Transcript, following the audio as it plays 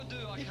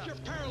If you're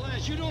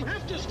paralyzed, you don't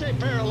have to stay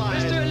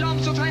paralyzed. Hvis du lam,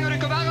 så trenger du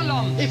ikke å være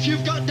lam. If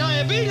you've got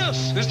diabetes,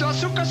 Hvis du har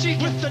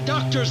sukkersyke, with the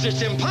doctors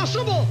it's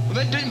impossible.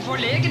 for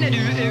legen er det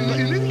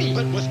umulig.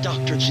 But with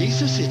Dr.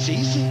 Jesus it's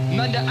easy.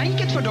 Men det er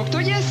enkelt for doktor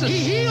Jesus. He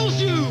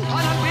heals you.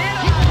 Han He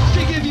helbreder. wants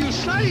to give you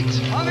sight.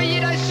 Han vil gi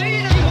deg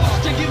synet. He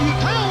wants to give you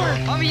power.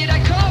 Han vil gi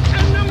deg kraft.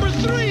 And number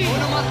 3, Og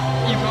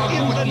nummer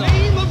in the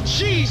name of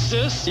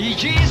Jesus, I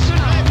Jesu I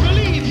navn.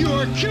 believe you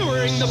are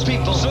curing the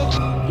people.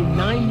 In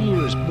 9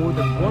 years, more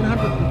than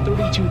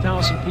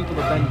 132,000 people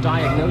have been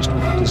diagnosed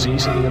with the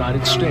disease in the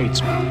United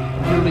States.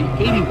 Nearly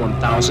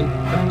 81,000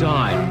 have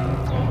died.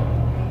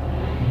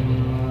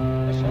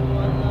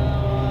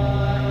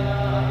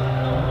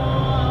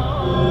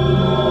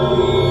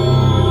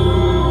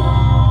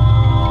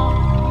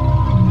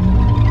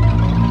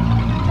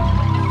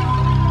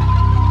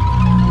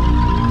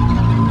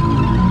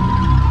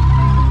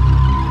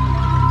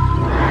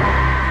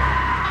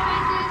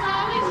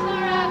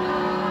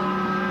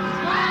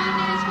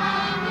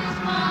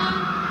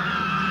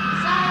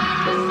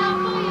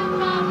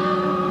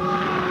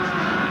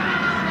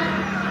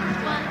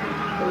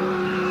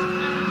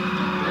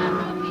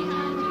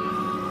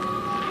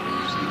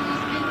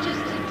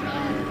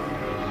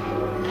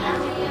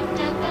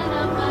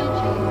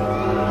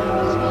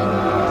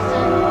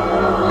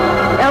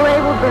 LA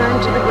will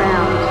burn to the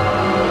ground.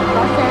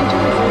 Los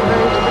Angeles will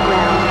burn to the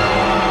ground.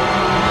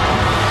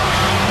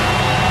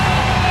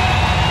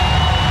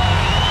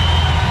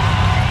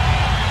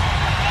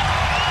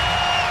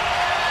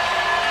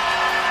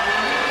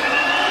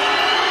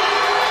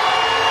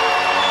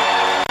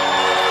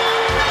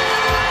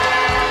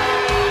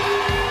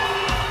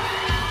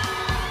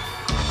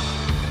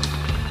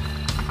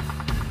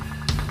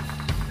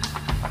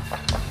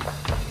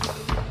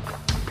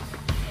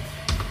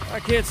 All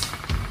right, kids.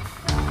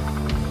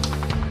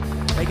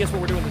 Hey, guess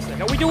what we're doing this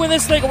thing? Are we doing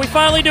this thing? Are we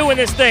finally doing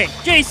this thing?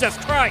 Jesus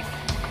Christ.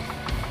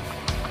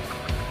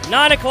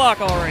 9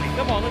 o'clock already.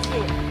 Come on, let's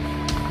do it.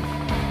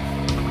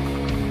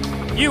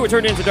 You were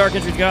turned into Dark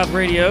Entries Goth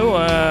Radio.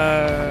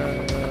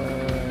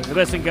 The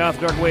best in goth,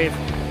 dark wave,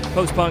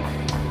 post-punk,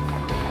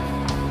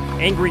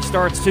 angry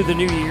starts to the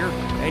new year.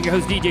 And your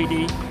host, DJ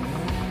D,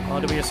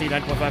 on WSC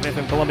 9.5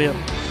 FM Columbia.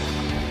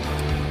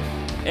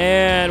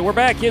 And we're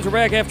back, kids. We're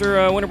back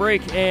after winter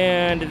break,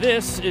 and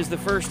this is the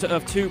first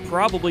of two,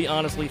 probably,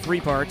 honestly, 3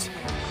 parts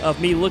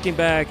of me looking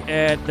back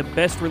at the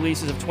best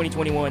releases of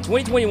 2021.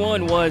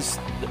 2021 was,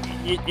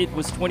 it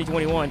was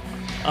 2021.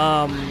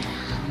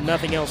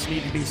 Nothing else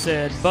needed to be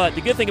said. But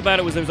the good thing about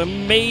it was there was an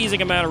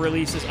amazing amount of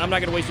releases. I'm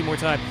not going to waste any more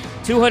time.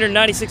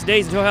 296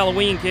 days until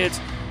Halloween, kids.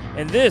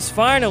 And this,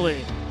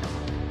 finally,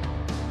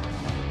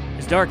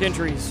 is Dark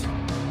Entries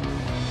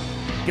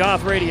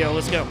Goth Radio.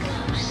 Let's go.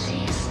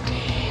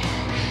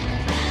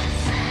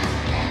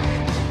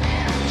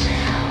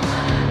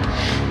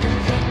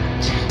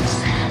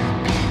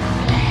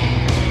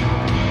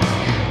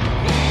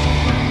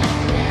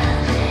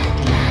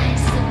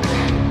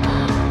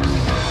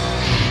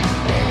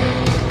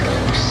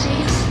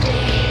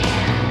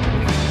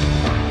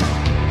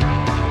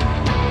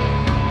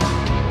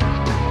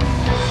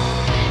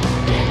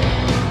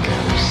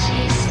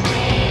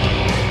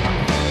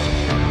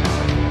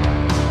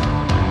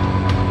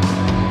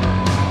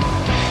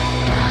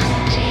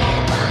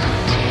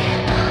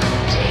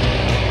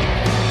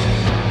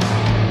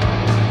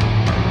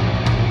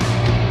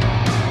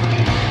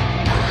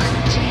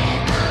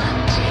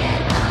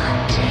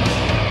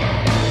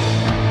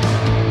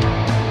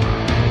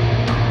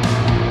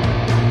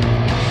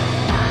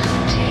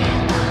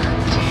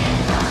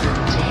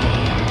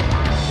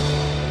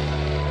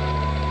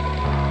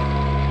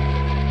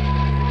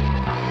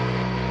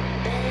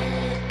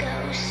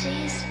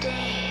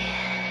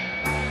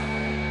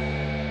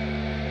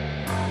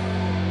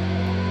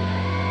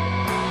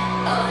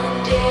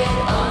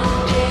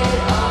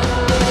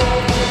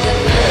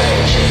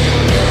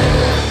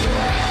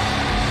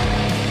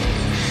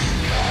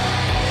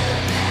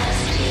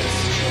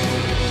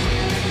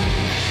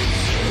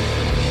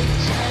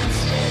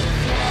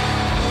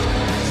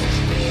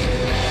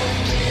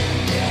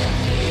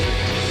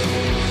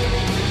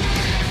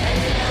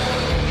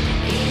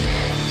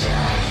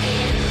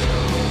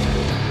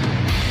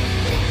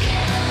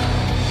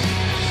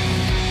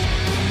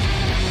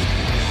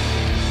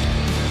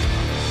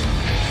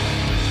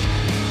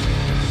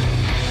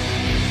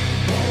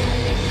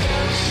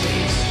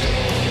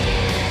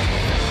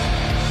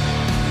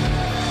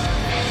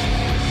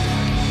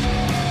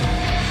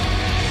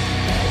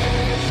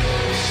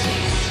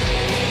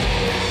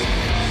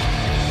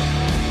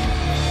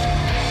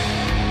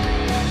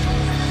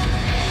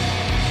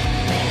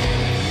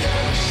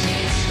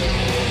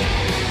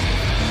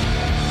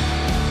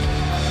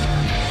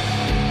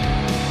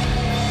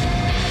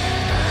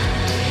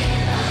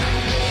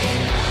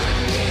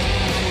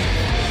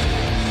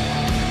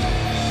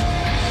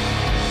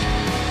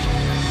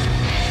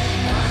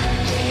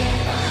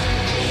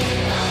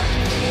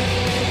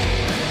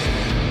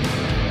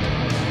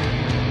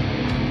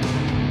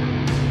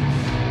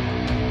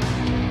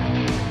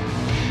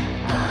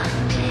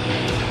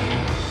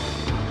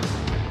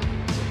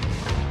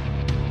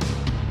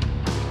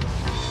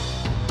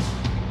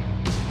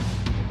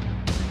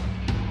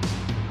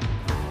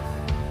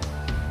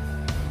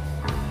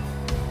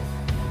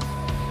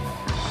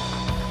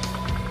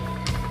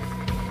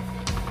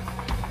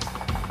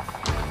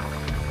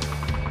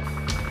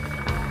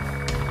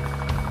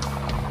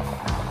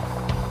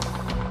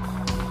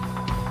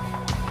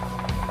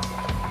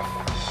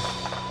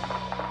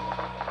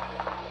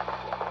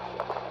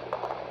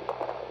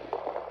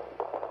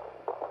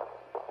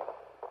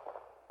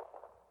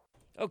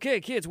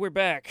 Okay, kids, we're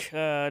back.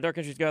 Dark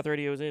Country's Goth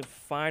Radio is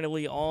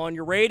finally on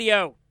your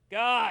radio.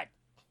 God!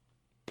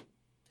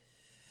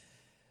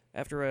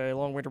 After a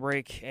long winter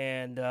break,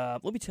 and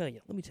let me tell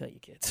you,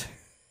 kids,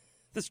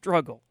 the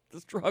struggle.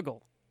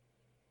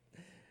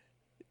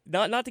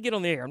 Not to get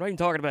on the air. I'm not even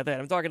talking about that.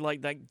 I'm talking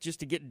like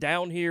just to get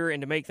down here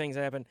and to make things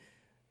happen.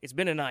 It's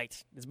been a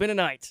night.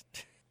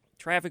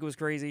 Traffic was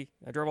crazy.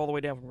 I drove all the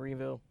way down from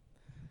Greenville.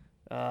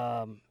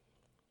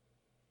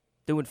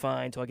 Doing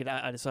fine until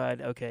I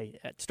decided, okay,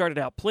 it started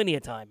out plenty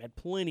of time, given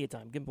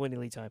plenty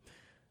of lead time.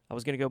 I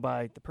was going to go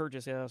by the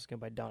Purchase house, go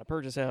by Donna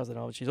Purchase house, and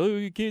all. She's, oh,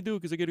 you can't do it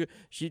because I got to go.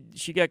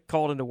 She got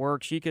called into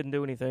work. She couldn't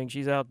do anything.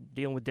 She's out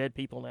dealing with dead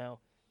people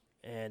now.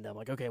 And I'm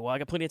like, okay, well, I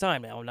got plenty of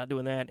time now. I'm not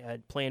doing that. I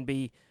had plan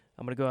B.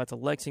 I'm going to go out to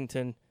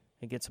Lexington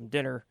and get some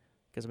dinner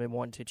because I've been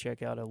wanting to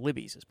check out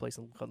Libby's,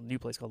 a new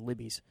place called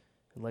Libby's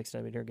in Lexington.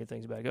 I've been hearing good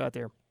things about it.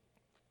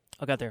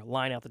 I got there,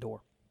 line out the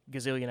door,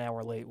 gazillion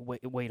hour late,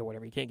 wait or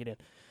whatever. You can't get in.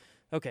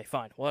 Okay,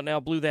 fine. Well, now I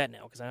blew that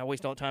now because I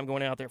waste all the time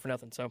going out there for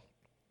nothing. So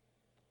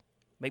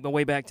make my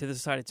way back to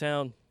this side of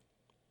town.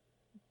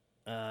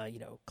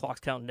 Clock's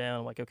counting down.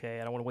 I'm like, okay,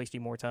 I don't want to waste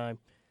any more time.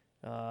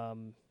 I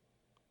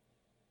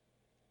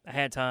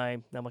had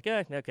time. And I'm like,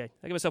 yeah, okay.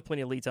 I give myself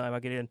plenty of lead time.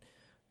 I'll get in,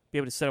 be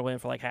able to settle in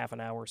for like half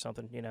an hour or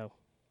something, I'll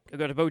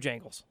go to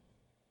Bojangles.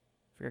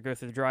 Figure go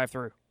through the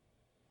drive-thru.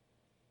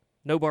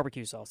 No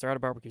barbecue sauce. They're out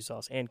of barbecue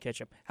sauce and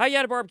ketchup. How you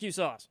out of barbecue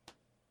sauce?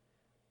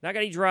 Not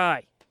got any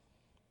dry.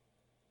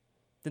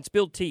 Then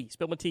spilled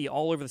my tea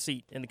all over the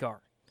seat in the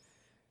car.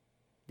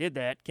 Did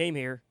that, came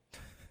here,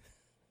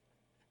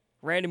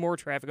 ran into more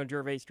traffic on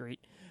Gervais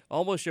Street,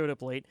 almost showed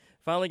up late,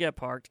 finally got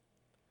parked,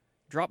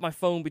 dropped my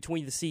phone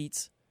between the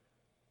seats,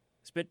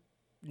 spent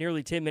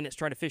nearly 10 minutes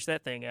trying to fish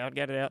that thing out,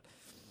 got it out,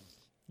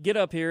 get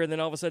up here, and then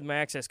all of a sudden my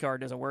access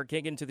card doesn't work,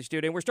 can't get into the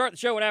studio, and we're starting the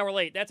show an hour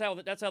late. That's how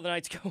the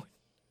night's going.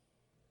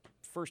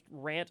 First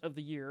rant of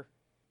the year.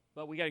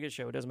 But we got a good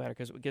show. It doesn't matter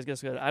because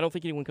guess what? I don't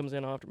think anyone comes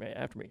in after me.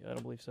 I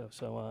don't believe so.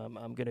 So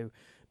I'm going to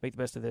make the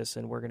best of this,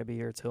 and we're going to be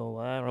here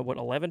till,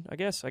 11, I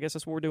guess? I guess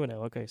that's what we're doing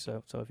now. Okay,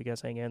 so if you guys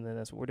hang in, then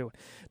that's what we're doing.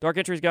 Dark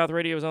Entries Goth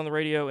Radio is on the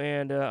radio,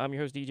 and I'm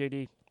your host, DJ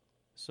D.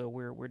 So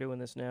we're doing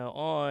this now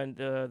on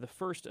the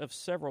first of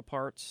several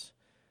parts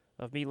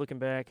of me looking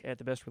back at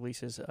the best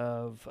releases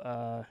of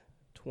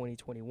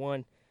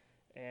 2021.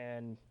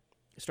 And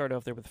started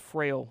off there with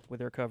Frail with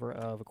their cover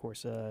of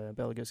course, Bela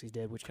Lugosi's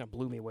Dead, which kind of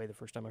blew me away the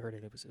first time I heard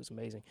it. It was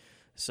amazing.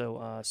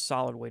 So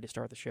solid way to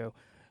start the show.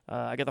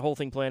 I got the whole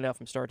thing planned out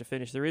from start to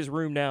finish. There is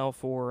room now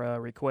for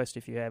requests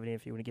if you have any.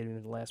 If you want to get them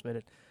in the last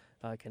minute,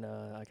 I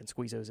can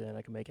squeeze those in.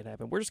 I can make it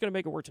happen. We're just going to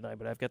make it work tonight,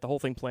 but I've got the whole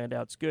thing planned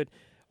out. It's good.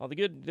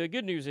 The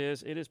good news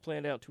is it is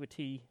planned out to a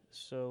T.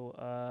 So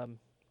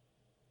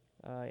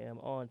I am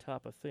on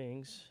top of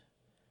things.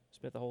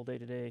 Spent the whole day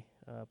today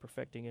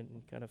perfecting it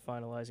and kind of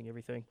finalizing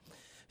everything.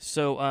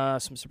 So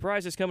some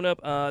surprises coming up.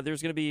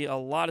 There's going to be a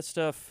lot of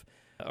stuff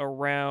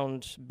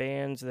around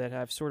bands that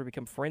I've sort of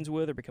become friends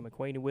with or become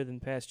acquainted with in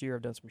the past year.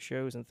 I've done some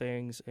shows and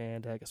things,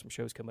 and I got some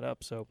shows coming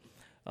up. So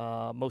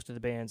most of the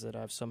bands that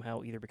I've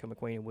somehow either become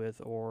acquainted with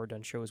or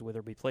done shows with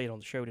or be played on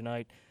the show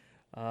tonight.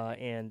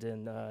 And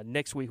then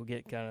next week we'll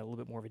get kind of a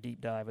little bit more of a deep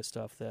dive of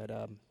stuff that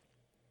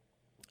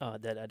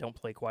that I don't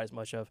play quite as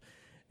much of.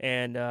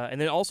 And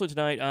then also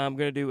tonight I'm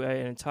going to do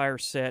an entire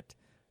set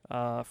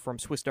from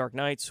Swiss Dark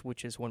Nights,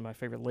 which is one of my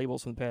favorite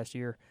labels from the past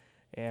year.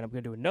 And I'm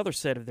going to do another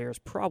set of theirs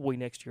probably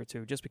next year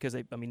too, just because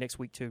next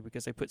week too,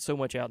 because they put so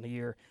much out in the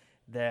year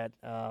that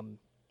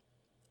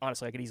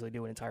honestly I could easily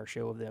do an entire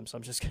show of them. So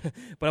I'm just,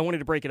 but I wanted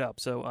to break it up.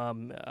 So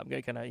I'm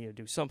going to kind of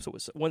do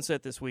one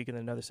set this week and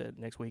then another set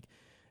next week,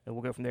 and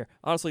we'll go from there.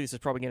 Honestly, this is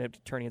probably going to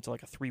turn into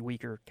like a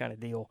 3-weeker kind of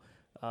deal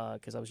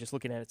because I was just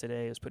looking at it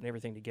today. I was putting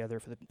everything together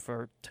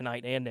for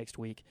tonight and next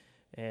week.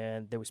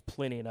 And there was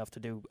plenty enough to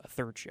do a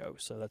third show,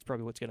 so that's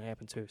probably what's going to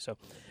happen too. So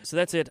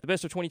that's it. The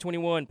Best of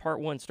 2021,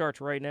 Part 1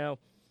 starts right now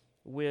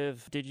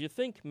with, did you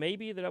think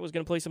maybe that I was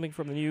going to play something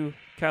from the new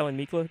Kyle and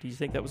Mikla? Did you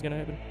think that was going to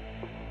happen?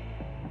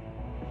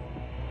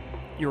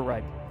 You were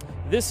right.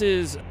 This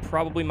is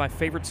probably my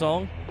favorite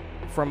song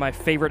from my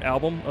favorite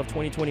album of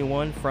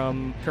 2021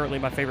 from currently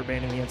my favorite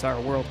band in the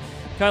entire world.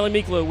 Kyle and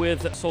Mikla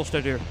with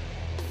Solstadr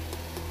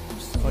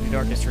on your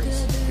Dark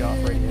Entries,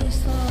 Goth Radio.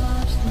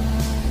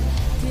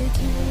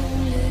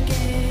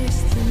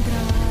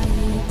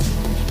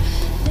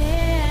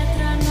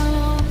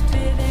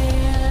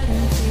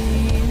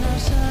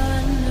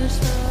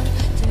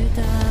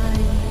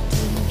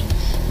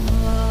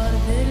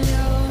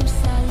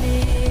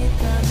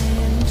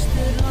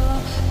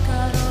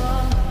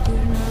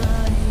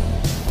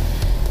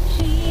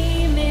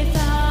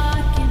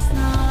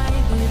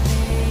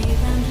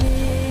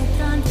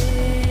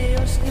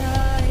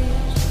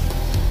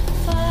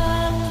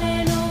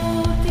 Fallin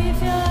út í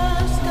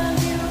fjöskan,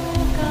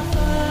 djúka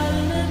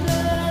fölnuð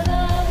blöð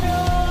af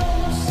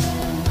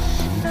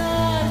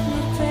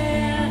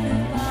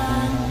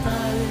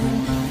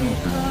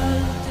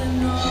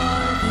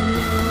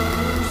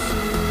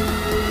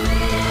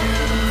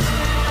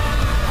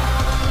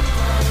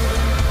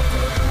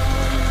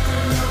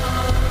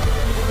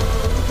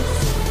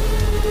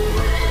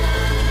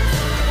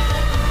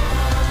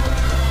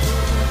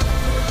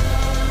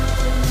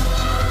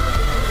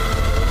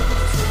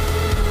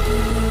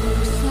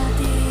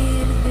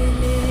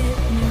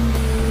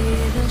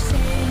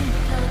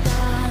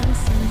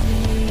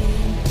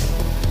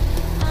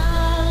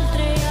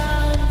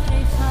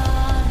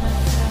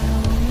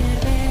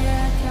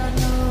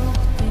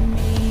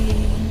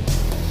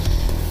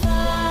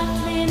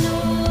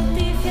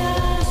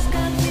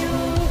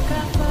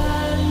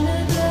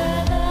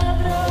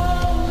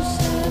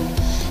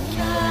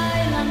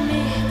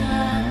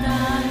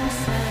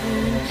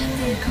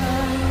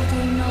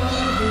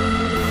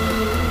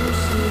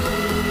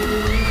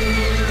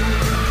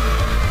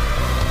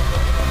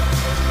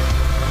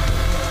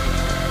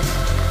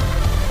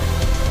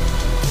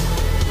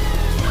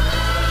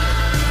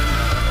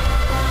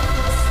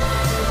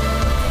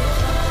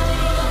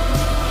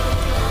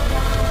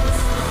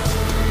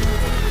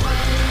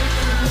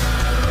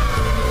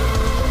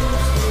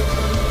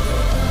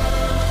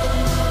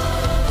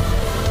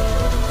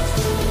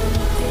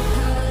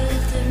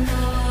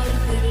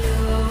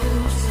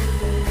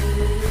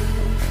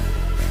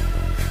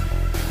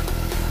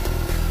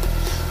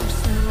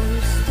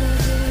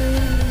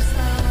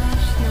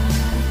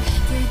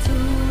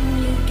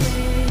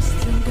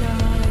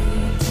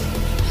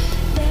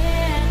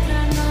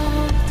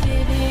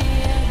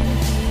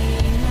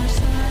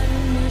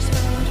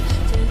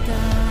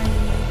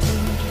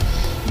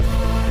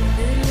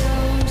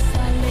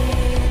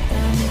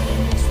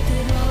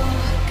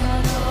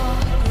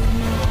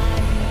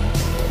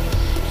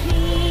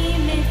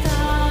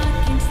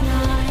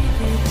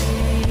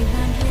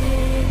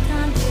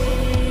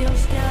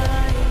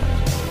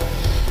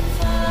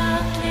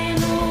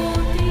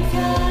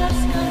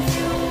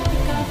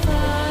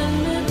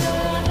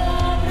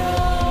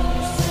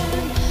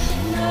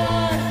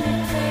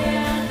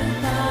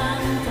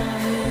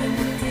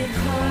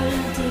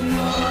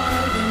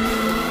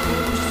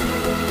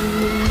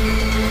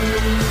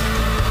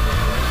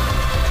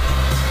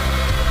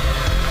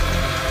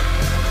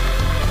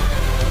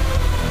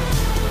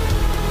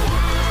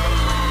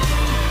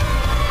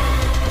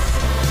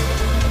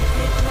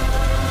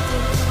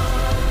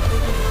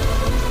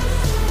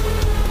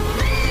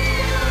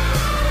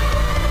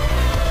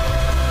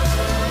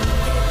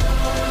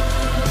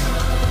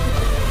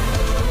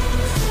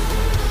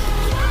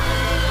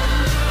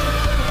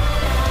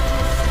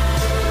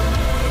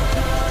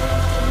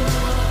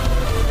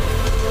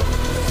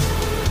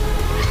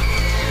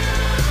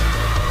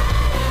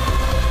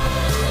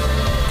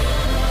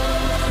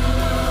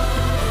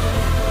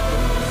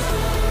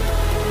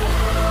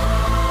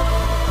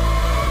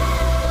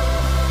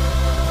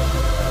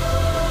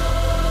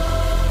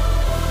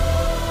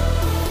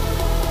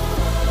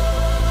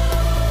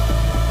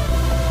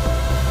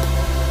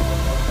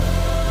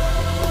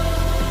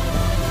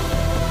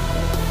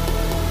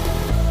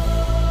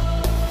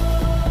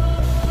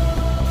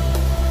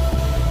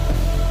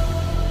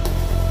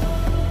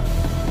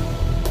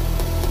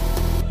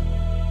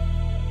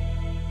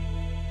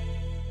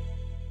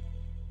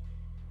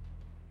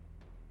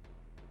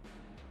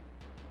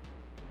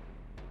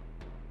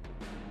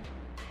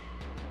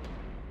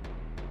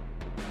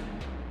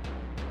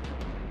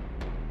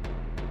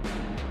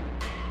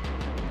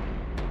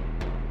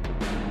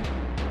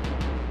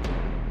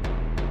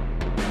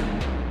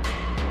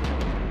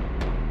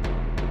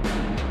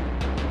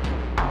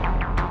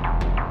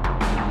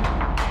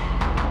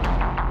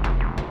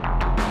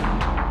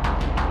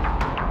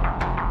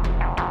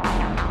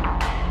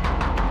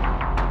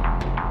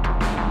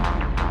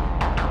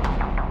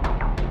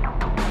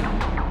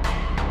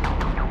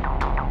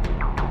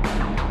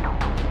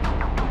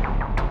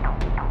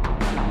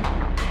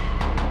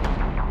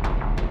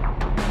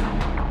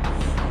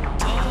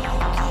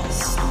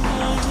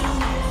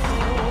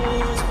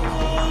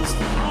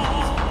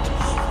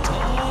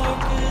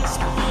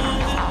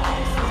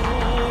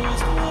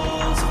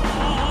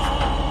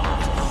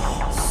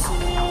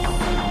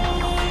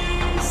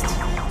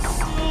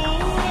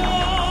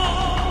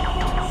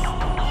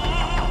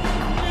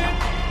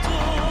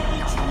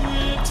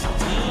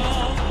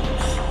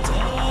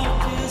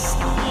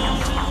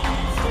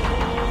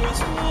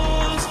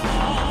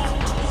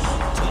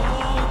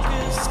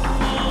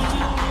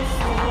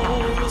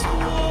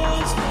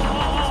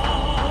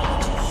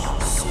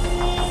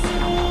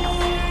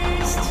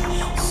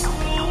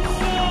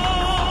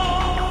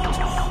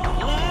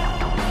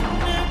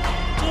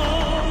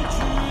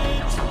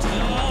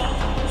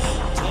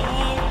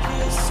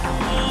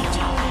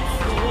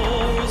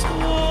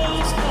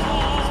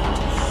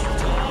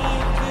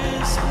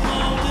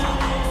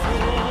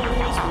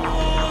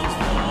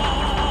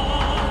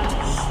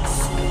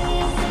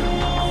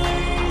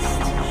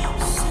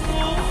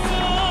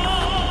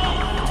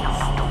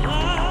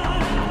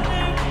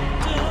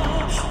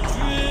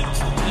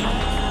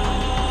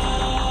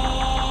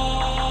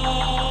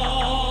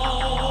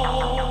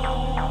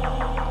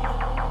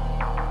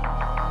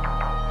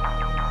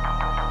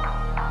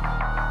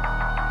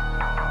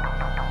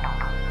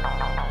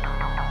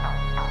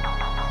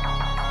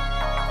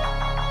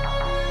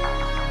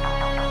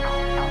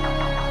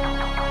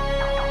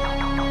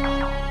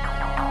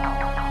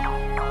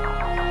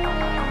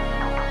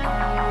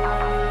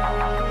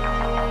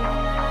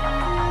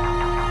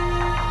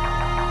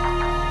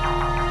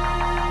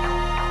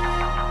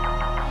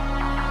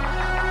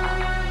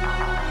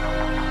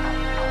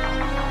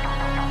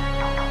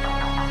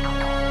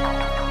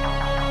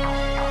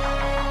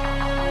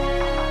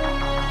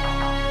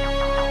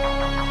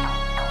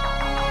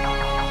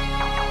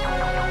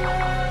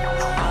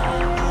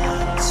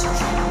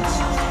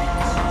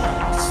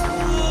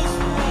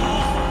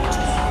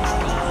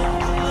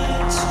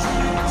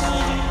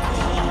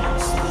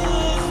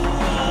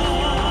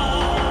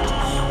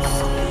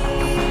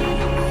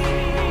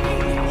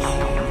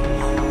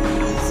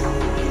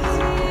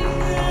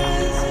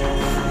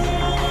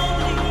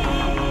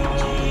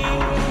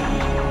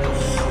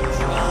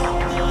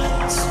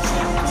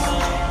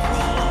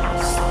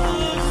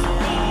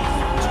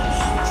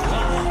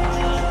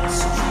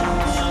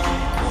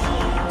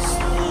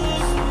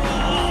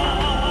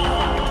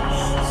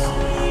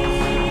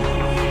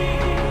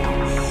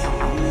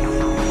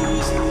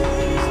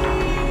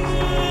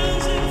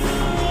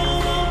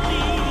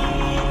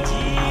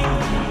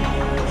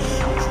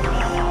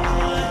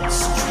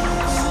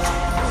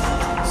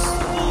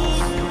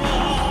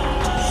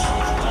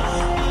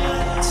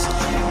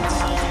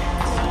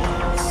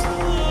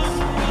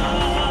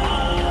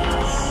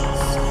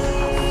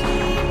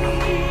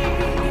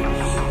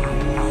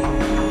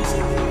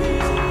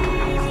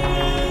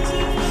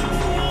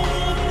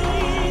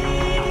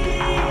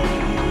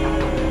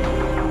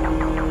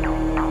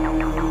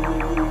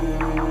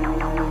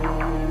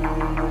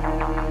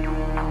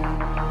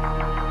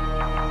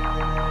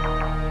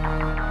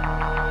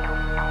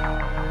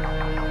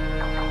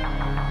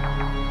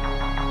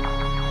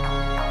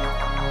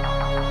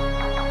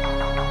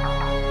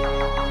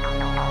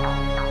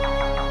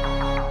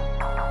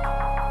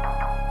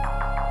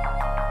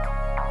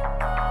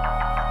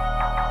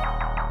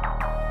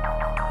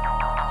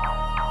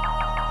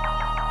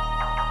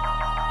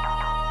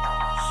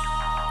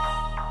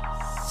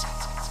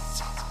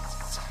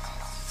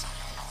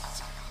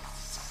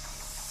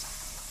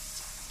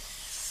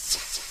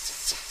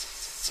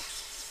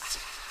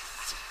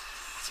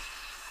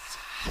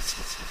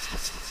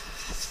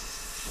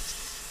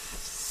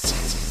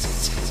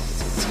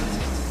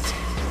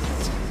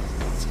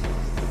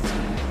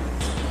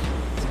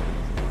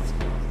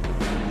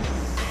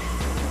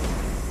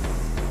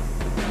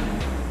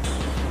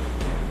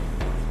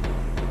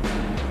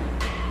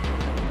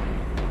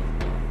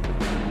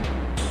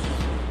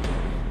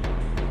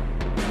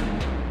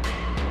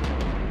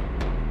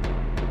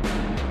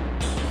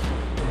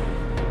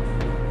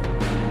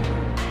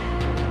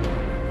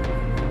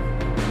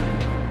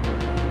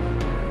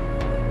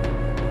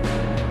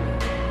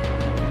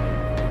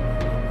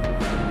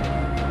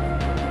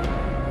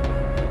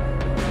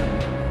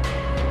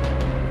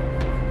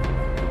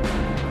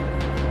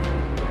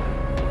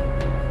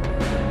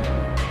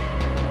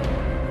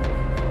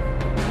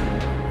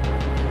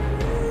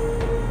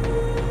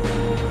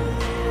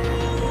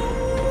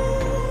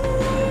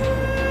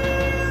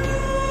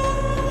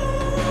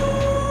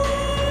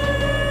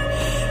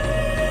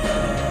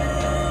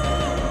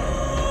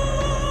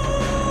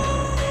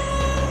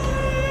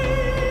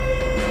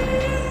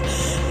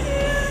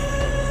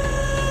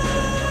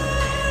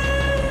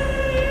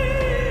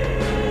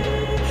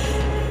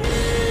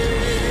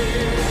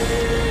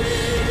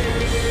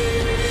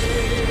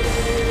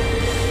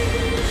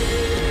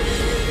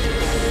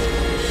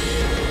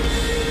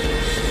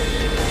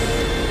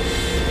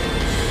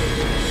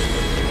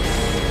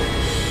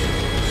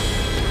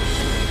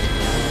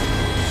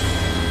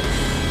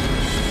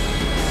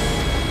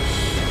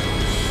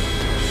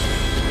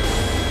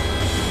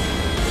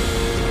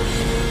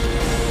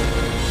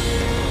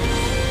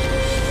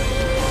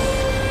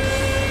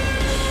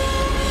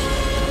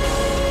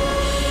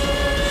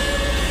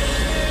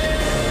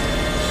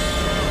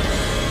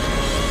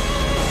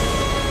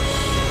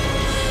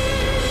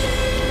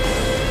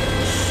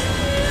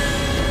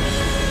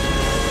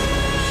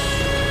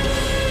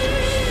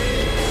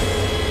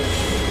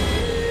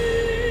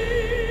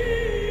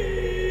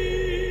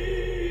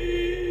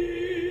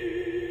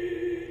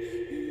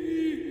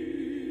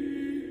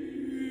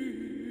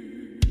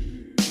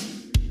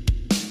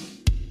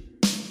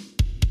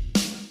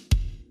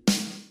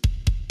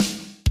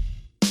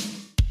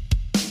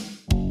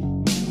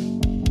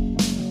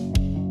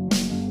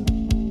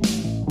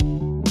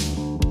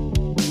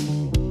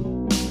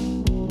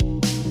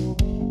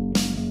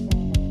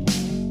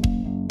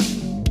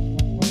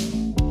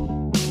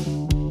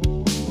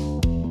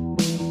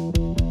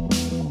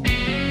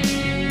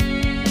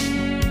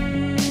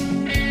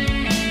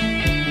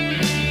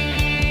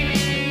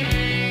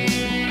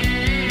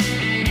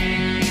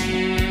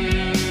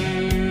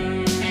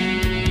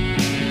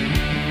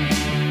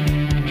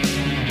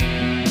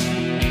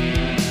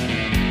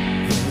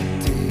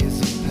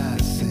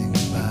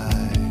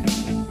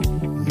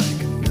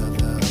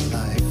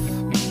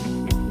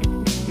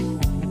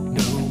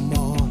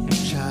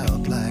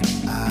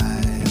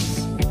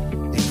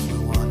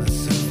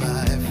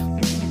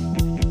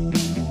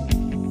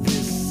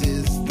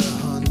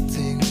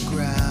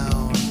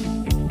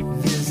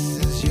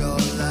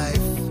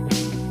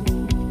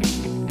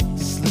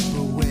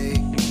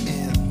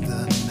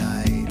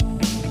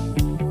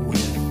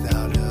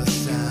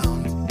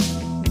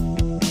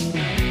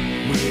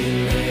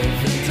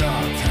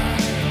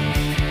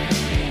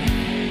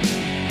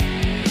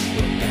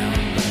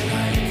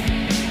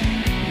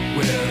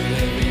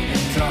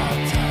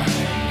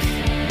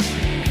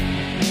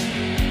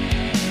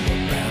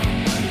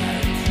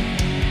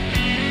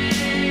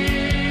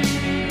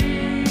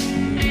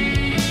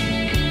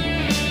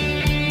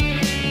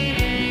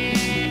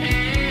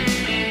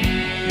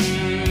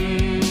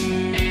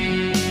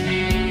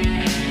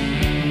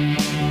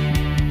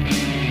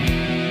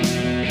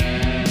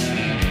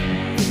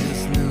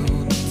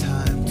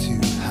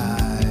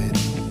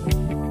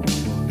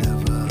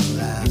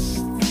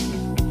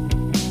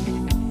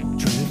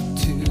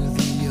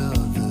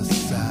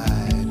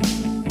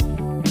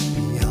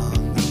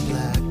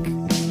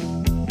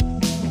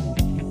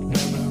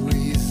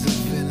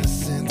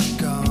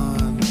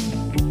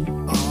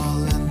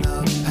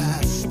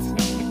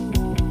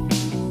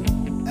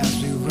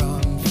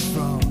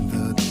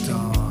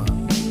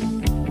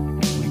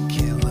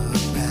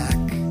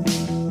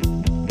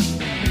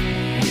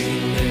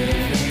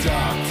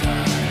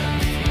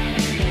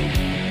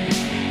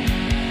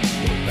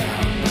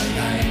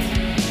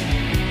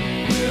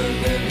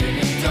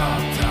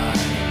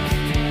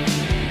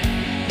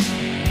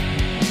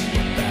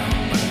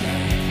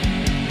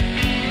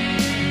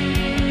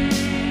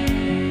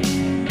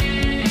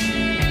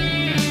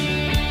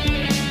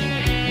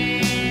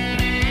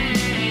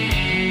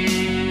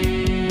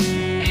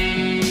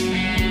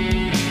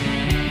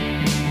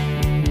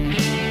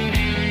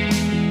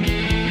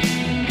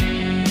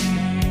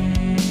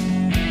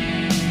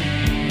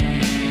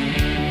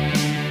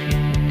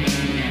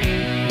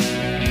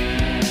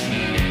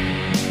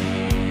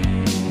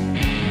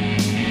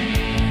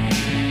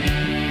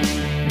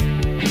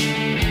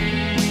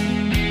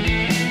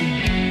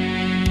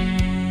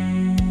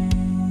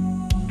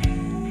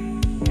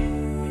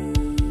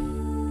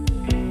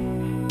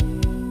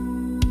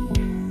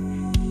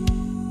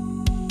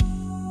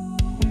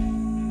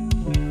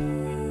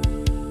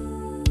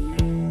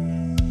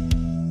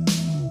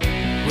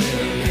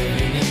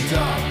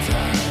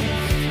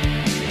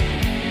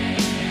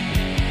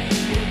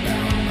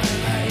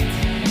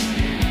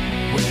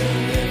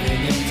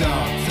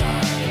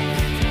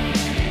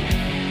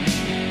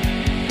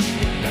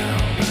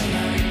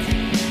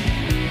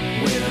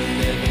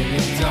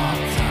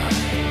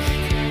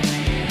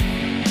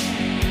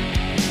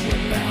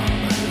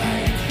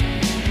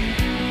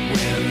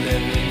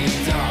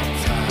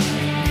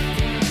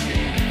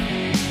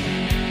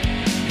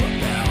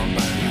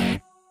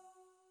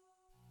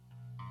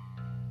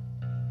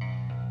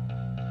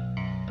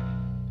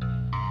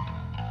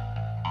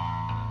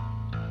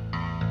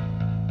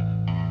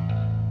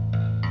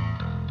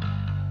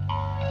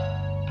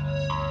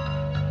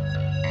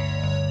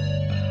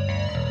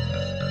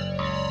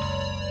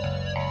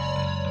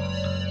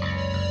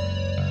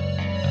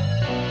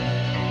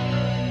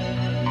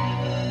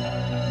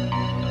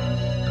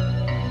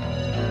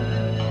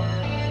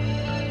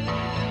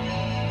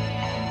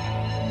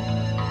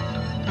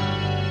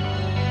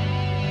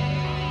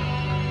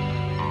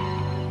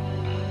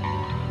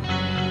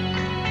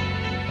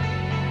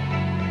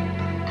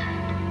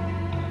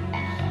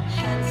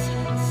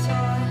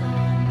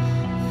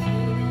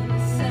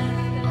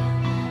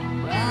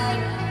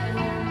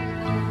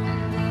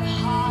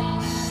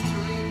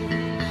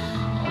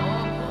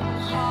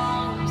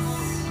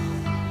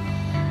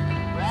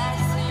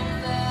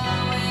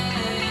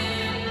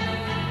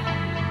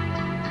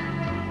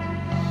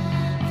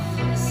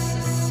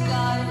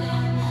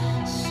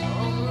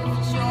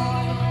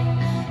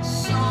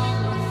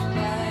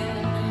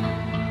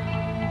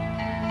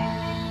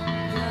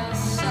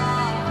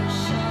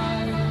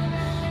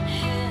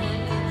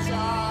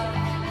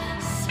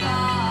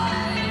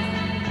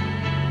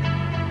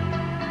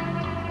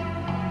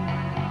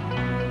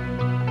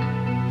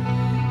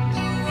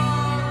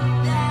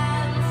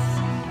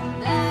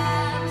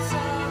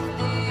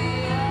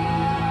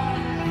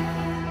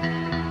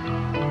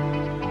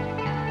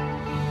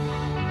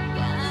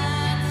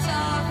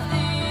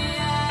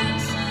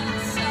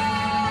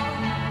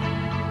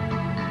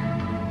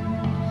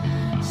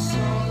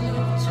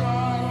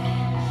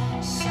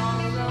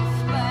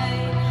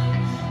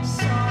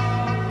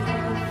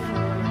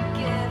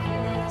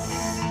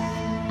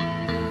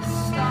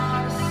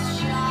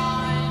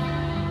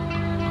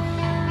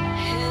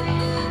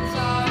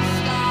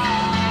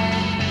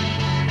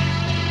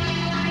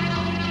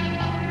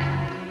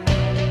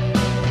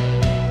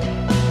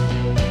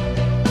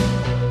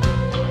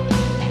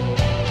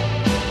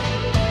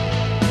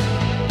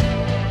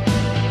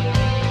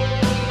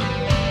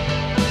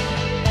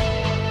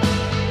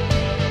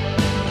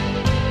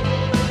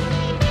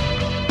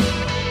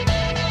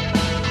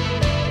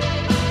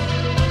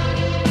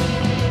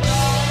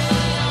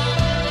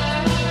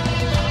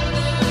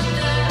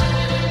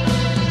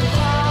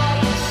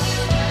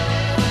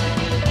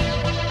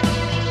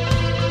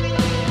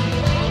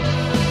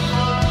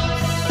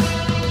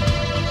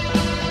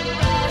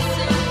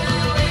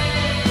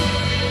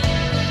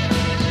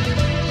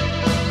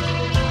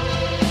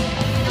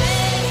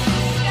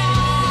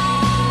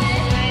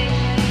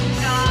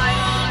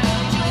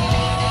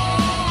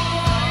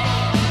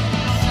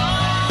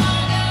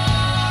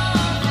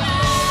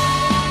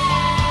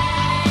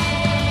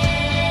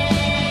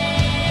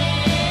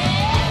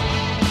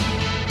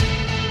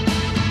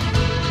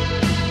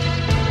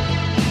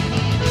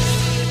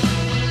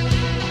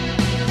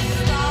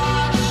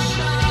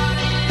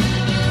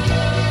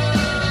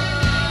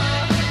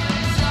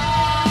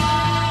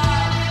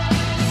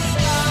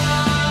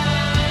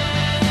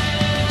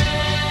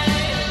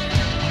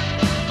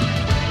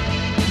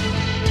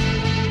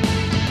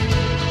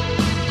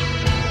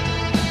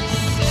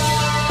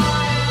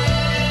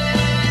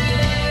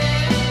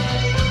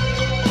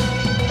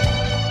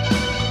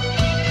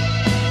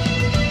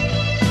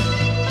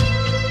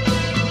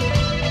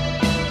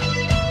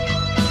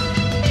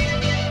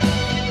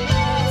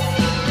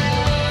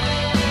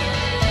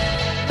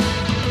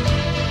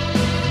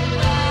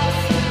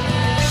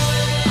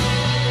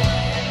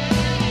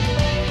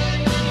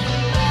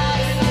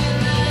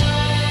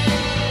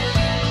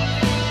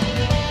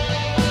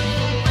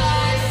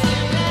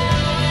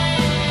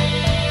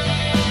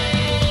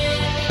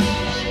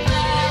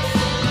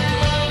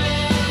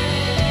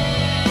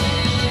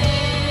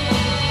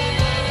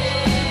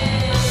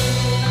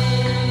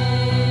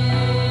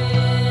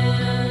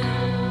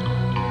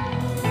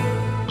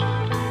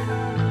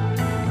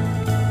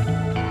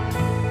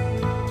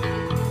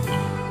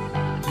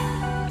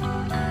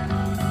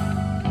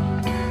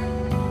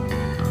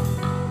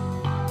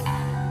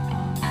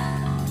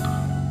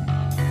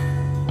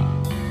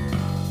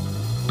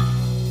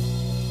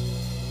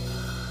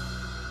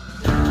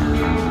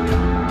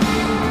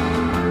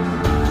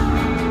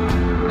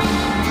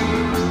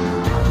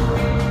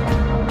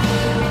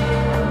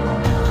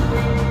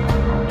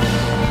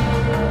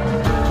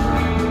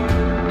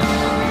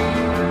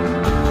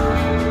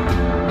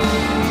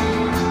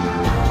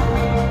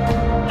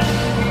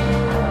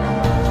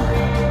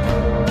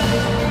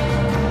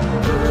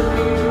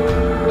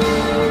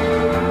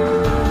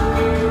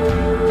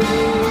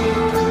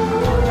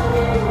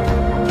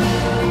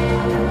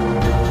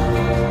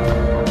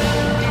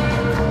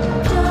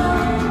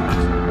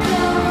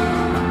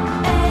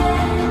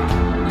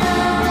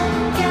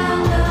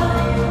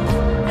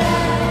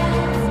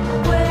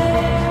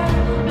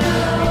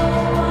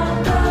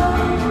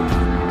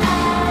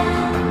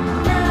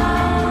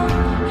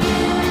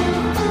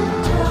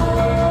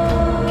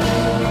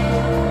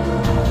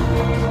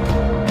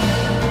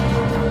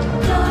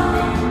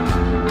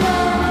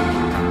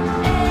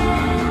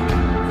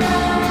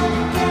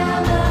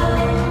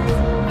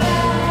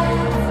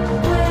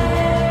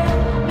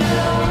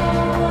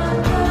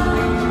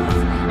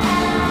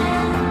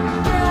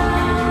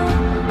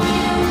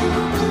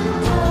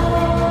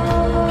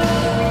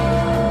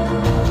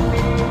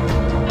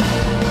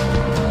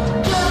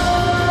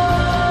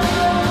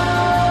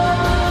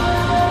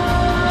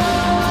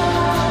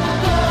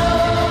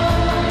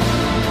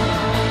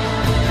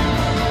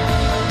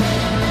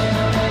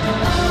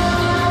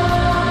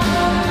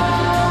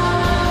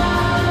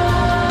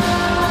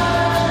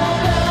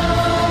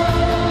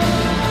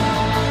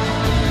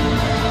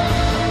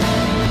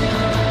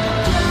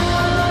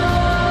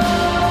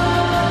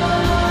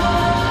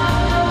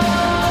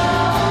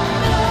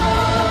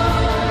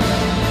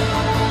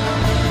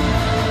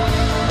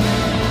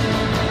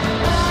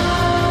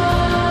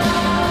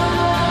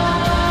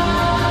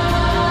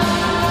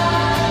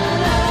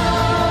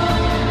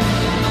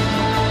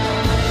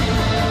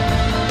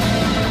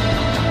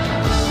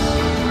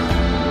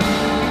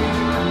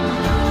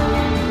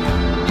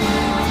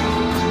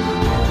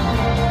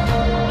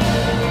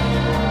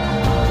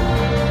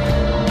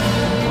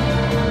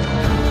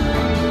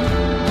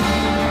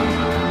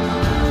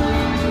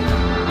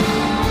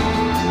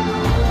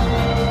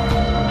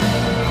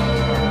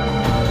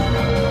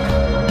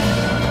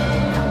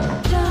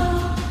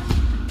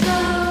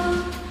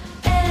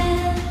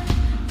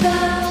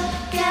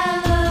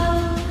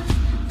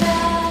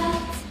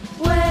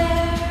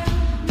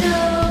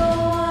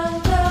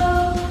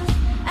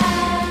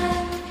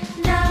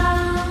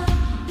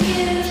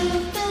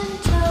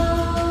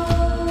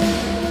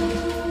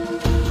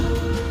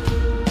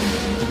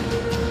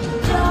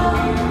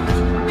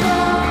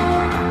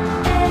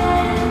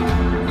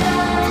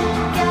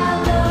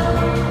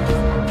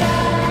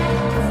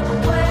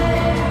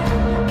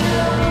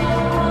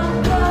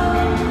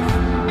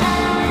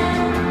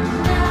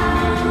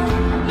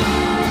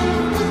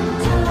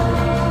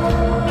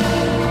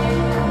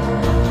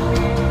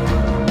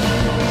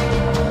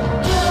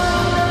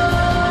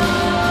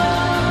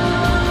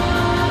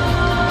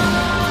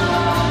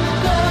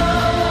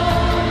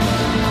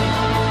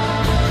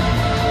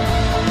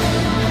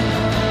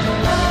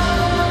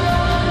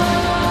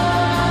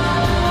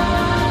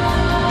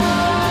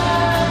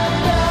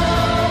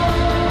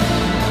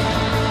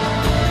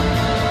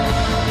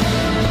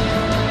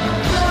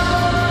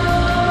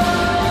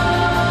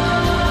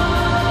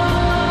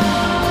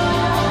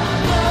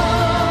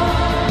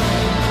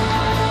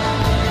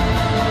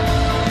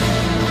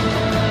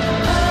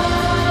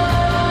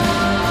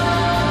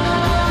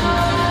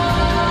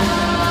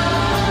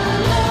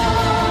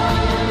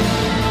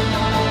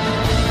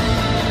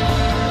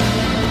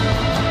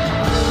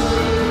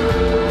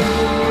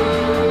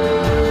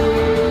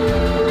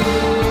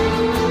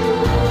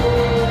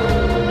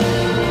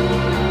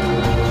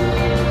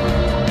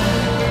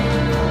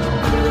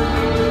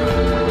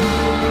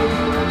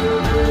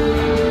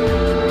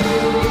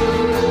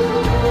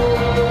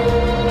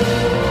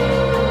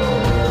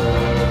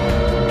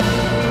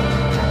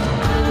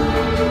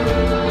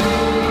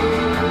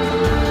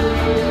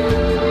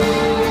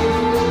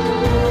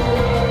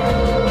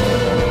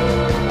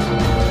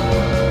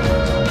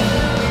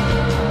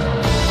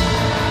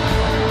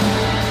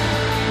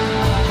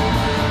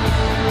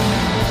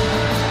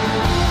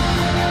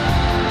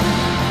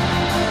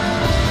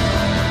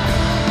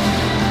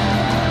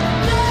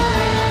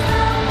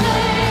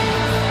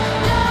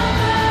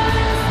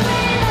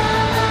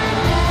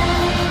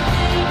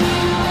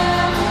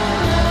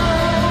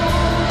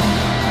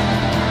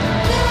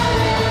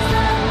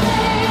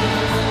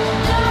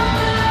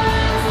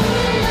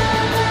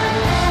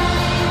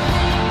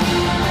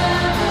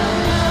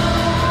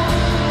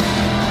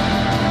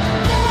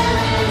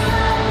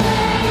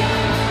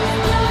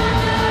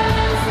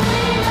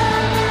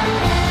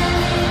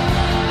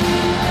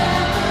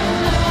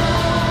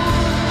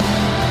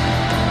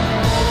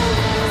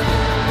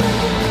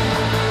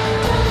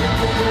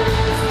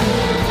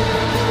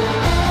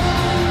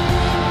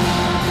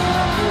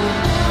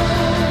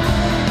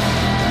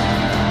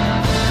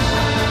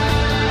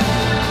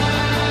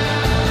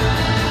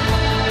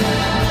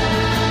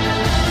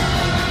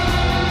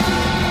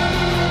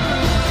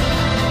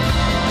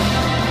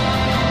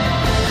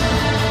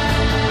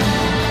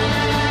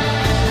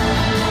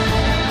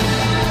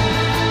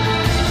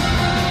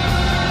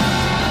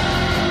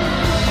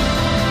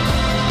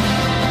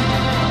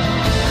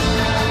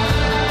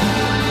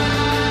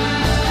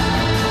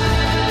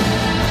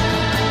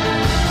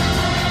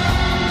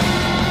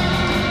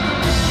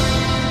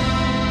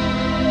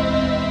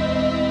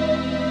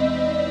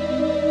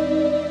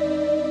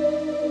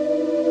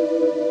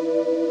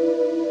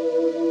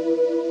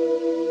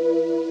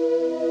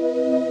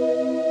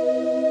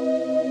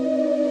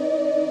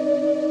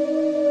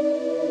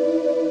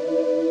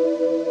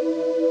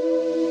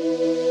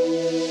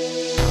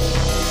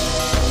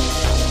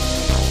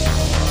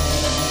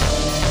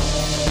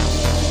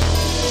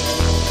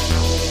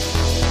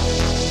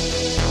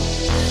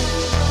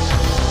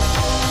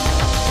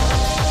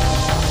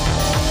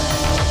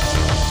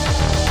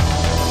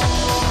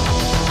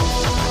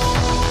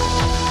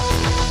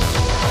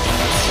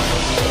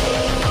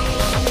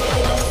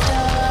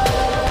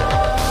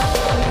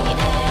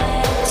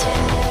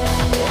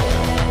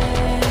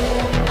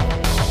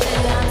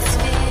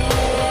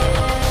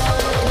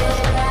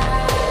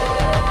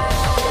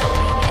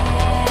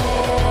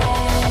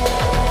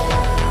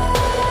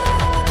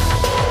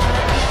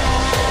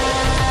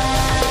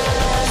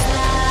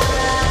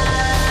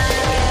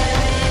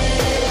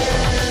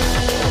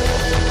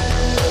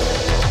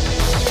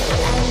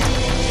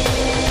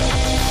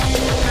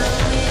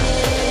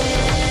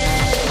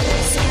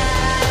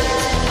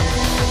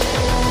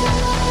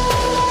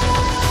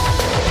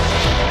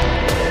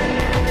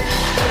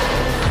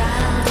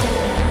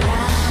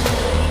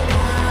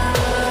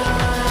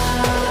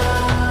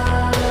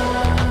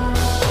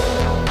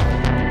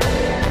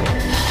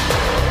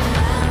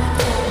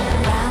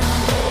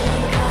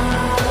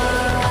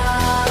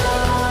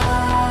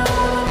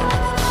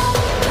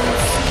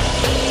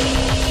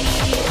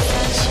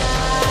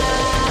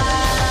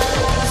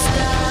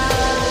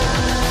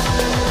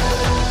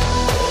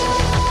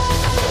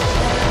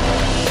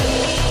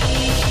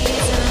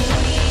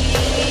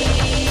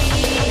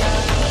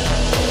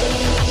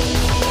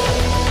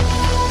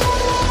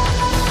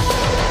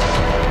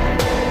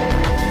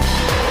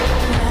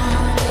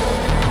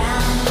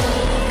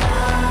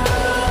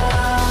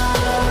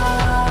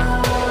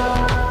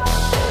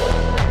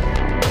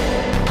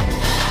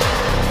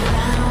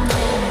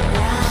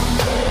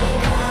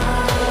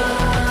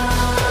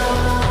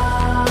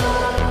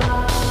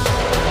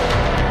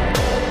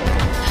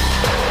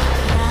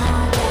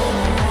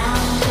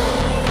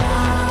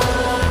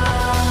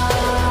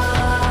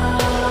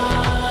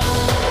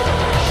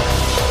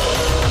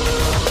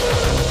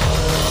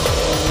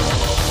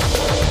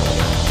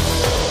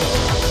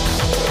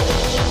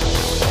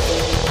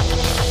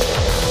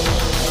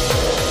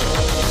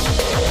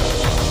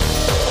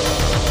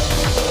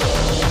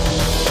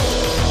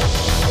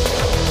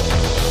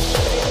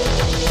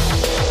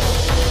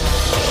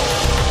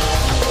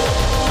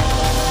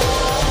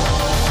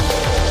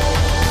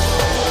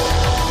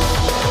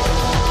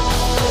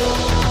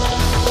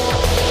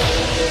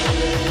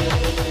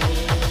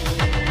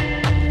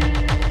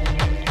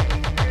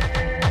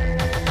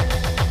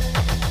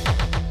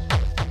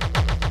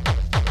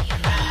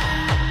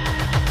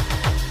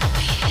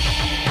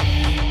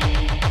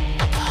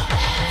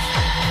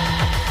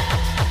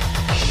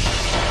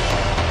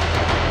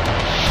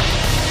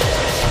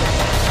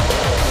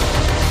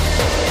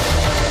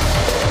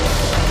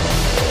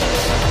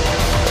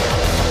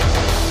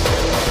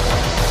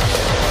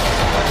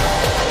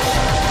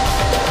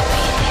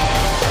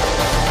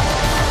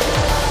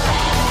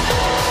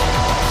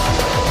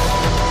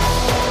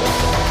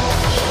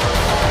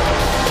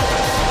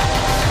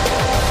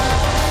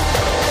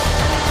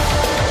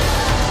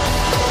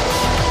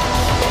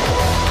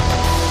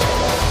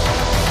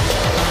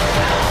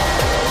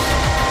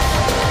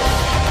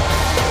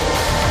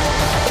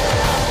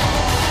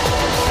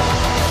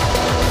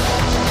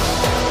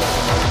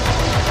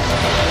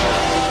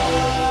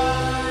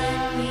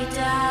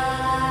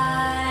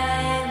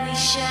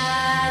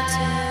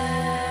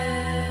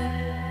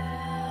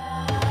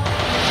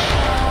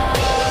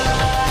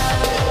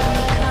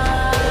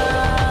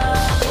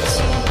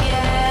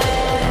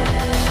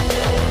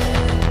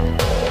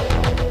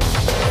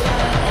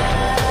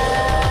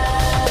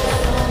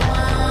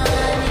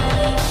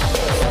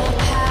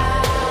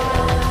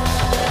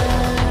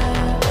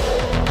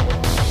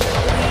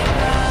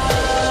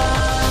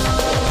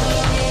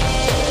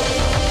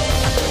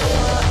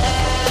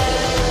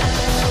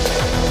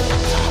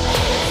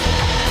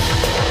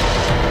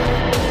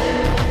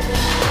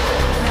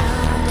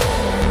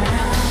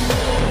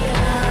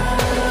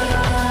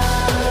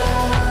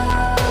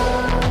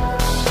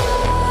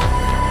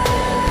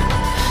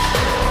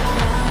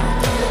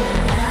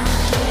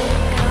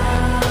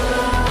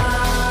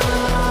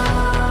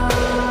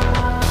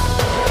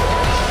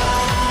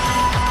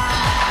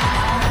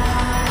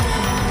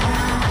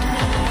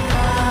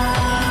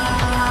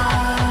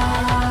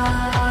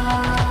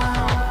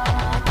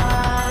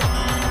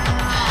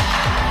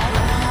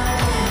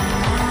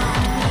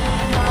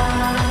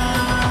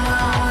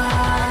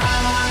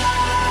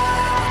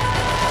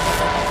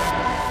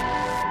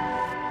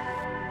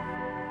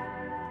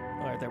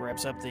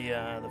wraps up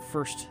the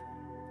first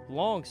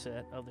long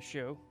set of the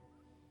show.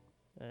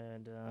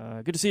 And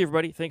good to see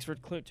everybody. Thanks for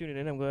tuning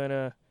in. I'm glad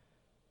a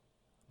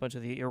bunch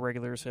of the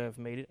irregulars have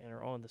made it and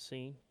are on the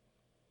scene.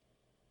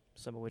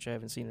 Some of which I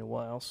haven't seen in a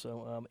while.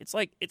 So it's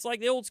like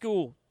the old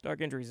school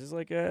Dark Entries. It's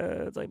like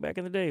back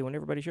in the day when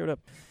everybody showed up.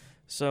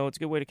 So it's a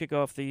good way to kick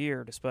off the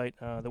year, despite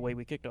the way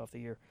we kicked off the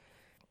year.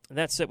 And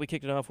that set, we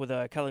kicked it off with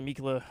Kalle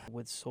Mikkola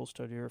with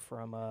Solstadr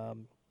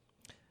from.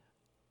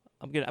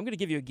 I'm gonna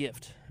give you a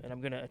gift, and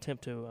I'm gonna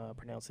attempt to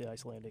pronounce the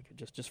Icelandic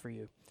just for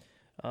you.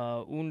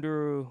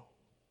 Under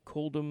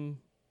Koldum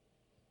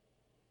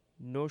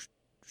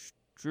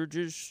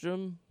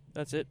Nostrum.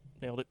 That's it.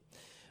 Nailed it.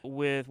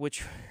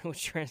 Which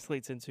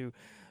translates into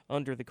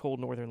Under the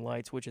Cold Northern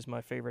Lights, which is my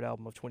favorite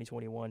album of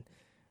 2021.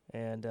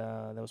 And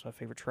that was my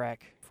favorite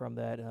track from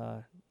that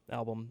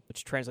album,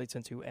 which translates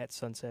into At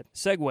Sunset.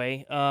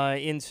 Segue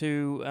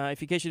into,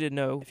 if in case you didn't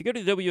know, if you go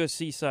to the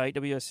WSC site,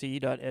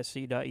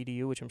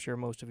 wsc.sc.edu, which I'm sure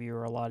most of you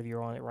or a lot of you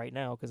are on it right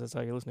now because that's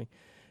how you're listening,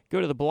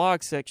 go to the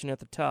blog section at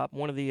the top.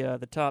 One of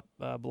the top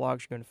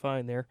blogs you're going to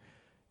find there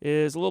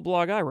is a little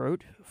blog I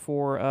wrote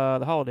for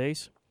the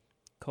holidays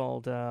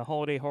called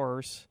Holiday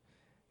Horrors.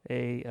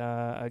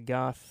 A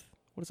goth,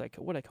 what do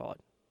I call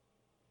it?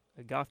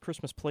 A goth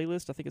Christmas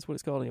playlist, I think it's what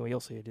it's called. Anyway, you'll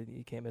see it.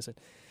 You can't miss it.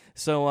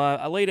 So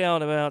I laid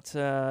out about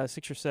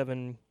 6 or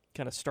 7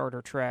 kind of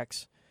starter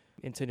tracks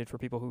intended for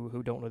people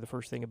who don't know the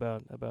first thing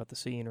about the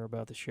scene or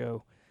about the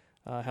show,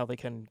 how they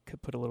can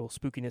put a little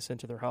spookiness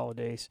into their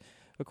holidays.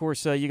 Of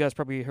course, you guys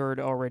probably heard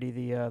already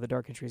the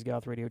Dark Entries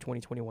Goth Radio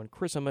 2021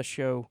 Christmas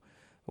show,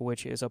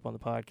 which is up on the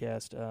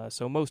podcast.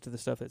 So most of the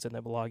stuff that's in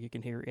that blog you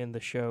can hear in the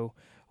show.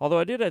 Although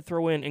I did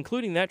throw in,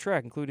 including that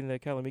track, including the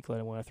Kalle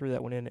Mikkola one, I threw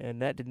that one in,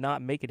 and that did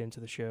not make it into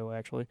the show,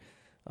 actually.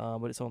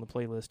 But it's on the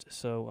playlist.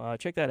 So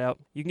check that out.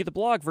 You can get the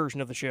blog version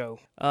of the show.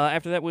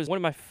 After that was one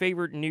of my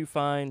favorite new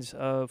finds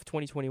of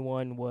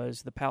 2021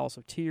 was the Palace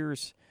of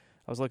Tears.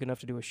 I was lucky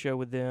enough to do a show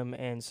with them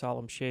and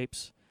Solemn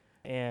Shapes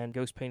and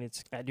Ghost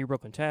Painted at New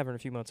Brooklyn Tavern a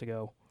few months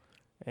ago.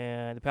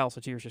 And the Palace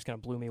of Tears just kind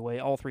of blew me away.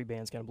 All 3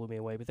 bands kind of blew me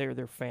away, but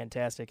they're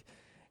fantastic.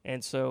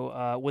 And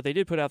so what they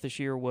did put out this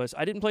year was,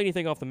 I didn't play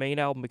anything off the main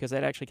album because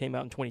that actually came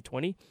out in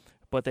 2020,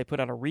 but they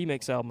put out a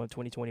remix album of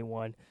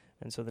 2021.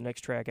 And so the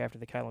next track after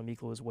the Kalle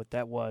Mikkola is what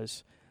that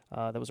was.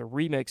 That was a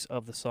remix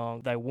of the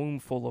song Thy Womb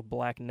Full of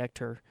Black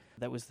Nectar.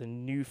 That was the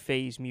New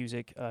Phase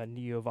Music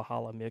Neo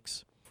Valhalla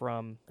mix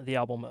from the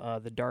album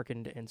The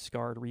Darkened and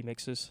Scarred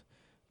Remixes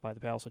by the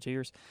Palace of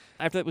Tears.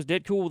 After that was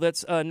Dead Cool.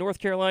 That's North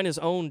Carolina's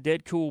own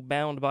Dead Cool.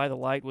 Bound by the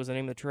Light was the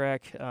name of the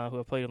track, who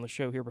I played on the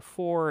show here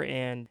before.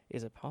 And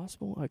is it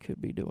possible I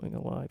could be doing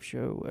a live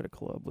show at a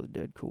club with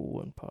Dead Cool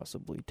and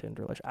possibly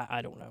Tender Lash?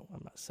 I don't know.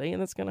 I'm not saying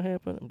that's going to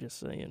happen. I'm just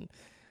saying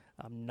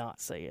I'm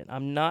not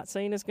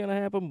saying it's going to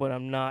happen, but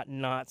I'm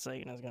not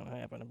saying it's going to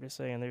happen. I'm just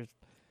saying there's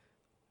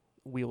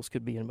wheels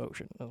could be in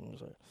motion. That's what I'm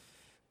saying.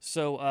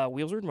 So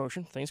wheels are in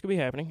motion. Things could be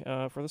happening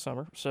for the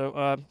summer.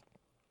 So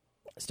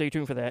stay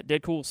tuned for that.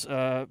 Dead Cool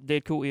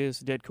is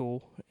Dead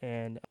Cool,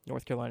 and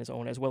North Carolina's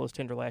own, as well as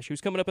Tender Lash,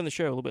 who's coming up in the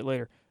show a little bit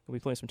later. We'll be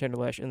playing some Tender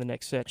Lash in the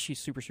next set. She's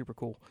super, super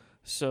cool.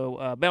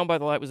 So Bound by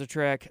the Light was a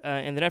track,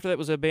 and then after that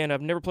was a band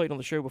I've never played on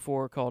the show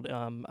before called,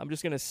 I'm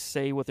just going to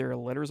say what their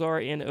letters are,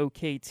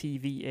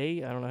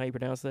 NOKTVA. I don't know how you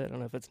pronounce that. I don't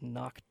know if it's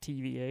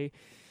NOKTVA.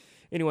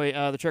 Anyway,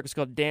 the track was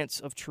called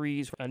Dance of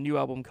Trees, a new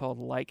album called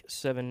Like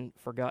 7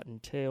 Forgotten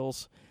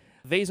Tales.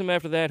 Vasum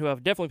after that, who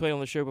I've definitely played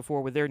on the show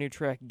before with their new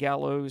track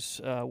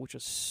Gallows, which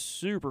is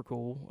super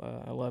cool.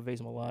 I love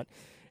Vasum a lot.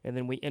 And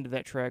then we ended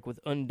that track with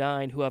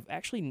Undyne, who I've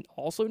actually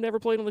also never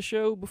played on the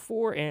show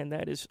before, and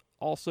that is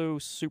also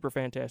super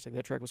fantastic.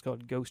 That track was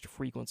called Ghost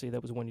Frequency.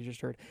 That was the one you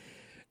just heard.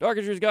 Dark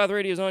Entries Goth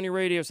Radio is on your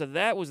radio, so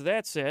that was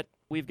that set.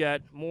 We've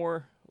got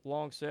more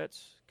long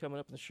sets coming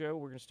up in the show.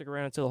 We're going to stick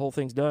around until the whole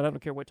thing's done. I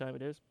don't care what time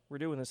it is. We're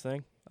doing this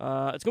thing. It's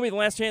going to be the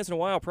last chance in a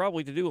while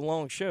probably to do a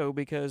long show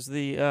because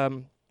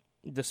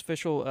this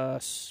official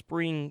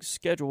spring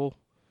schedule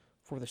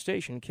for the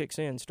station kicks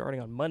in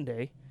starting on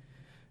Monday.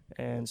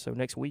 And so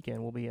next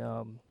weekend we'll be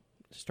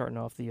starting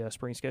off the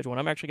spring schedule. And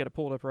I'm actually going to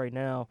pull it up right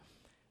now.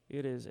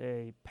 It is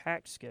a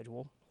packed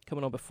schedule.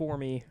 Coming on before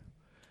me,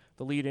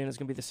 the lead-in is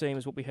going to be the same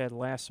as what we had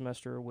last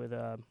semester with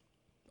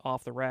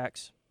Off the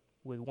Racks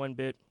with One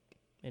Bit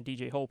and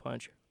DJ Hole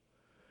Punch.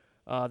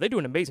 They do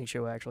an amazing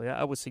show, actually.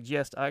 I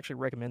actually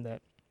recommend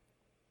that.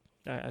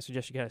 I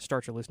suggest you kind of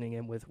start your listening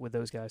in with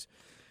those guys.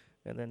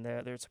 And then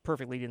there's a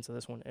perfect lead into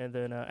this one. And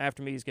then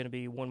after me is going to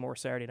be One More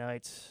Saturday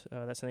Nights.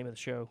 That's the name of the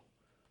show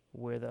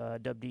with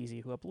Dub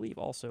Deezy, who I believe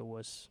also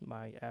was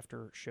my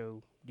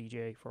after-show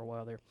DJ for a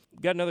while there.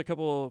 Got another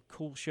couple of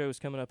cool shows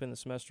coming up in the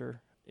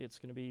semester. It's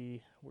going to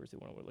be, where's the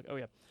one I want to look? Oh,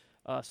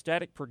 yeah.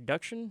 Static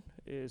Production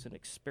is an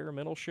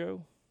experimental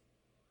show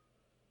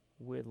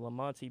with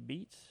Lamonti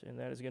Beats, and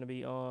that is going to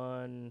be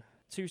on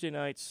Tuesday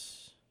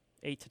nights,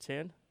 8 to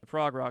 10. The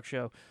prog rock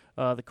show,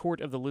 The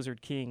Court of the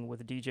Lizard King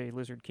with DJ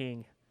Lizard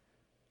King.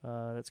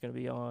 That's going to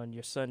be on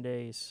your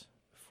Sundays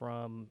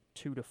from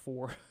 2 to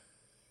 4.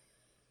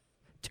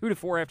 2 to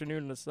 4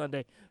 afternoon on a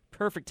Sunday.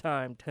 Perfect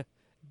time to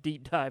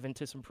deep dive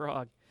into some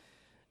prog.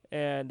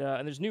 And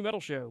there's a new metal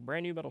show,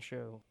 brand new metal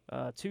show,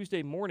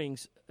 Tuesday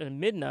mornings at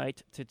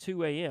midnight to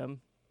 2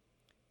 a.m.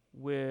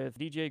 with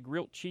DJ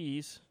Grilt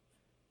Cheese.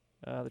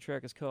 The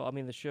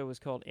show is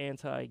called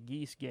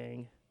Anti-Geese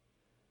Gang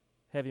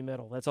Heavy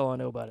Metal. That's all I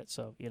know about it.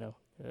 So,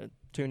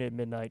 tune in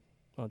midnight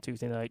on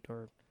Tuesday night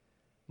or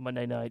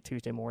Monday night,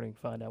 Tuesday morning.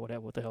 Find out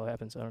what the hell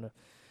happens. I don't know.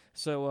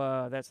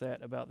 So that's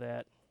that about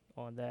that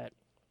on that.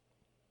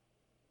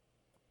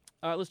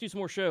 All right, let's do some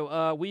more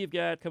show. We've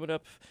got coming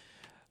up,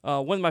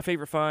 one of my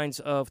favorite finds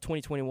of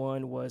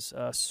 2021 was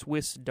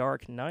Swiss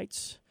Dark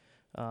Nights,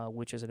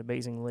 which is an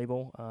amazing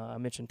label. I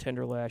mentioned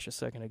Tenderlash a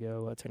second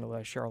ago,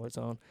 Tenderlash Charlotte's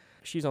on.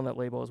 She's on that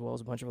label as well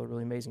as a bunch of other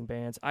really amazing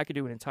bands. I could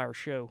do an entire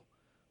show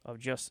of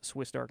just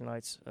Swiss Dark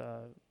Nights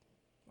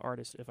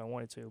artists if I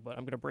wanted to, but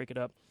I'm going to break it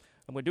up.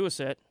 I'm going to do a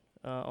set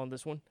on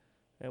this one,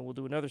 and we'll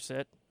do another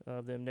set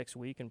of them next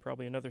week, and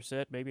probably another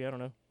set, maybe, I don't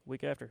know,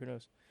 week after, who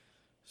knows.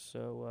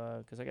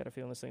 So, because I got a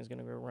feeling this thing's going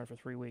to go around for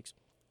 3 weeks.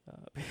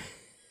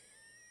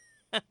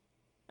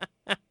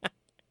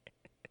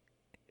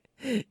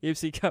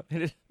 Ipsy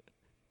commented,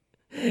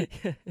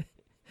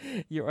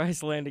 your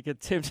Icelandic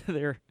attempt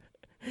there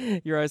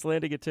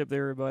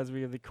reminds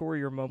me of the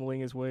courier mumbling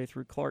his way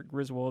through Clark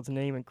Griswold's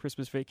name in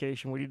Christmas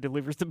Vacation when he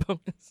delivers the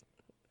bonus.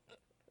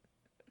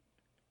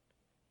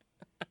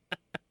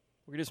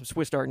 We're going to do some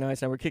Swiss Dark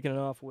Nights now. We're kicking it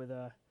off with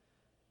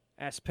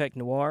Aspect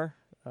Noir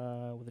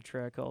with a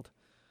track called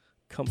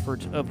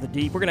Comfort of the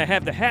Deep. We're going to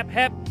have the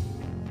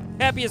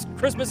happiest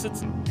Christmas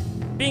since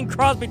Bing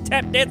Crosby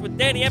tap dance with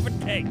Danny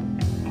Everett.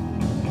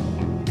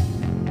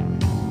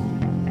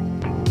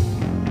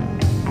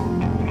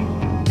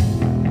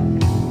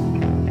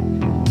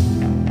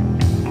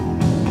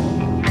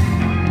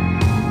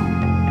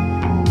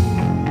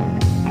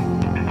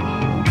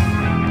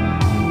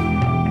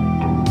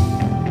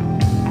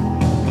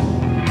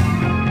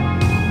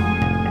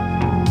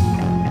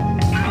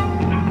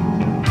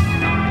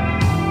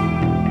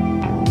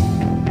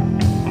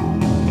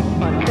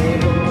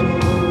 Unable to,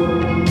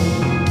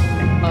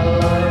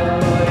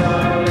 alive by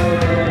our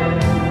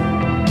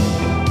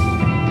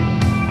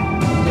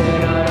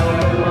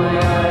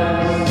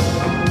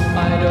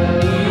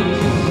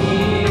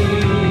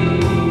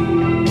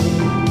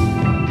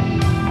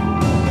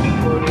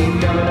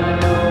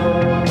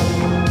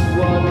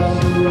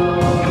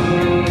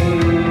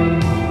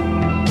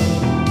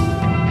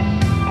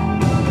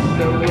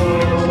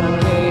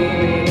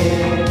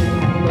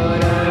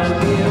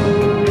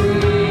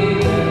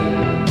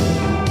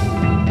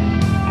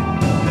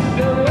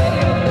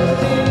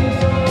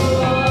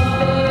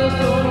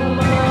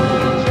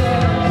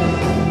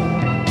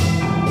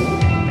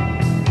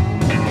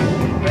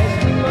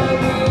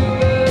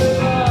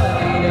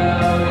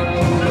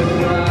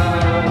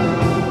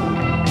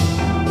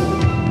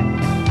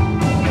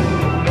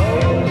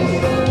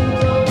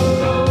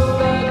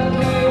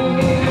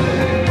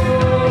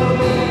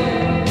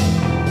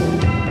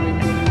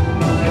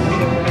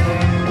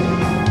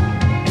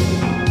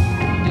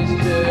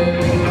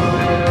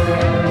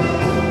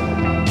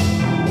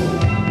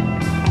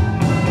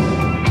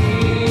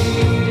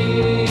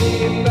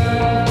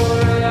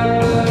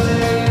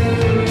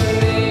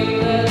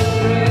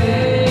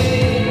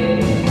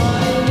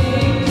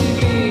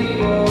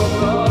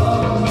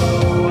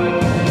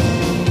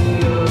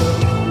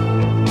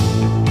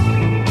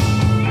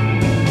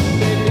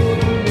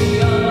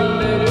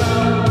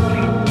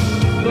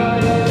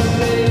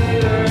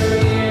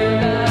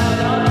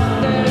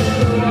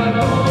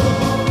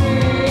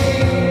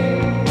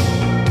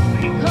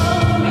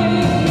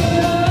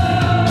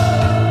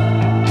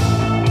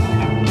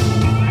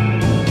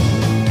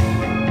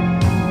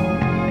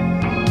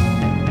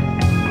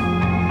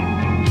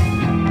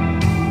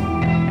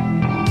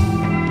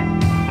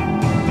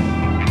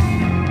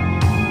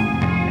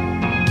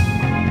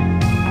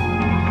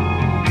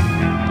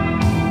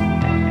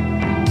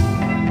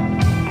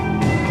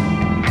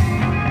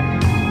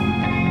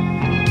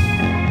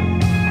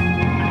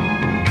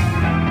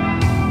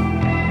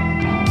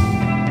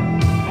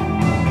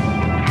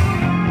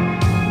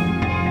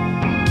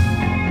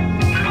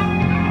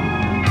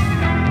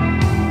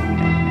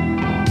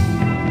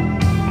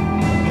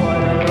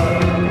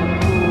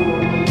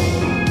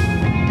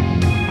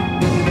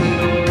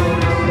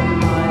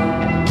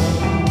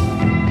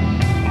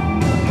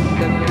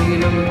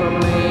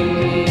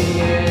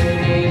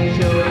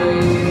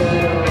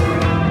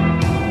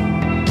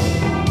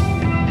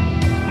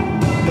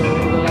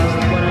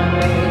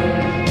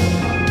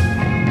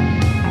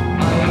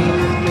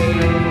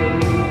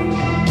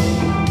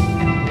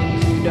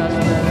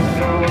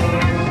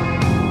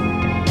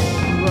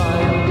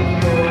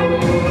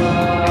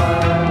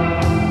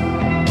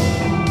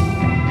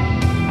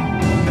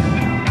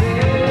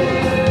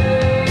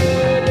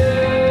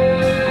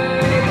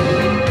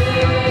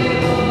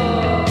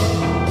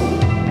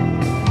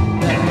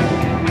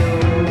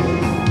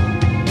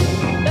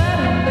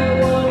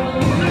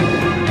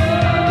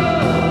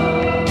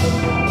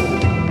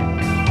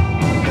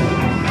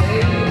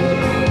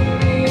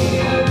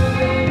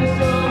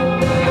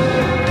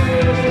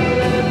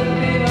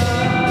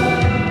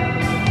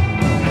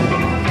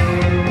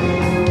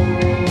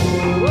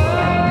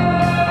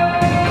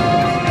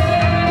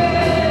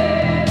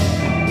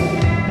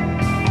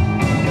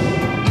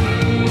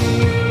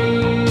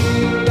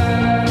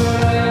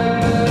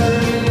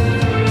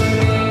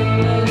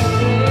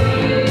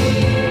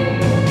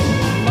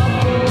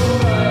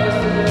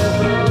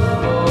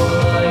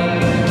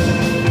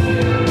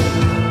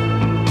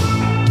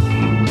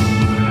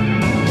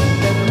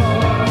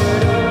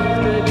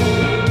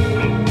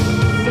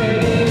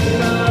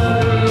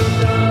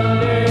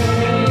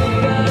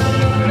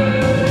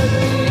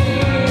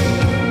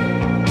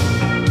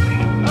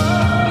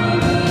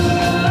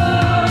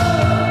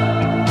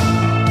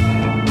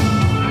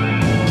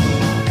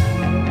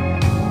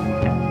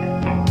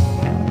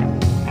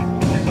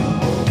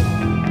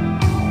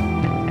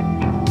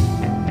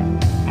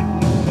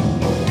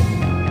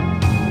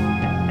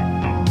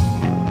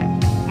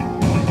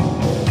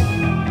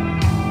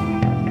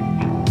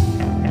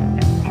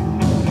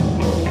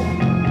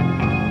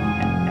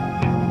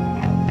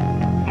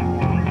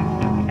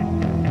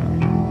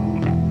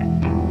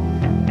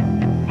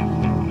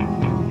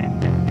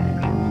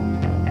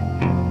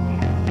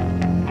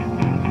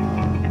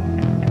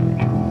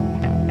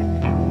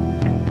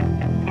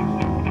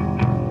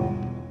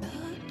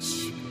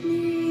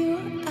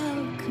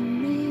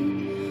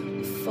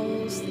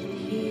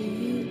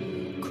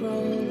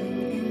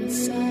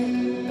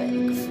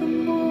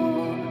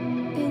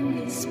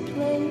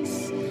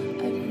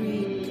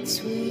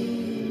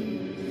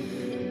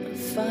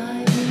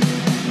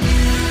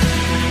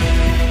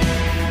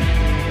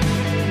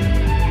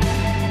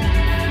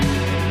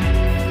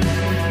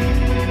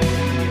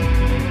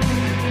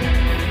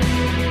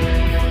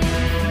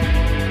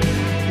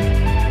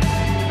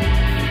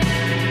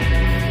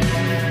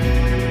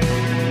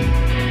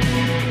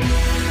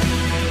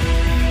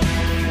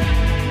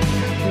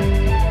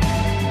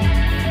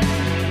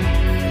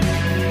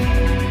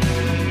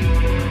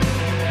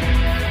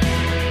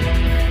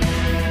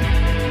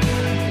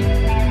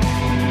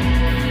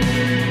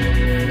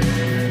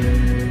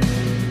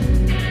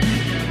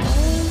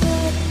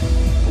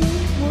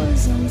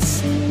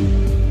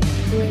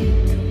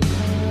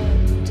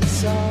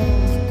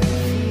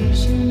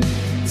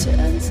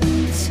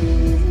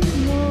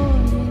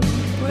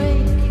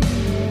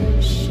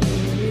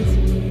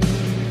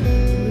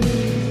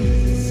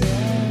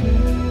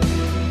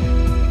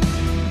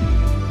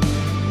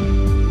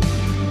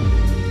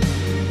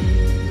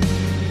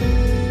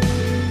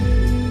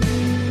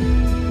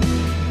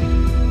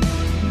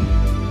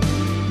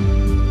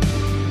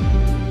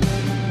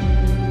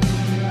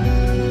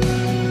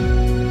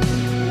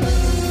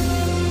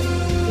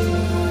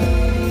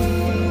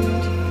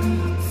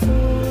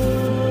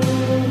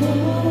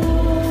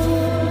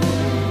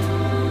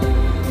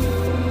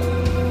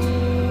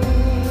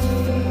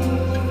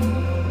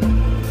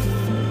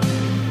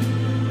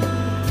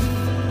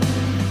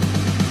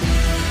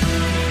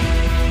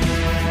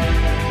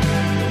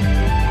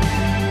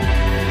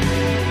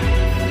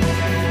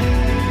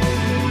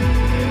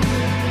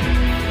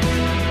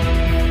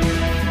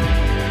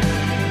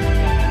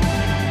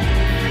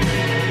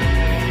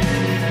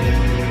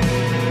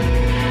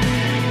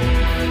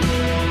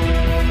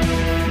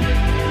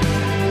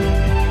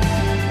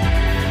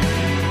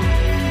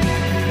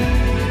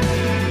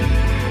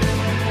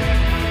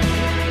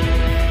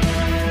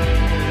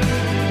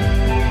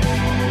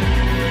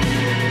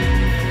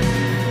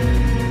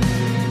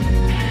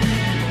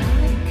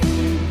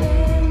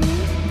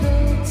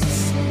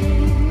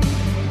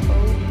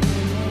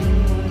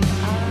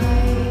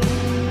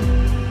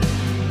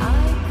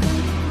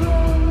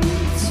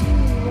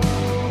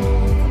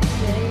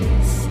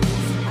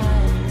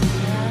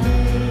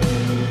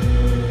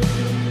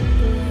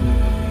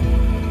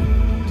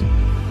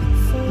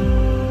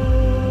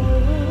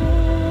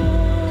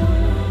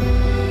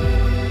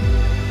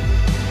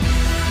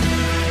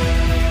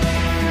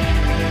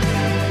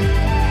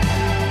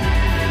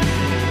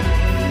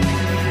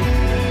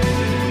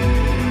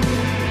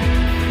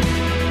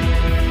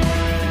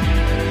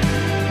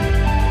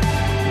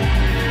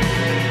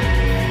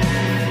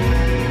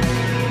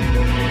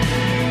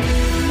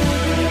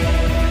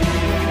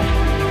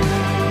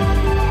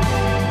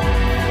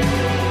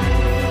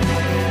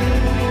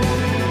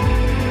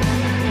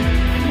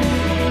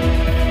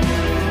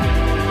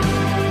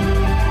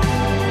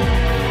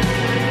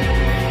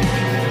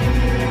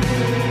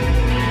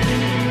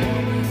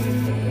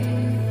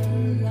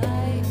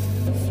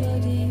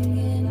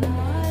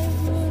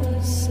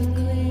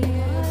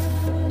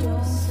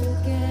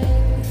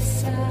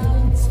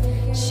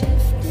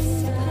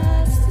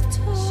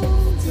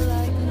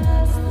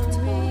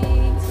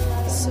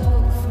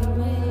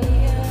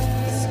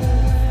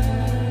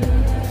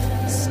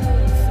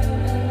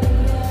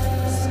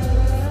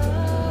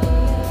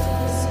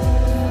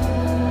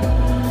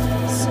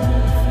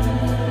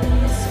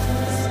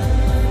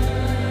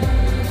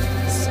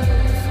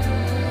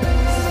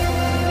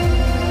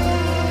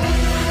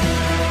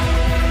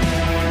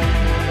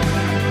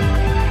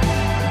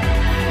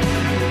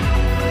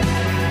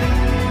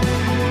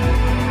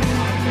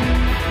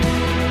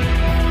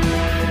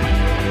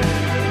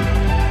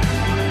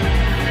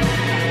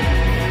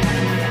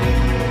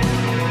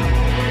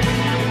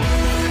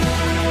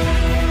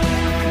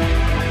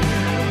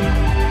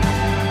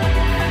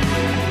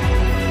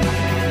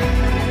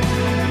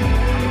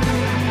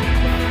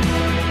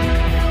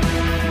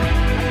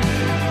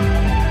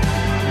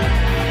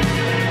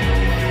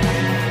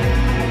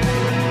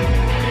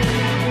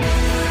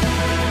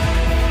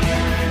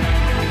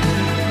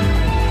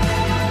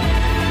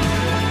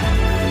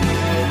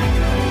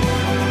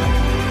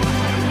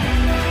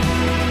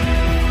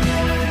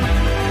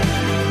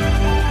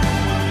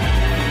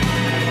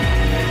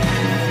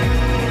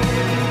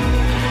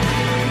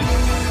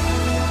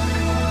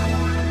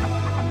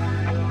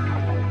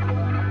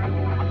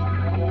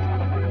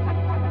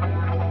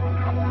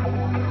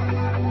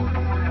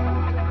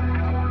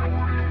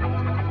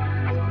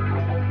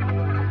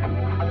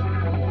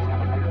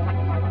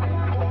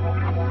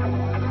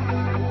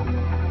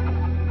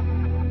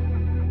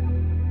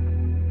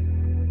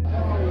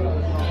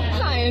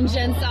I'm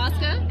Jen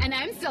Soska. And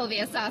I'm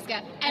Sylvia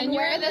Soska. And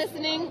we're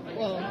listening...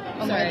 Whoa,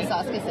 sorry. We're the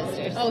Soska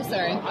sisters. Oh,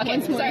 sorry. Okay,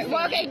 Once more. sorry.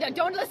 Well, okay,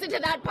 don't listen to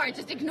that part.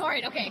 Just ignore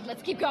it. Okay,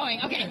 let's keep going.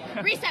 Okay,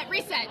 reset.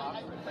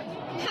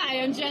 Hi,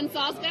 I'm Jen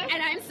Soska.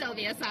 And I'm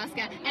Sylvia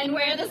Soska. And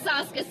we're the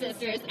Soska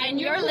sisters. And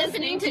you're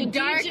listening to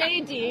Dark...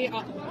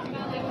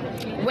 DJD...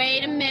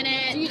 Wait a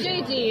minute.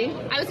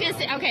 DJD. I was gonna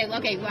say, okay, all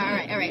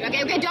right.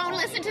 Okay, don't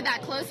listen to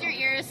that. Close your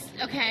ears,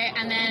 okay,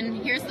 and then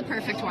here's the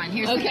perfect one.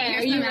 Here's Okay, here's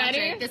are the you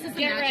magic. ready? This is the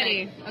Get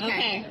magic. ready.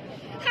 Okay.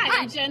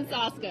 Hi, I'm Jen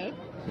Soska.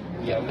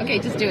 Okay,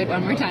 just do it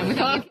one more time.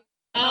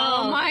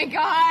 Oh my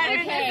God,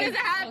 Okay. this is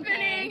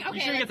happening. Okay, You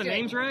sure you let's get the do it.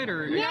 names right,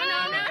 or No.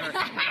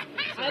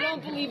 I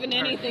don't believe in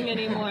anything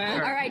anymore. All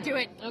right, do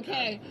it.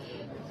 Okay.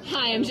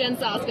 Hi, I'm Jen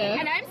Soska.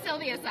 And I'm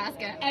Sylvia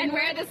Saska. And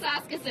we're the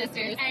Saska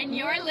Sisters. And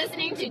you're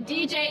listening to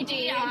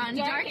DJD on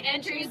Dark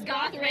Entries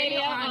Goth Radio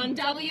on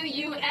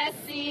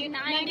WUSC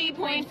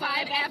 90.5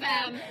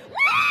 FM.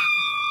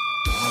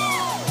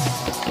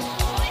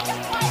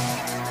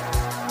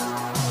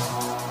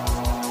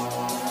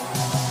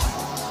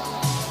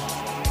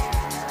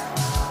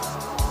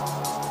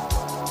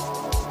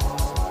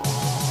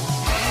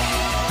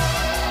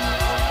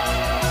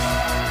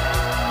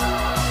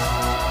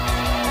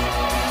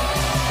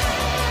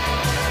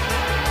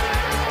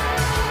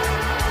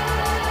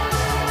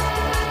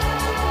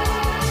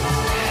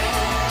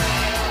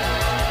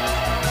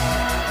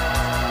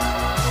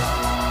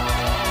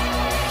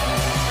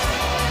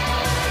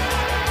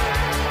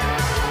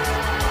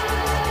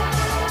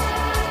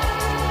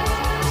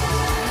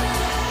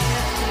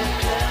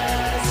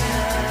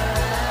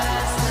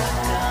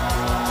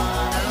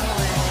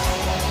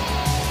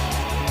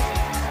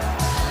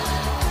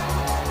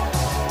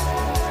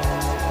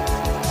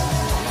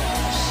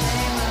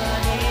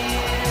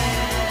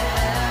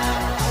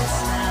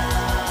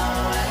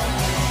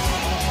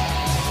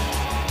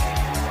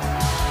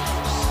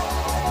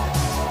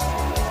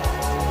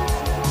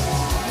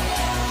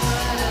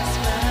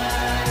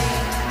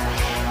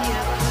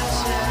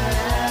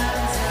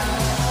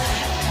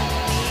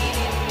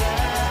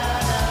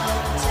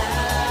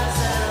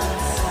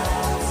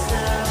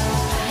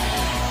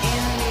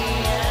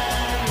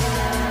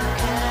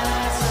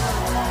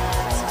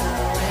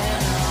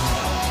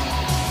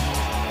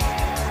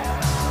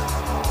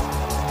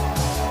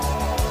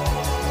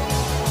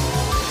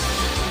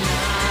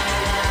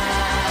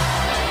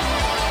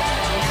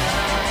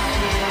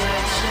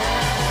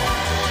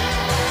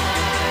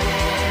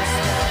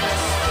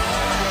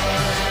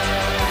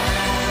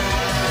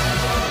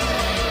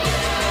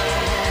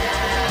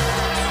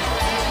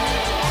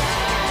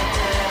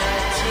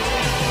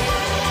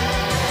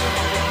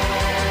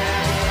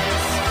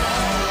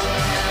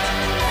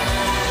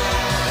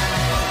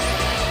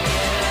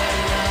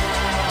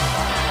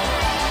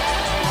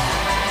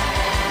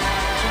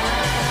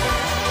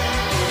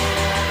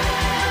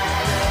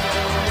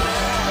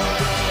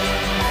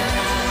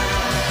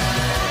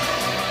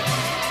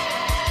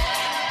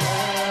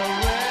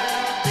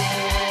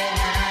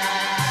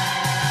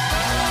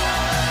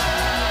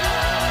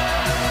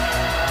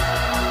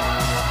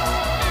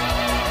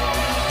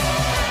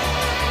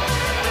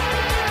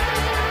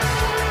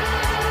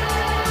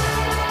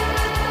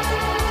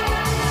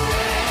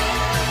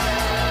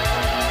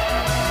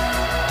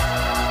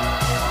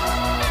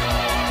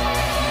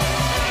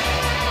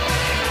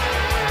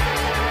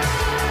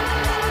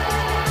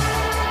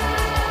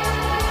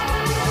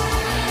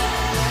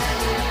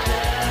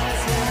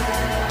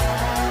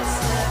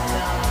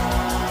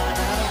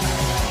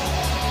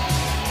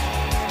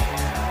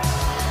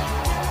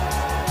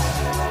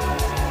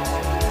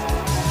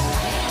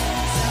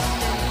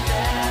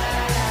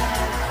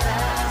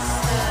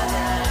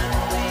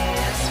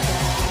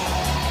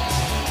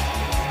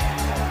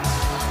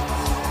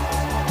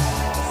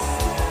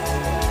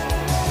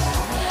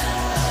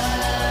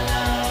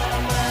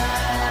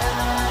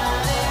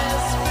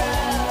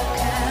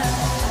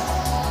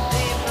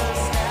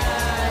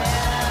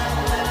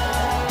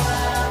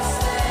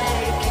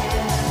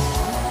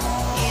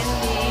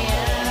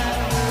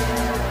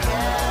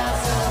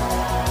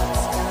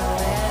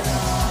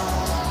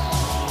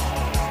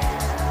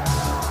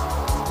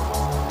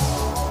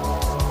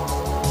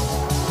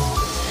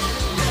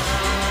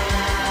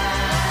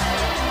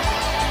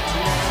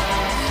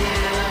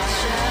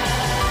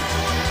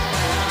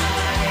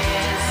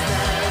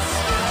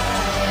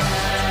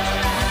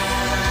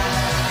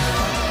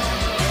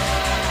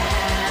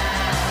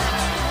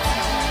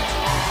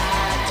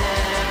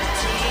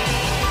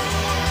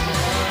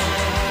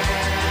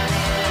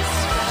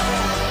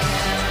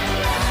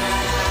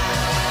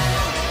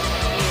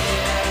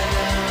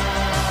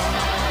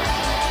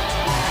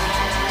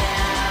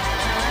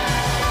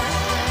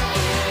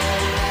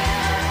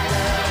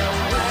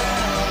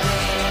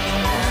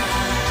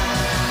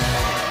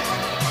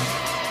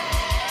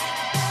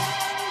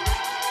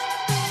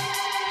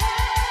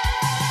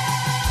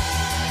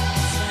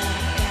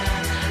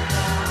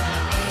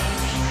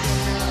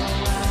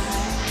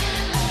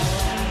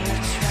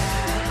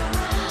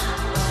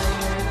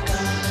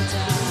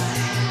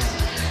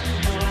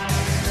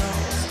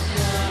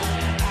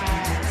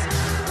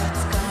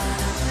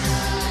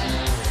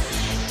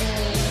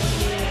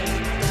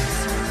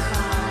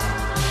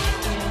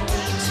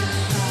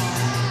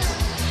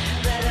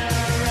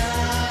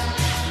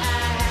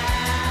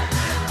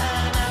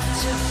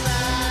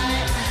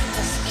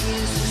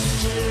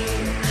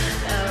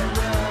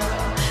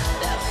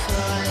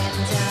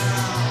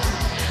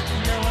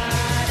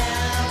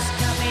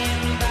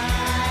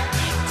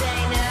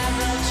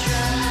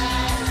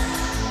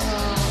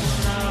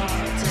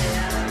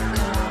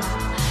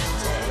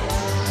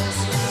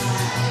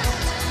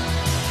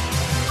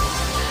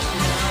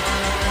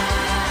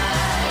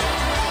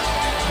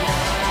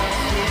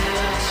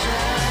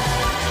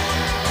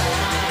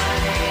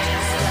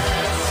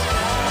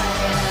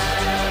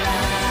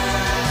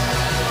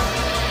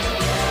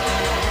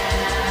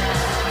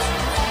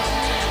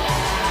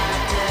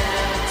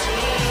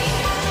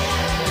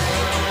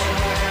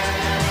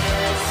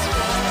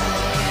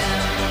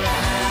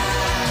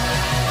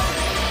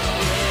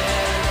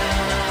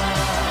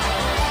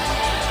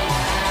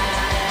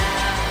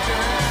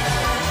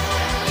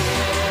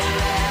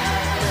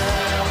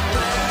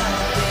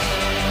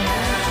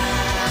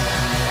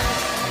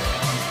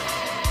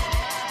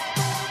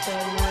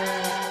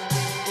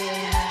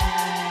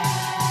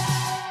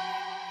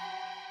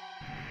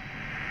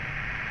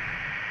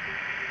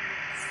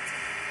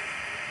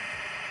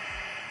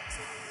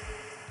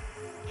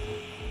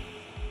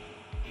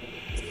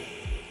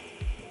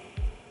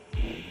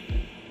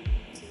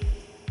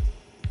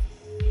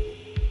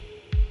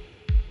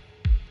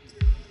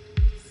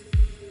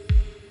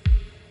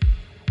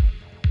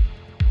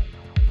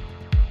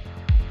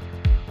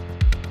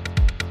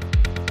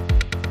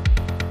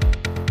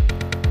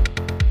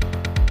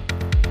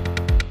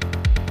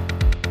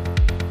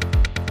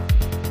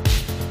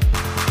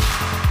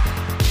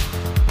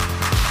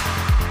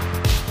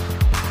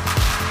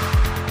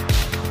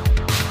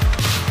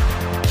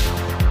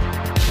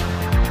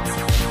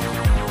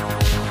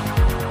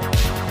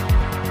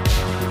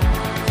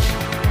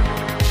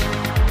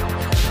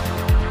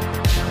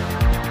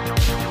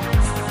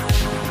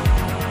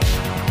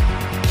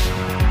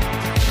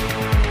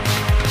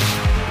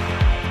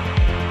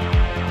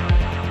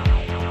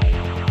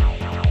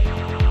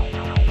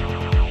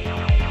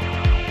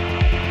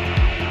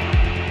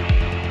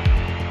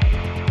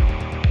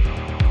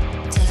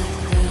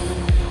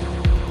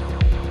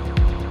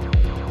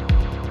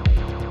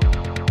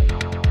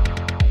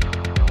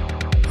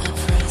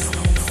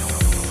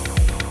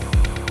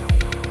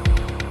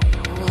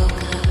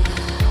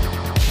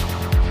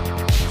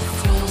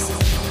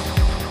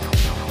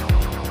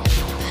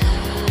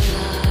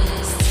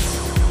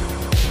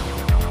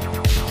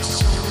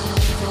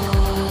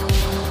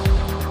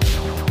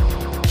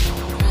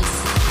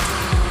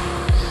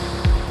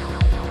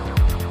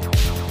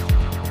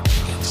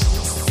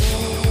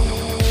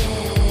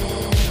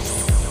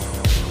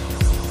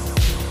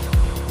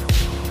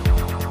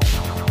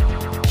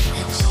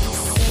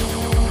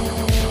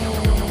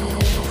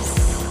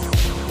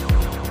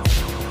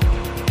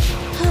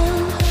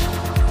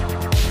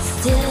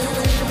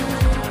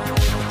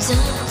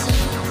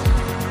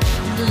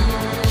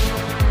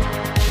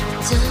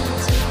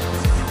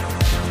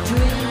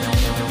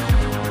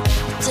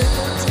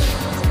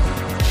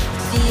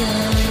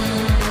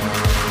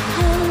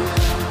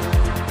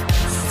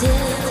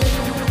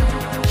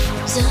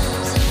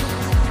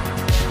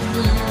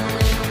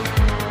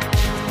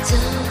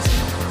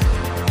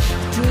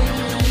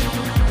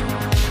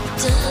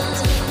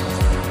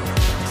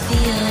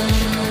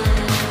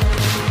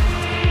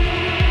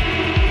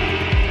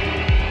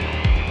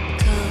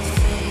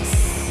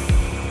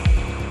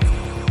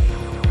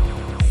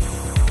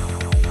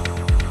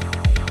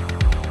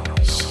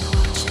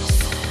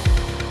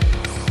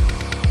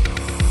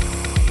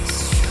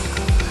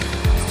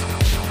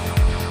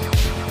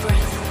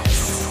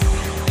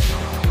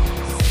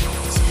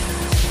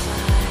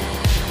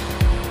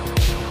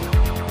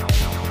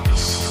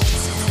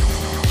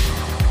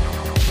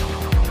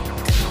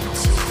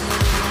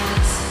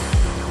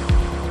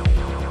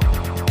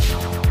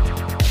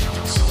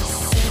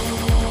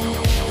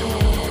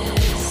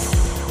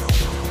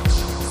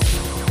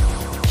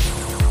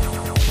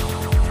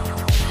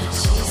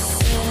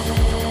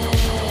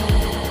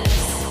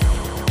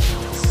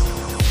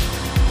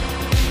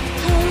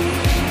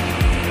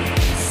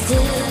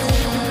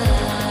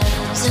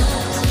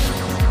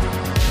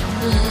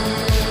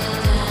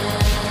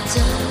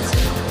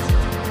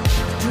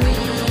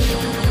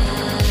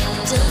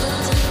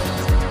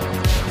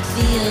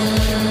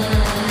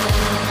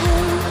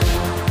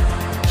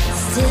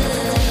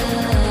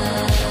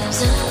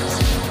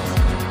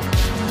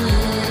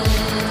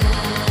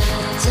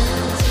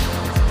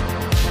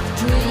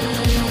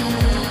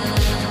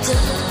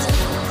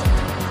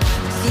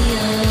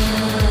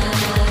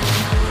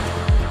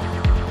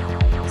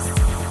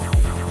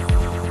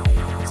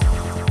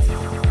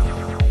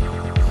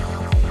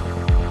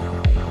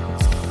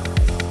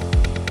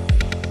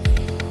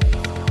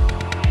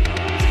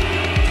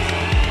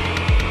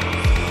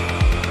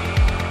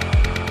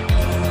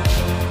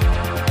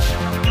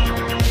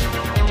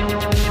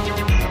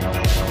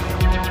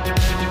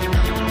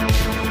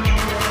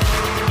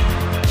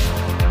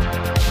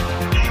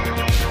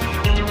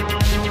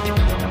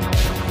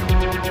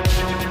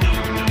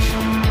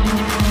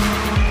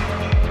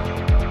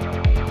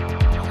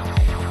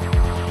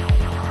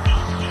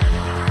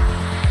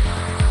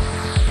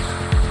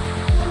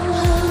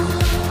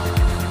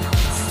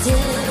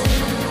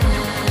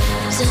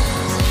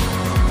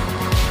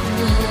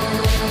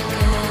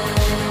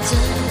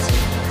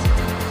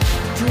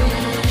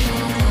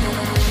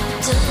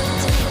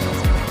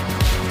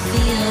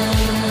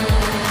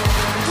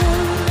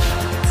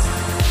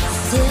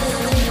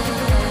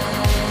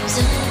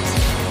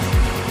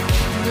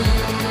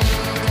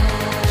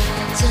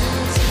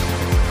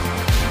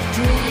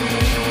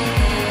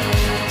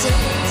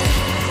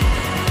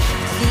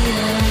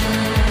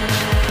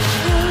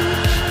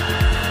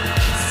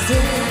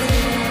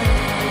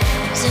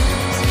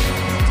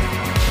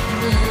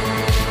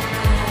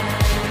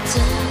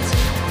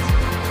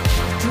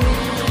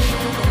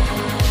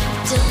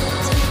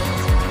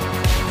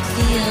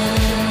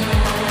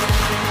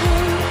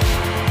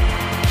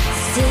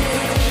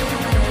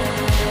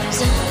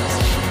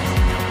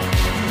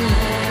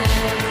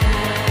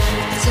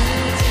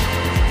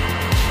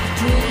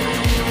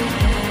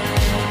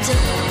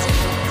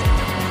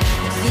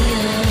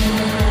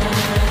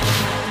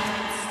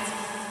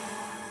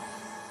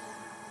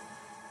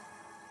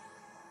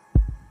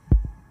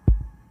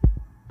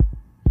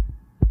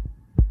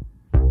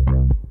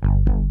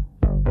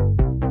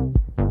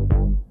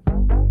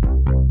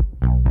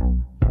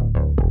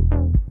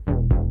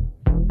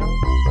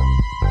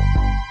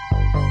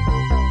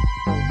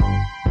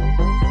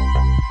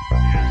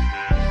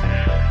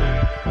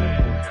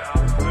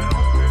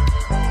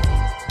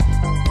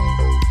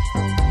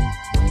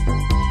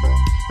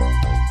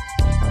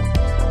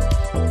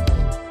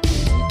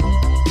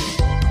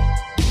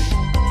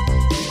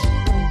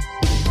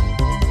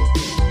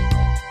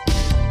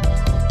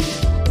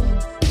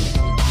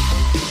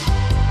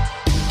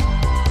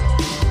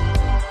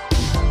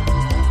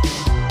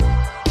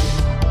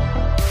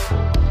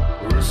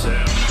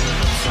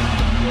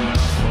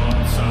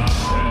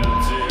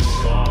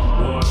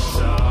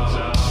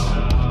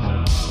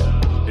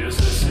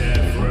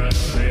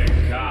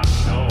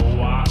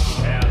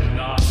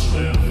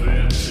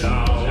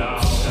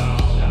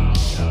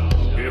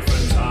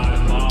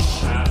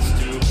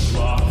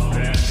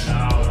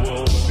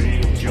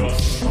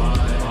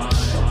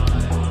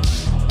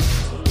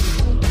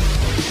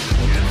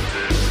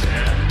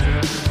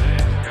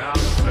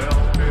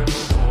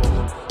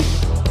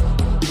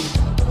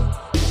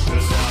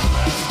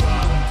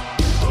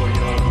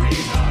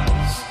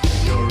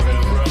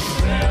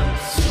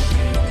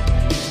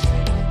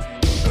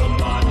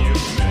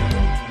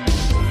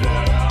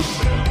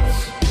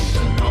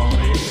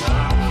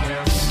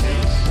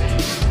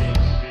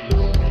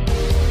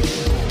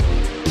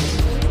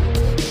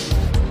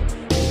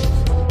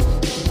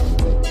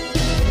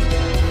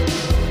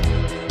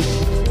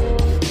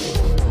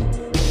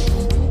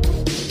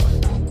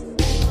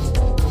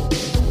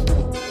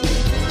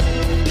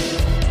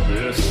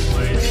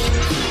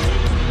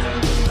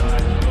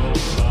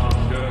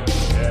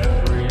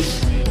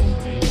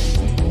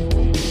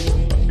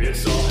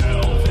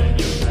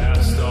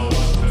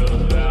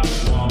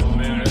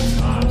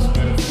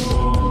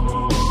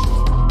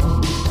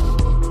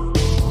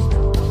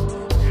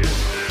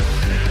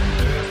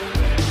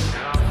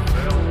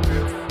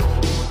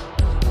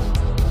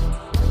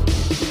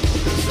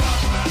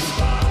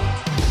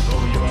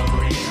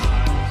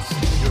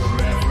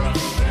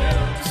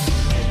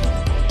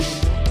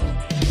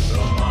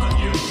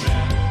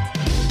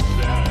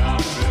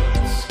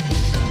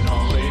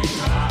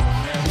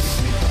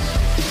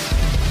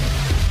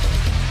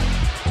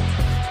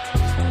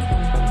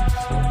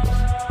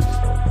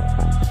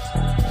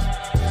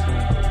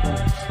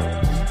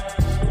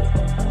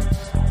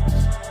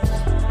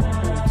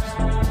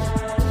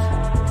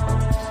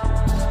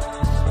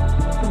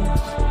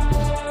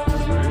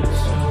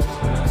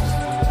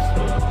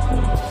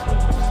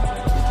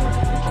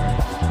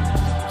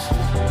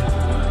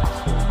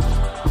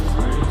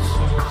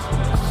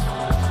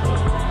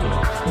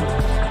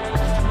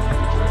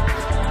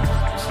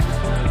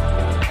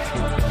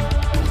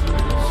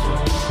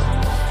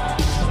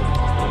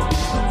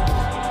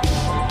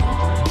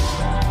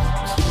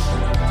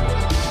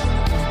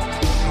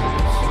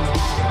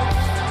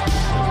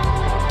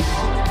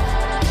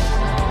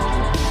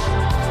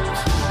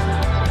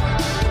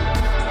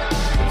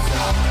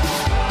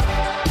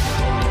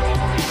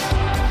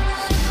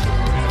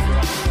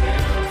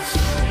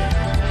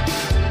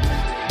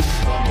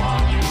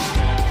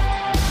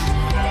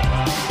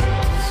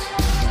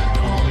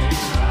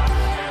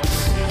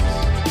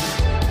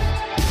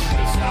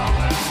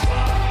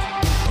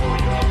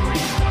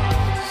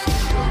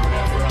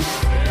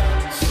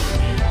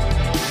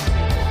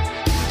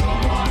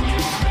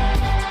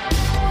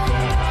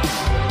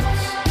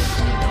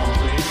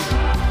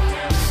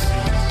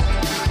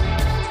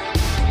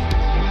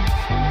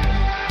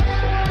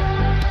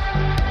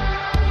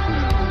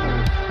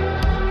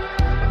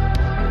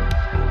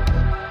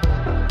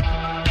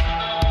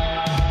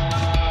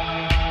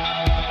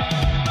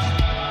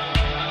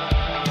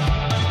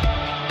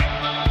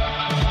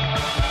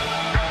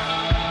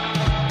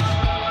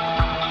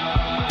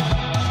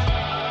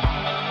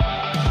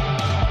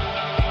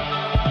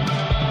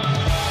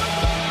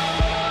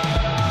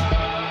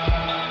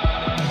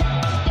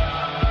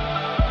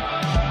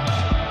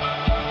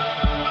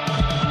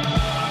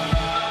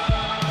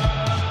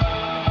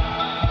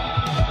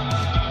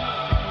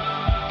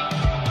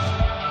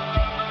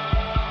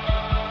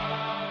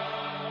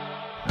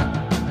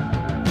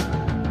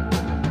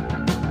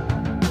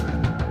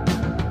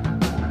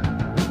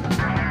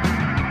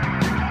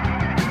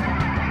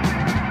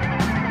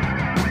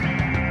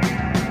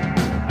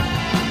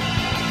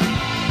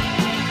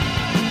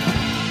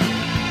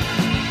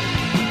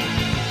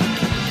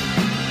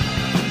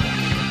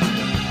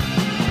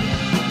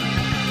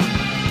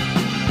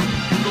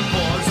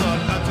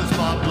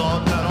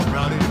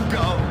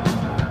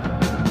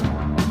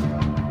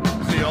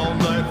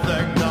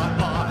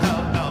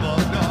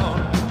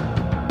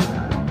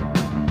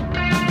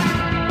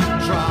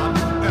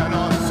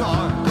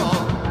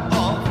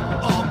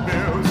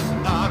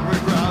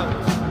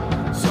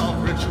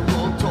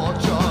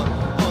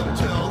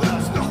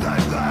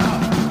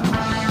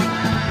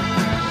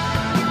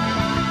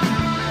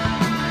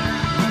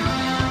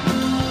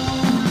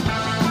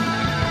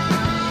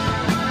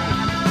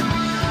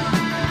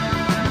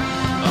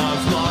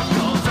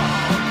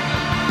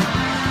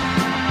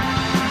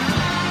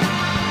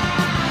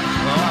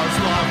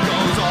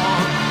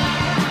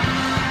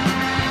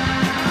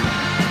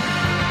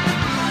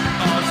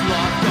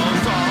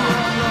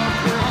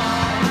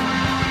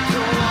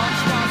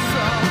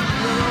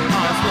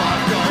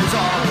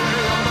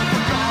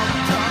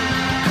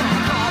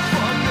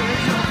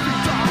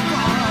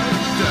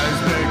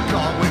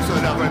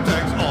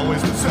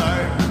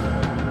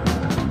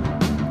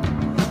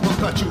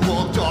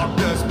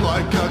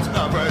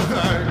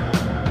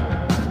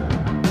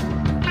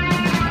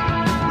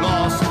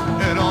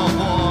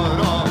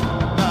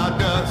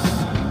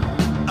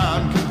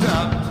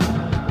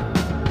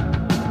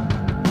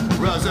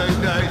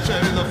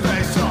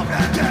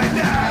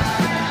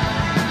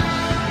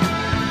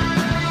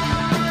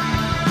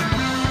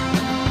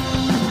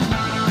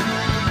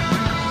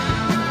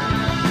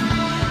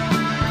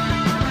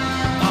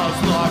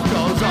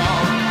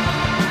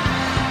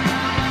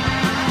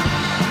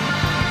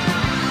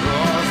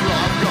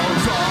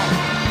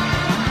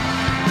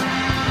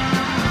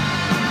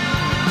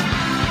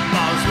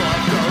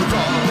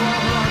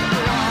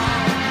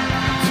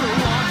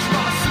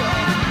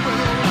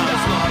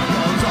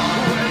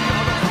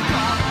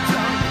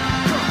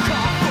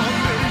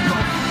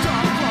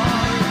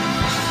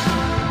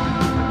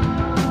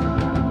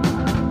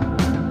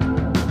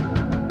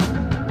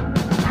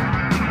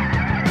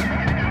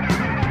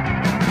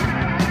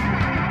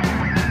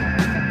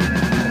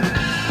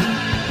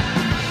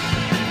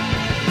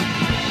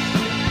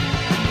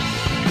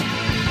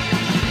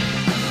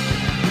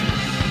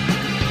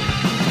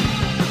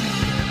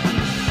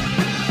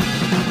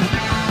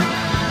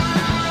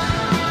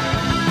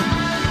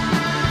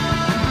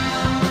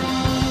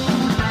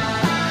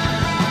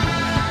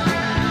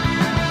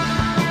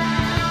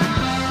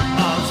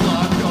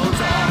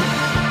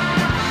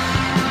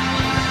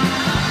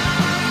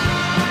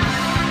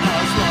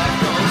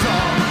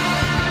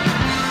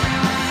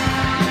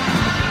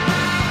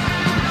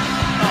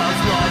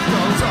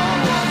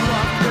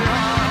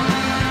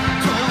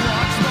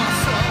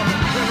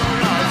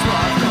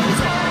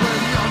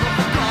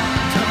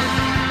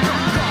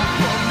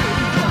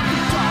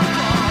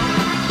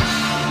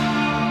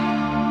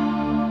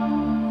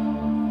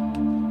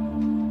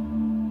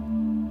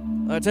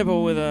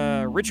 Tempo with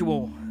a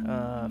Ritual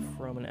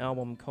from an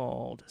album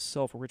called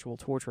Self-Ritual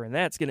Torture, and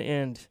that's going to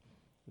end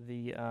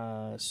the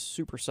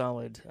super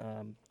solid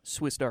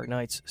Swiss Dark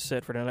Knights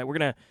set for tonight. We're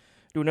going to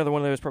do another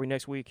one of those probably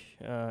next week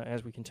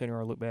as we continue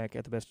our look back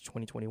at the best of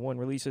 2021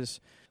 releases.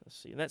 Let's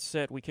see. In that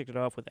set, we kicked it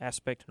off with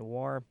Aspect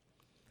Noir.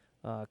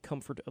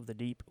 Comfort of the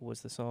Deep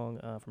was the song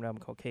from an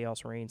album called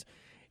Chaos Reigns.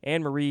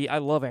 Anne-Marie, I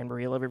love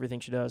Anne-Marie. I love everything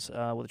she does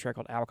with a track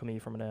called Alchemy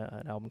from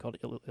an album called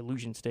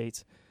Illusion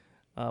States.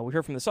 We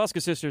heard from the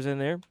Saska Sisters in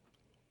there,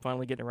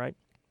 finally getting it right.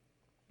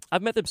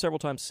 I've met them several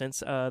times since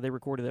they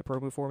recorded that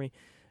promo for me,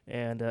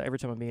 and every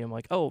time I meet them, I'm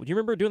like, oh, do you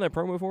remember doing that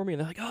promo for me? And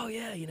they're like, oh,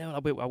 yeah, you know, and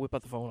I'll whip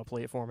out the phone, I'll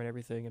play it for them and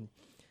everything,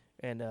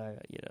 and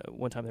you know,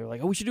 one time they were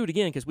like, oh, we should do it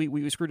again because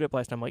we screwed it up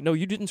last time. I'm like, no,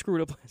 you didn't screw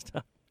it up last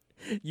time.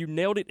 You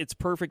nailed it. It's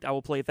perfect. I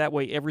will play it that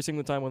way every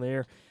single time on the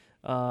air.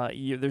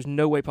 There's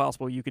no way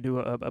possible you could do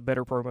a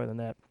better promo than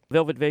that.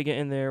 Velvet Vega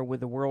in there with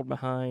The World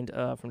Behind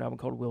from an album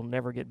called We'll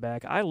Never Get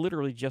Back. I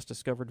literally just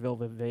discovered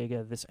Velvet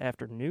Vega this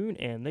afternoon,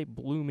 and they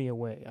blew me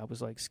away. I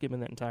was like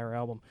skimming that entire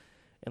album,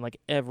 and like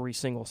every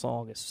single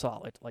song is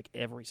solid, like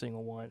every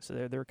single one.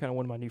 So they're kind of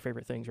one of my new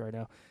favorite things right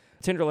now.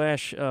 Tender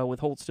Lash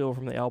with Hold Still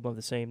from the album of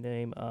the same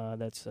name.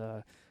 That's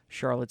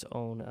Charlotte's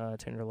own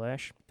Tender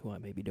Lash, who I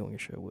may be doing a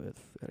show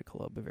with at a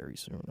club very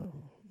soon.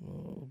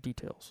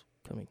 Details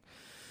coming.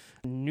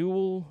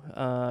 Newell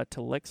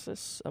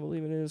Telexis, I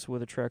believe it is,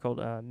 with a track called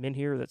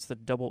Menhir. That's the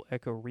Double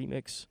Echo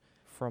remix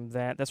from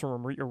that. That's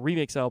from a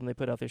remix album they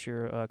put out this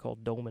year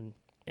called Dolmen,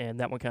 and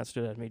that one kind of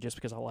stood out to me just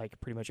because I like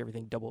pretty much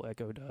everything Double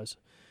Echo does.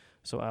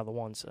 So out of the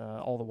ones,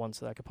 all the ones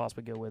that I could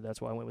possibly go with,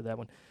 that's why I went with that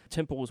one.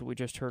 Temples, we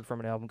just heard from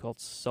an album called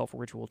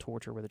Self-Ritual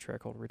Torture with a track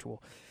called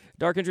Ritual.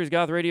 Dark Entries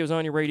Goth Radio is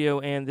on your radio,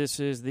 and this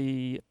is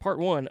the part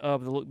one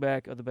of the look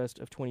back of the best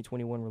of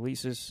 2021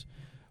 releases.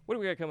 What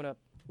do we got coming up?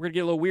 We're going to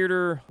get a little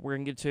weirder. We're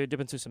going to dip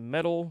into some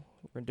metal.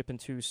 We're going to dip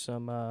into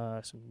some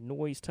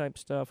noise-type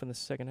stuff in the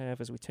second half,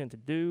 as we tend to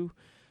do.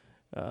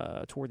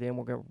 Toward the end,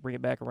 we're going to bring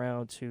it back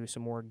around to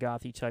some more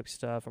gothy-type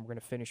stuff, and we're going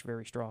to finish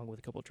very strong with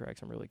a couple of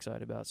tracks I'm really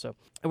excited about. So,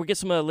 and we'll get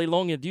some Les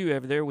Longues Adieux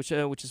over there, which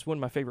is one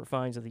of my favorite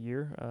finds of the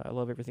year. I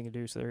love everything to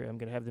do, so I'm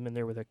going to have them in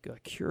there with a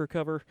Cure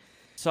cover.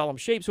 Solemn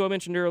Shapes, who I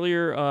mentioned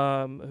earlier,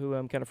 who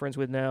I'm kind of friends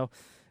with now,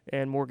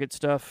 and more good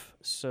stuff.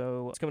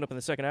 So it's coming up in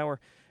the second hour.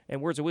 And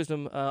Words of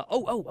Wisdom. I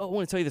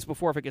want to tell you this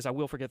before I forget. I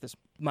will forget this.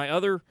 My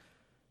other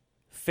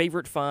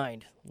favorite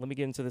find, let me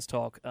get into this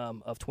talk,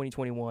 of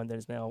 2021 that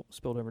is now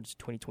spilled over into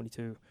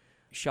 2022.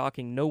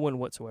 Shocking no one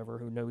whatsoever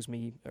who knows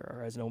me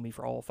or has known me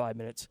for all 5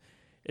 minutes,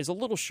 is a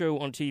little show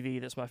on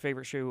TV that's my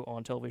favorite show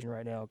on television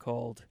right now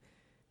called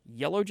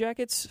Yellow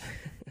Jackets.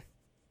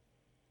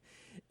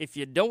 If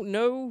you don't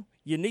know,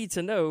 you need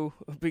to know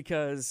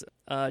because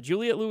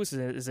Juliette Lewis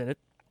is in it.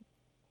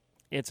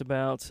 It's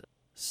about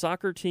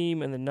soccer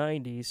team in the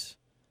 90s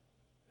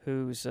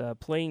whose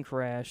plane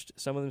crashed.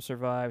 Some of them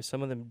survived,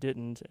 some of them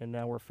didn't, and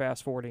now we're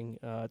fast-forwarding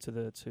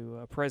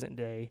to present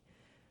day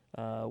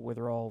where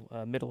they're all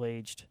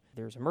middle-aged.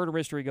 There's a murder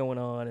mystery going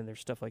on, and there's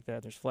stuff like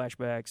that. There's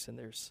flashbacks, and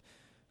there's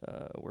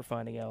we're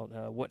finding out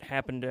what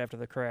happened after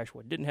the crash,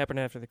 what didn't happen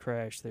after the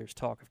crash. There's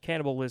talk of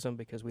cannibalism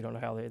because we don't know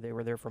how they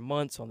were there for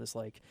months on this,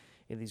 like,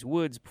 in these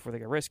woods before they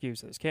got rescued,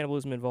 so there's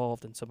cannibalism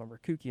involved, and some of them are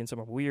kooky and some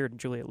are weird, and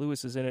Juliette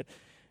Lewis is in it.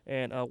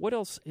 And what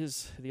else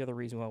is the other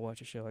reason why I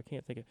watch a show? I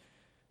can't think of.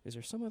 Is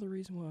there some other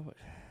reason why I watch?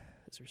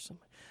 Is there some?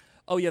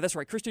 Oh, yeah, that's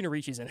right. Christina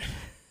Ricci's in it.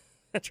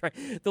 That's right.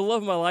 The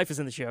love of my life is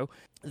in the show.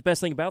 The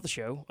best thing about the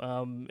show.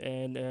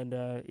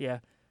 Yeah,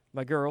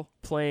 my girl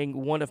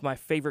playing one of my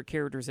favorite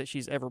characters that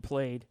she's ever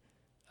played,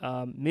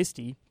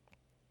 Misty,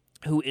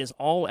 who is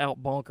all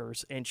out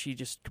bonkers, and she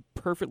just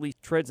perfectly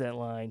treads that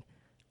line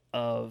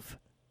of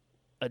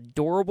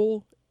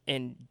adorable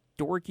and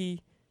dorky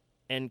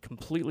and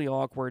completely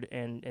awkward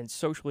and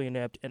socially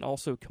inept and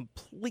also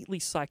completely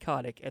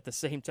psychotic at the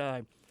same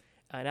time.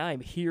 And I'm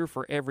here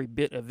for every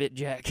bit of it,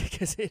 Jack,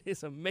 because it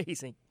is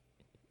amazing.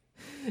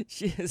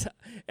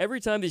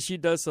 Every time that she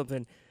does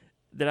something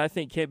that I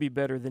think can't be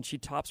better, then she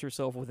tops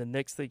herself with the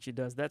next thing she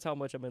does. That's how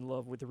much I'm in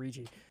love with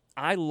Ricci.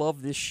 I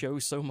love this show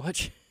so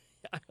much.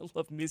 I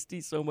love Misty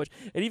so much.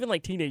 And even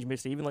like teenage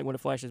Misty, even like when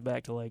it flashes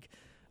back to like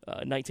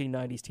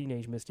 1990s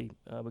teenage Misty,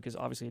 because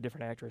obviously a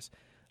different actress.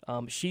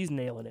 She's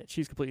nailing it.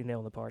 She's completely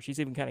nailing the part. She's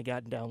even kind of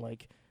gotten down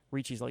like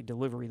Ricci's like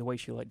delivery, the way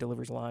she like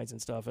delivers lines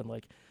and stuff, and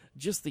like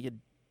just the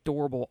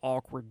adorable,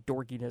 awkward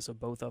dorkiness of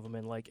both of them,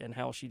 and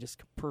how she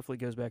just perfectly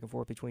goes back and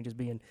forth between just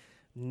being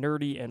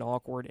nerdy and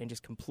awkward and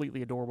just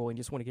completely adorable, and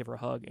just want to give her a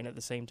hug, and at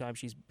the same time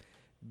she's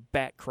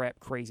bat crap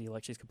crazy,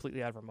 like she's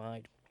completely out of her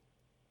mind.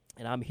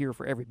 And I'm here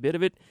for every bit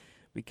of it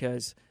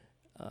because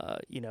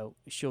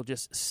she'll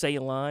just say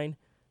a line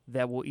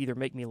that will either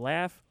make me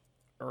laugh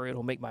or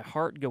it'll make my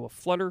heart go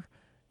aflutter,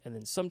 and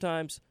then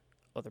sometimes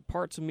other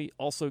parts of me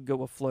also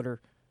go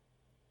aflutter.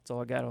 That's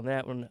all I got on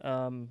that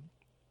one.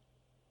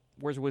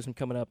 Words of Wisdom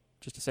coming up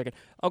just a second.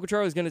 Uncle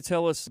Charlie's going to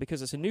tell us,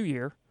 because it's a new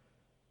year,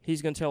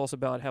 he's going to tell us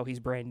about how he's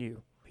brand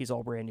new. He's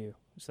all brand new.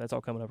 So that's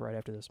all coming up right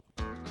after this.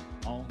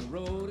 On the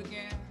road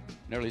again,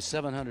 Nearly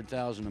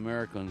 700,000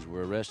 Americans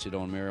were arrested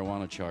on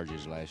marijuana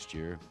charges last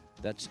year.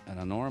 That's an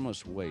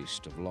enormous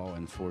waste of law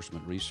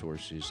enforcement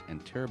resources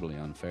and terribly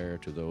unfair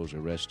to those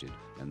arrested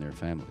and their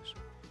families.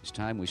 It's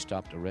time we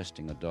stopped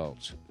arresting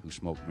adults who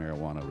smoke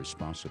marijuana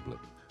responsibly.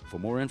 For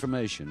more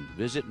information,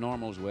 visit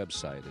NORML's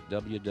website at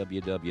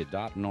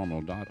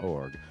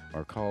www.normal.org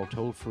or call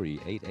toll-free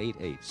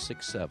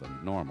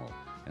 888-67-NORMAL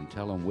and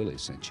tell them Willie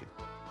sent you.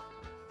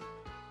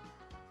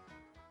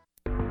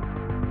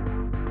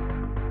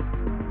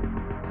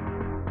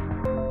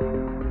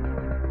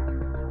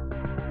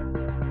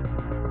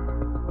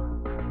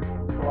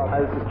 Hi,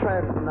 this is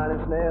Trent from Nine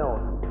Inch Nails,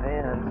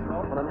 and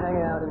when I'm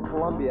hanging out in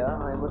Columbia,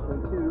 I'm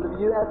listening to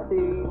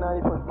WSC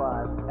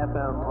 90.5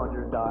 FM on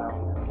your dial.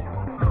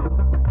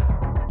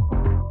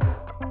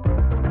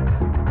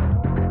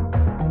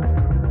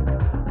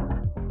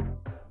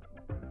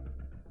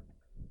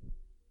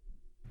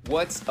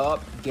 What's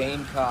up,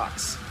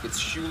 Gamecocks? It's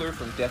Schuler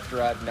from Death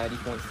Drive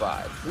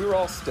 90.5. We're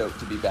all stoked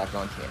to be back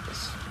on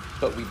campus,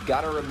 but we've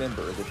got to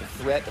remember that the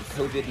threat of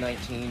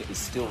COVID-19 is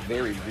still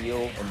very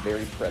real and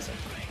very present.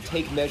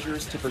 Take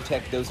measures to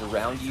protect those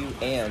around you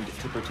and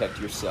to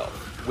protect yourself.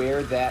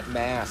 Wear that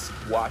mask.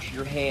 Wash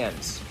your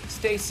hands.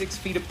 Stay 6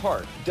 feet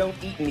apart.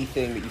 Don't eat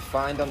anything that you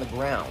find on the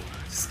ground.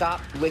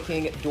 Stop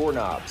licking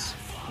doorknobs.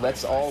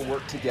 Let's all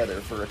work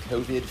together for a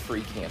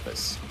COVID-free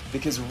campus.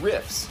 Because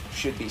riffs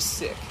should be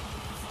sick.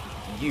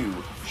 You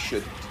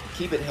shouldn't.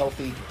 Keep it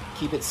healthy,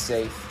 keep it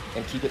safe,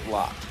 and keep it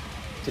locked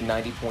to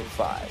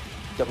 90.5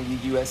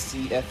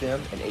 WUSC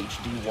FM and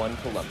HD1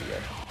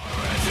 Columbia.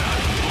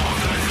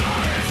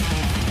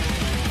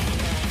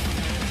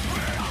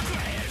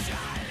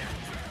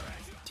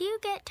 Do you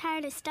get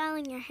tired of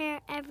styling your hair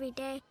every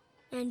day?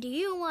 And do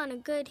you want a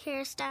good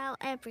hairstyle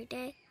every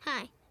day?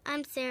 Hi,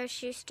 I'm Sarah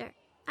Schuster.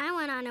 I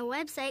went on a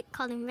website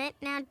called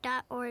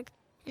inventnow.org,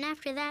 and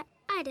after that,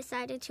 I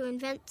decided to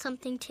invent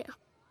something too.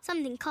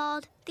 Something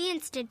called the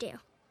Insta-Do.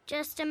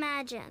 Just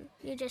imagine,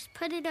 you just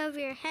put it over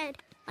your head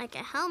like a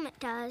helmet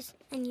does,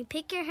 and you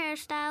pick your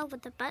hairstyle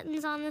with the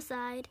buttons on the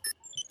side,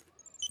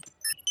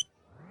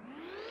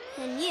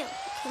 and you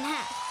can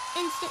have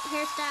instant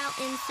hairstyle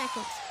in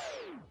seconds.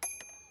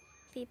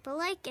 People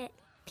like it.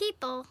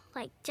 People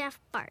like Jeff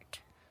Bart.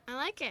 I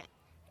like it.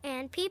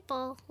 And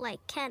people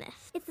like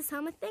Kenneth. It's this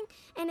helmet thing,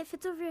 and it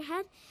fits over your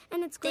head,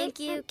 and it's great. Thank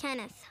you,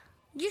 Kenneth.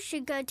 You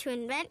should go to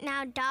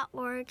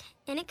inventnow.org,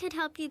 and it could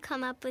help you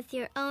come up with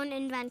your own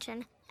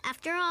invention.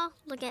 After all,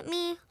 look at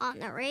me on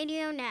the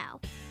radio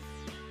now.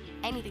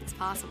 Anything's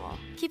possible.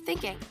 Keep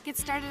thinking. Get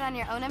started on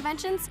your own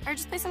inventions or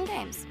just play some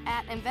games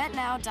at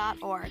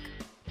inventnow.org.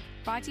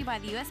 Brought to you by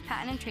the U.S.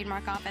 Patent and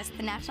Trademark Office,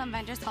 the National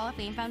Inventors Hall of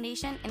Fame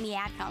Foundation, and the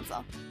Ad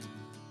Council.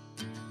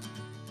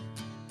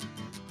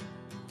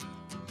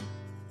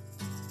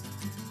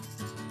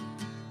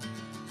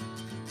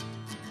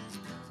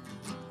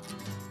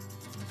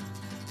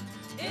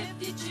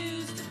 If you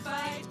choose to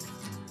fight,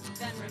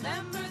 then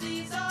remember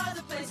these are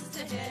the places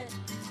to hit.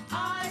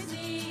 Eyes,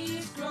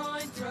 knees,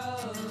 groin,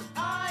 throat.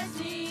 Eyes,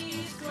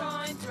 knees,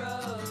 groin,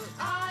 throat.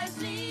 Eyes,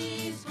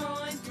 knees,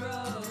 groin,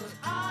 throat.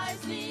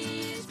 Eyes,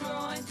 knees,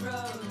 groin,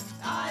 throat.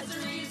 Eyes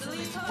are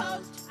easily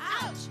poked.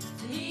 Ouch!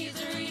 The knees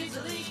are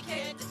easily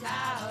kicked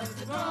out.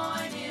 The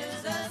groin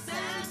is a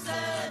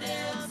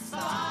sensitive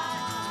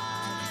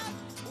spot.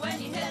 When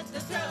you hit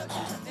the throat,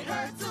 it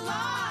hurts a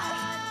lot.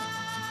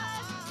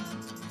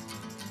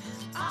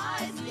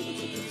 Eyes,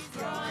 knees,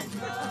 groin,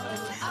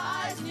 throat.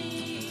 Eyes,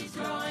 knees,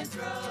 groin,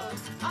 throat.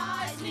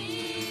 Eyes,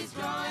 knees,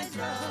 groin,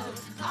 throat.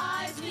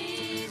 Eyes,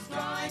 knees,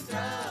 groin,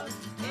 throat.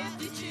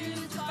 If you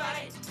choose to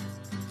fight,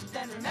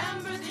 then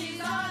remember these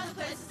are the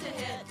places to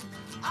hit.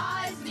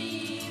 Eyes,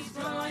 knees,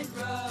 groin,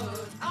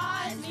 throat.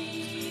 Eyes,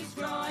 knees,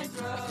 groin,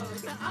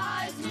 throat.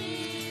 Eyes,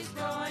 knees,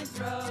 groin,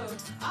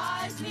 throat.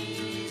 Eyes,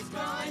 knees,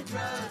 groin,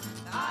 throat.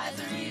 The eyes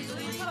are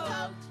easily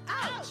poked.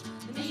 Ouch!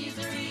 The knees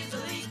are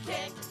easily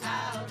kicked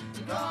out.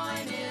 The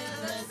groin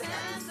is a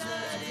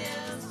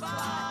sensitive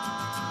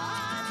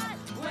spot.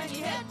 When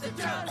you hit the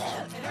throat,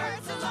 it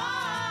hurts a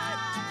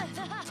lot.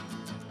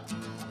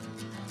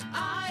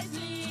 Eyes,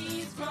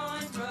 knees,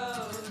 groin,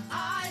 throat.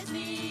 Eyes,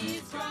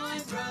 knees, groin,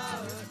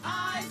 throat.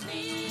 Eyes,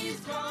 knees,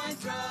 groin,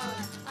 throat.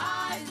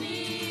 Eyes,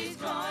 knees,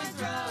 groin,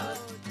 throat.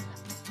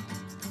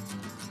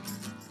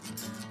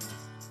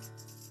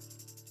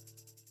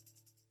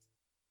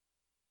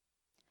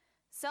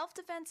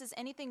 Self-defense is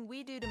anything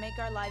we do to make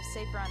our lives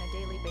safer on a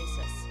daily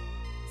basis.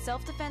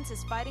 Self-defense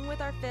is fighting with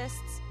our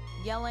fists,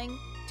 yelling,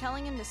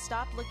 telling him to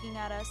stop looking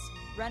at us,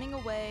 running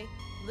away,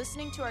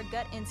 listening to our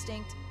gut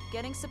instinct,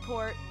 getting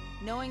support,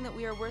 knowing that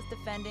we are worth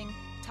defending,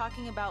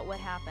 talking about what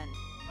happened.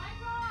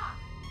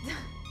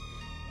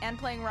 And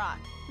playing rock.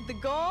 The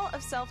goal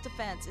of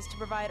self-defense is to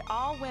provide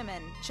all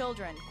women,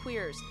 children,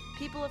 queers,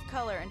 people of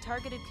color, and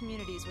targeted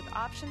communities with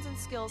options and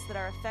skills that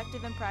are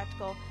effective and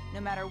practical no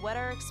matter what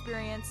our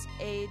experience,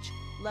 age,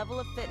 level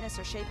of fitness,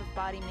 or shape of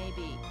body may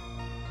be.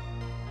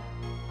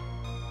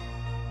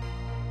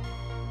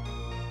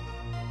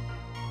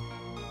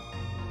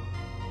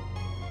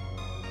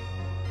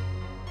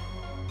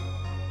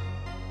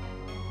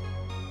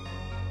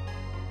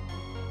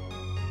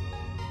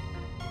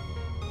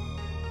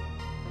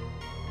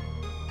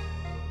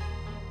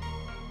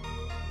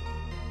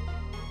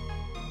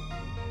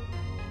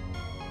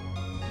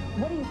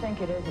 What do you think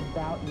it is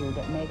about you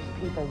that makes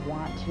people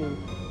want to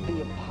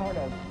be a part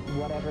of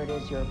whatever it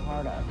is you're a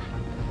part of?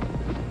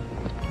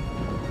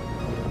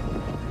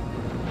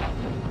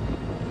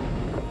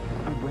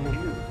 I'm brand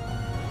new.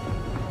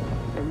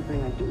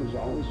 Everything I do is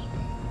always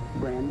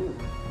brand new.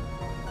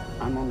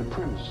 I'm on the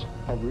premise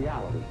of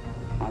reality.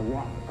 I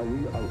walk a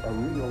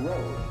real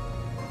road.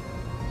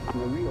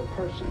 I'm a real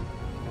person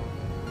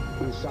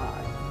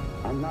inside.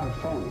 I'm not a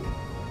phony.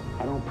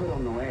 I don't put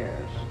on no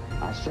airs.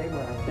 I say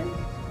what I think.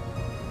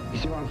 You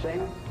see what I'm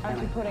saying?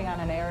 Aren't you putting on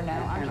an air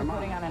now? Aren't you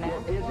putting on an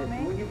air for me?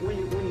 When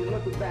you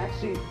look back,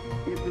 see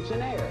if it's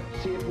an air.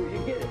 See if where you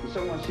get it. And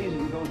someone sees it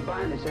and goes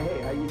by and they say,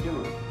 hey, how you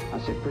doing? I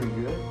say, pretty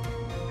good.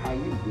 How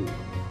you doing?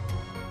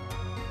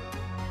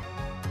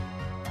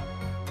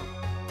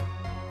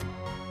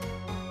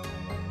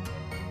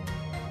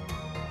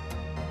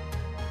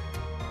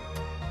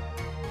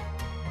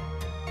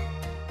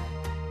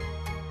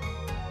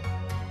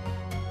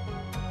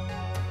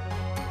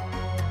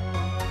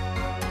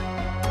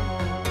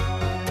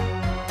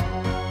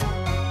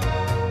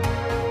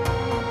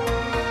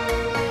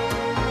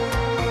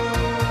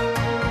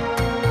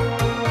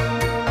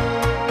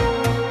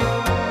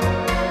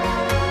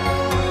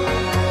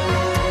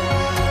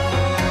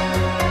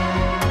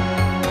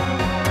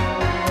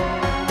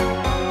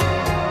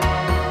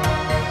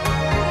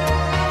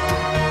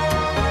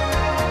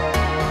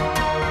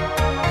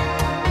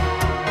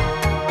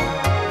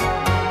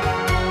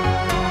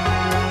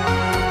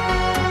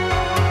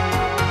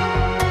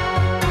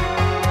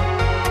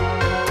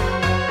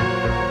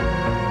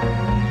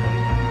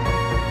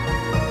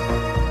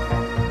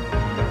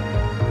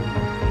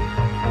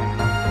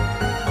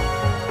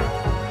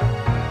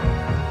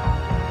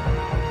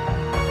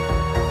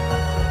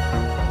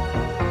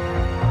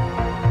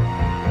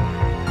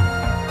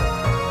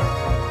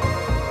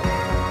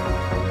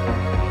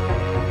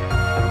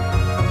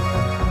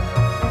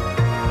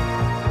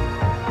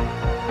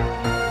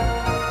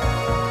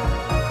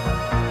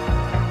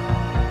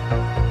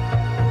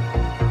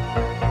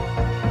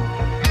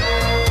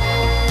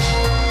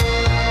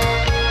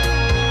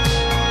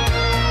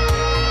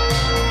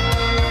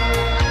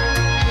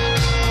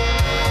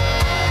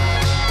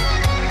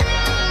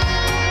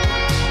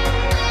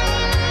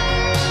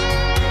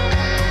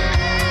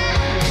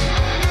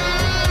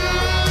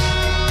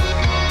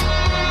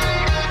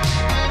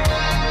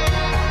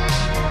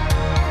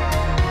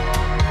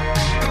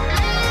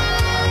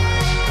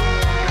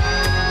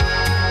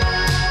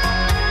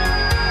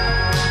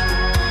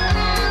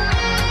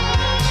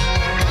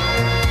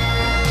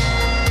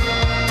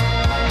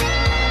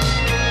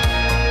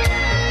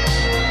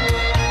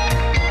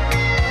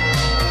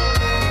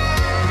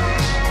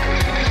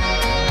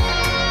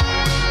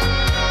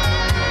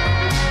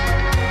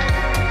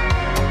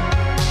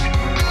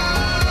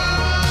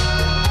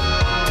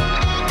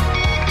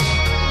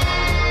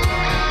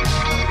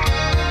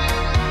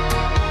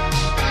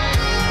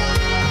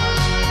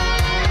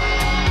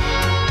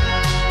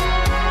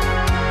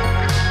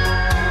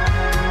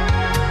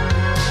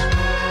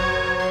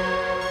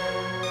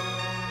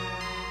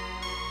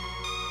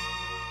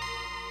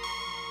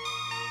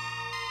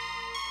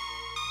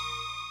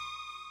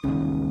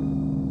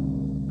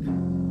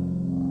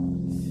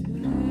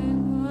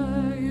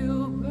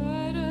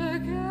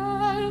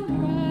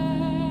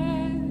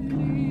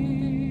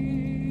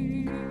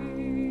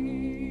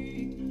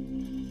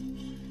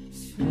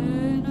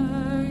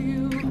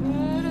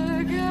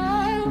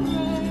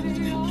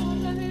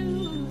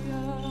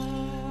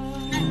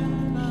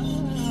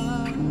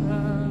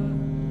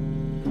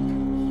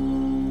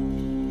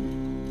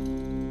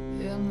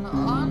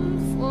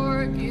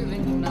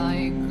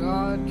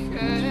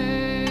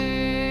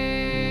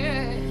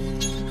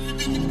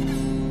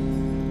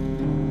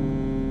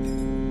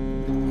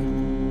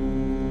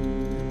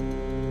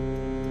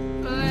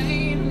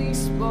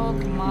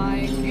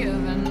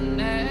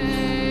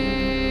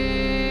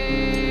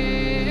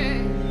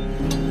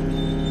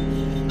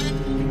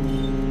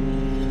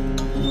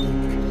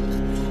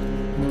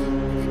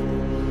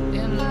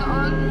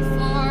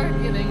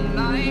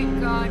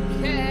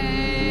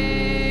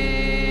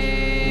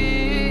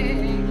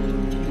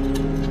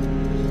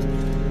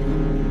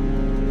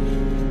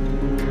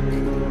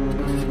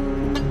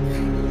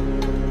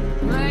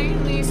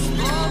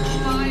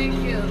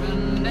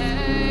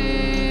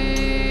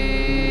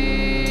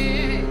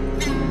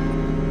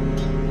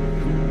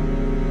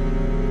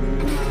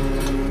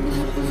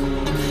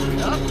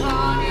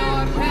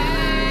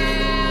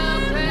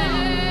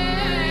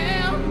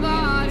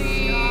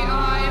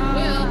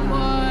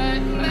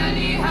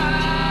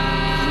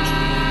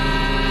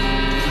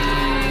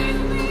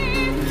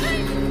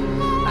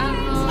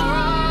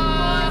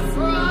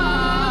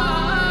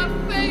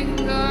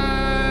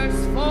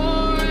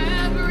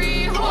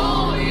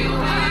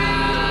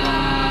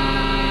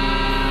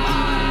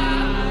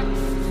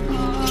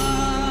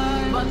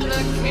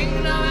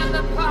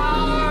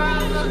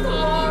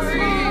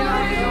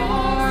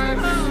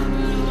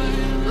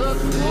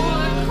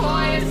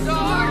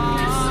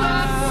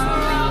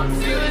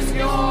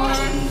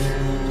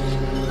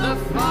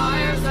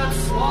 Fires that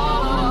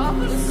swallow up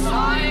the sun.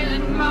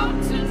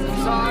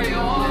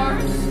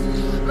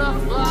 the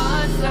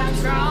floods that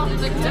drowned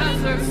the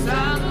deserts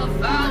and the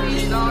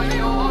valleys are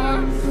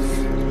yours.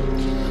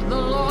 The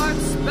Lord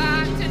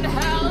spat and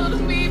held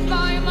me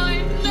by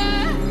my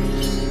neck.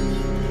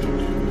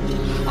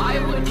 I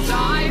would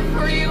die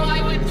for you,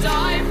 I would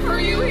die for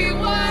you, he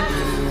wept.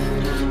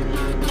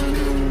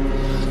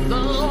 The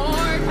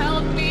Lord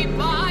held me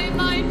by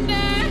my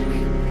neck.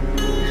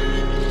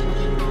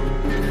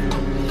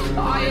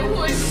 I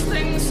wish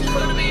things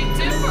could be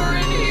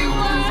different, he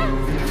wept.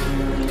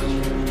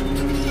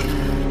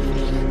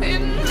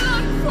 In an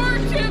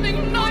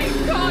unforgiving night,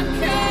 God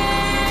came.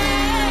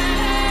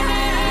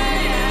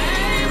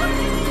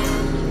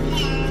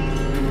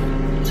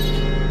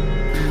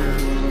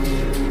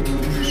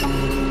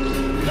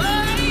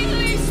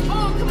 He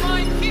spoke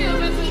my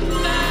given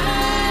name.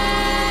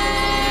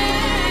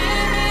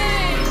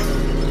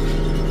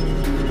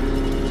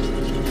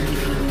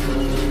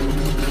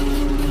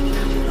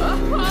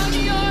 Upon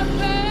your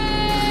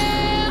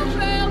pale,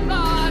 pale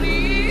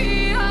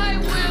body, I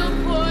will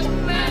put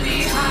many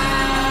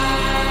hands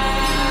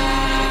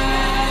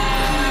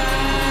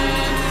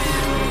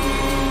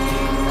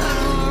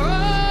and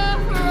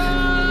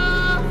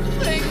rough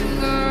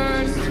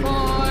fingers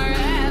for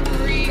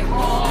every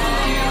hole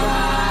you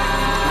have.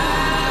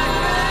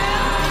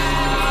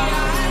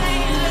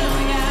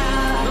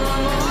 The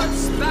Lord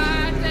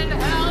spat and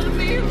held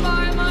me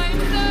by my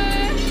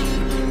neck.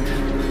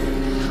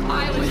 I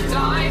would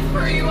die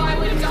for you, I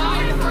would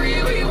die for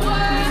you, he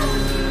wept.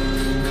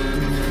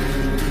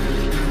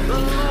 The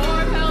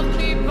Lord held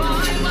me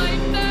by my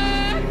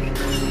neck.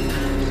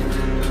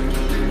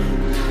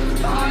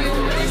 I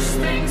wish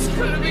things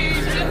could be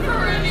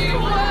different, he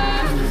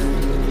wept.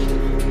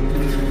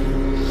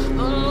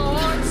 The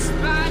Lord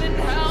spat and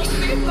held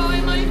me by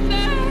my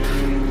neck.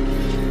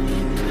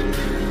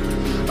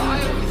 I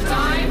would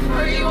die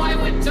for you, I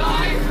would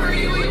die for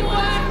you, he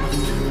wept.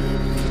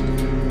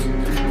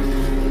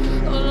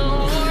 The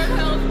Lord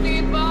held me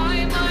by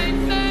my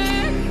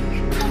neck.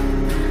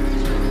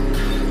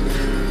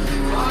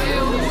 I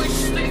wish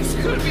things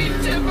could be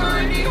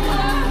different, he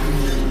wept.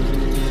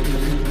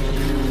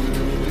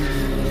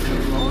 The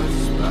Lord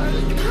spat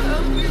and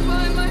held me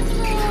by my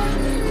neck.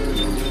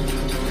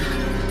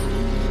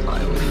 I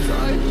would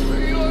die for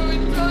you, I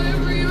would die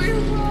for you, he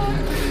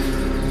wept.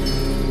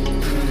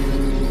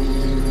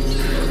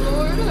 The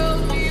Lord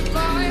held me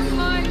by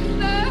my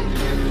neck.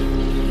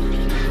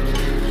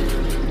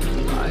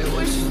 I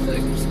wish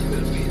things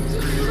could be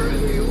different,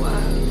 he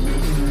wept.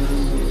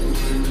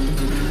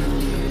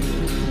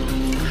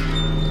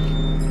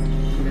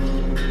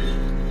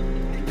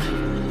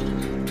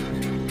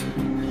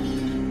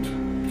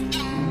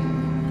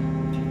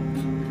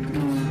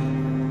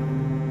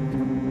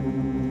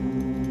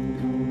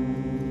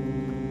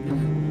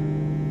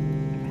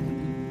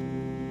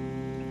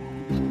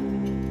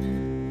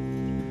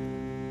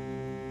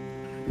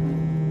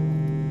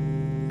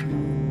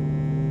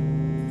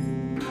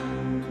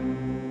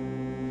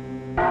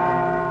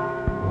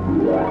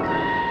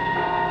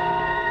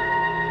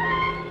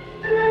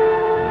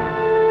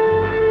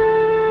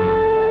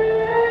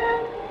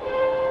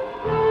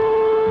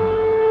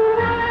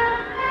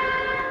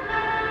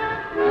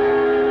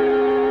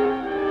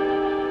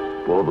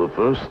 For the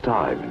first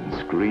time in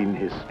screen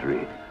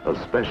history, a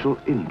special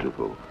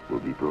interval will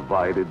be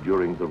provided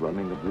during the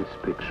running of this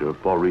picture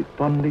for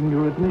refunding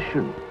your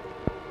admission.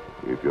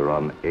 If you're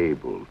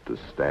unable to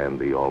stand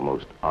the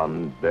almost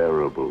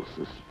unbearable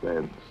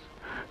suspense,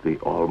 the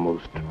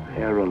almost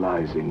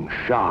paralyzing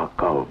shock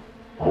of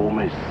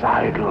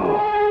homicidal.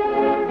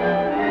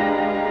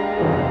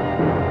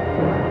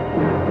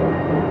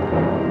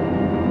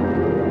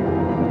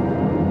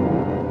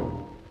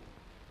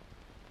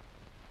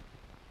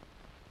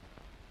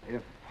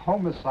 If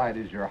homicide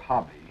is your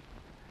hobby,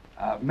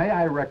 may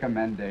I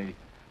recommend a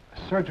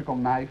surgical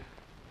knife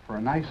for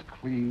a nice,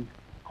 clean,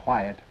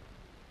 quiet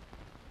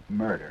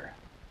murder?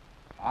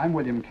 I'm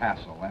William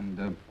Castle,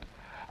 and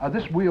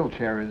this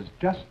wheelchair is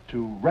just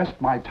to rest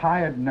my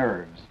tired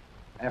nerves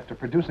after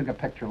producing a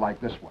picture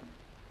like this one.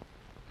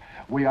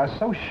 We are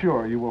so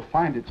sure you will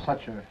find it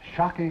such a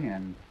shocking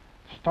and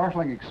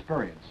startling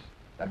experience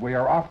that we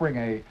are offering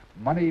a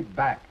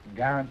money-back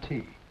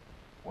guarantee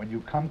when you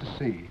come to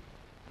see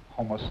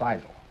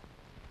Homicidal.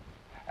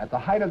 At the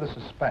height of the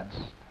suspense,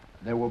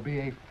 there will be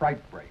a fright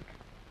break,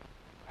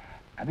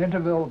 an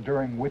interval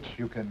during which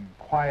you can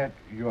quiet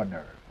your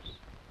nerves.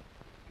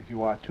 If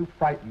you are too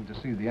frightened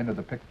to see the end of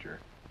the picture,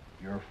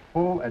 your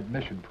full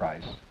admission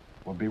price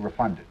will be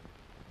refunded.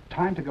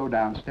 Time to go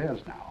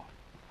downstairs now.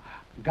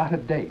 Got a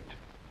date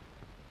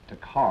to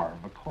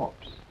carve a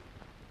corpse.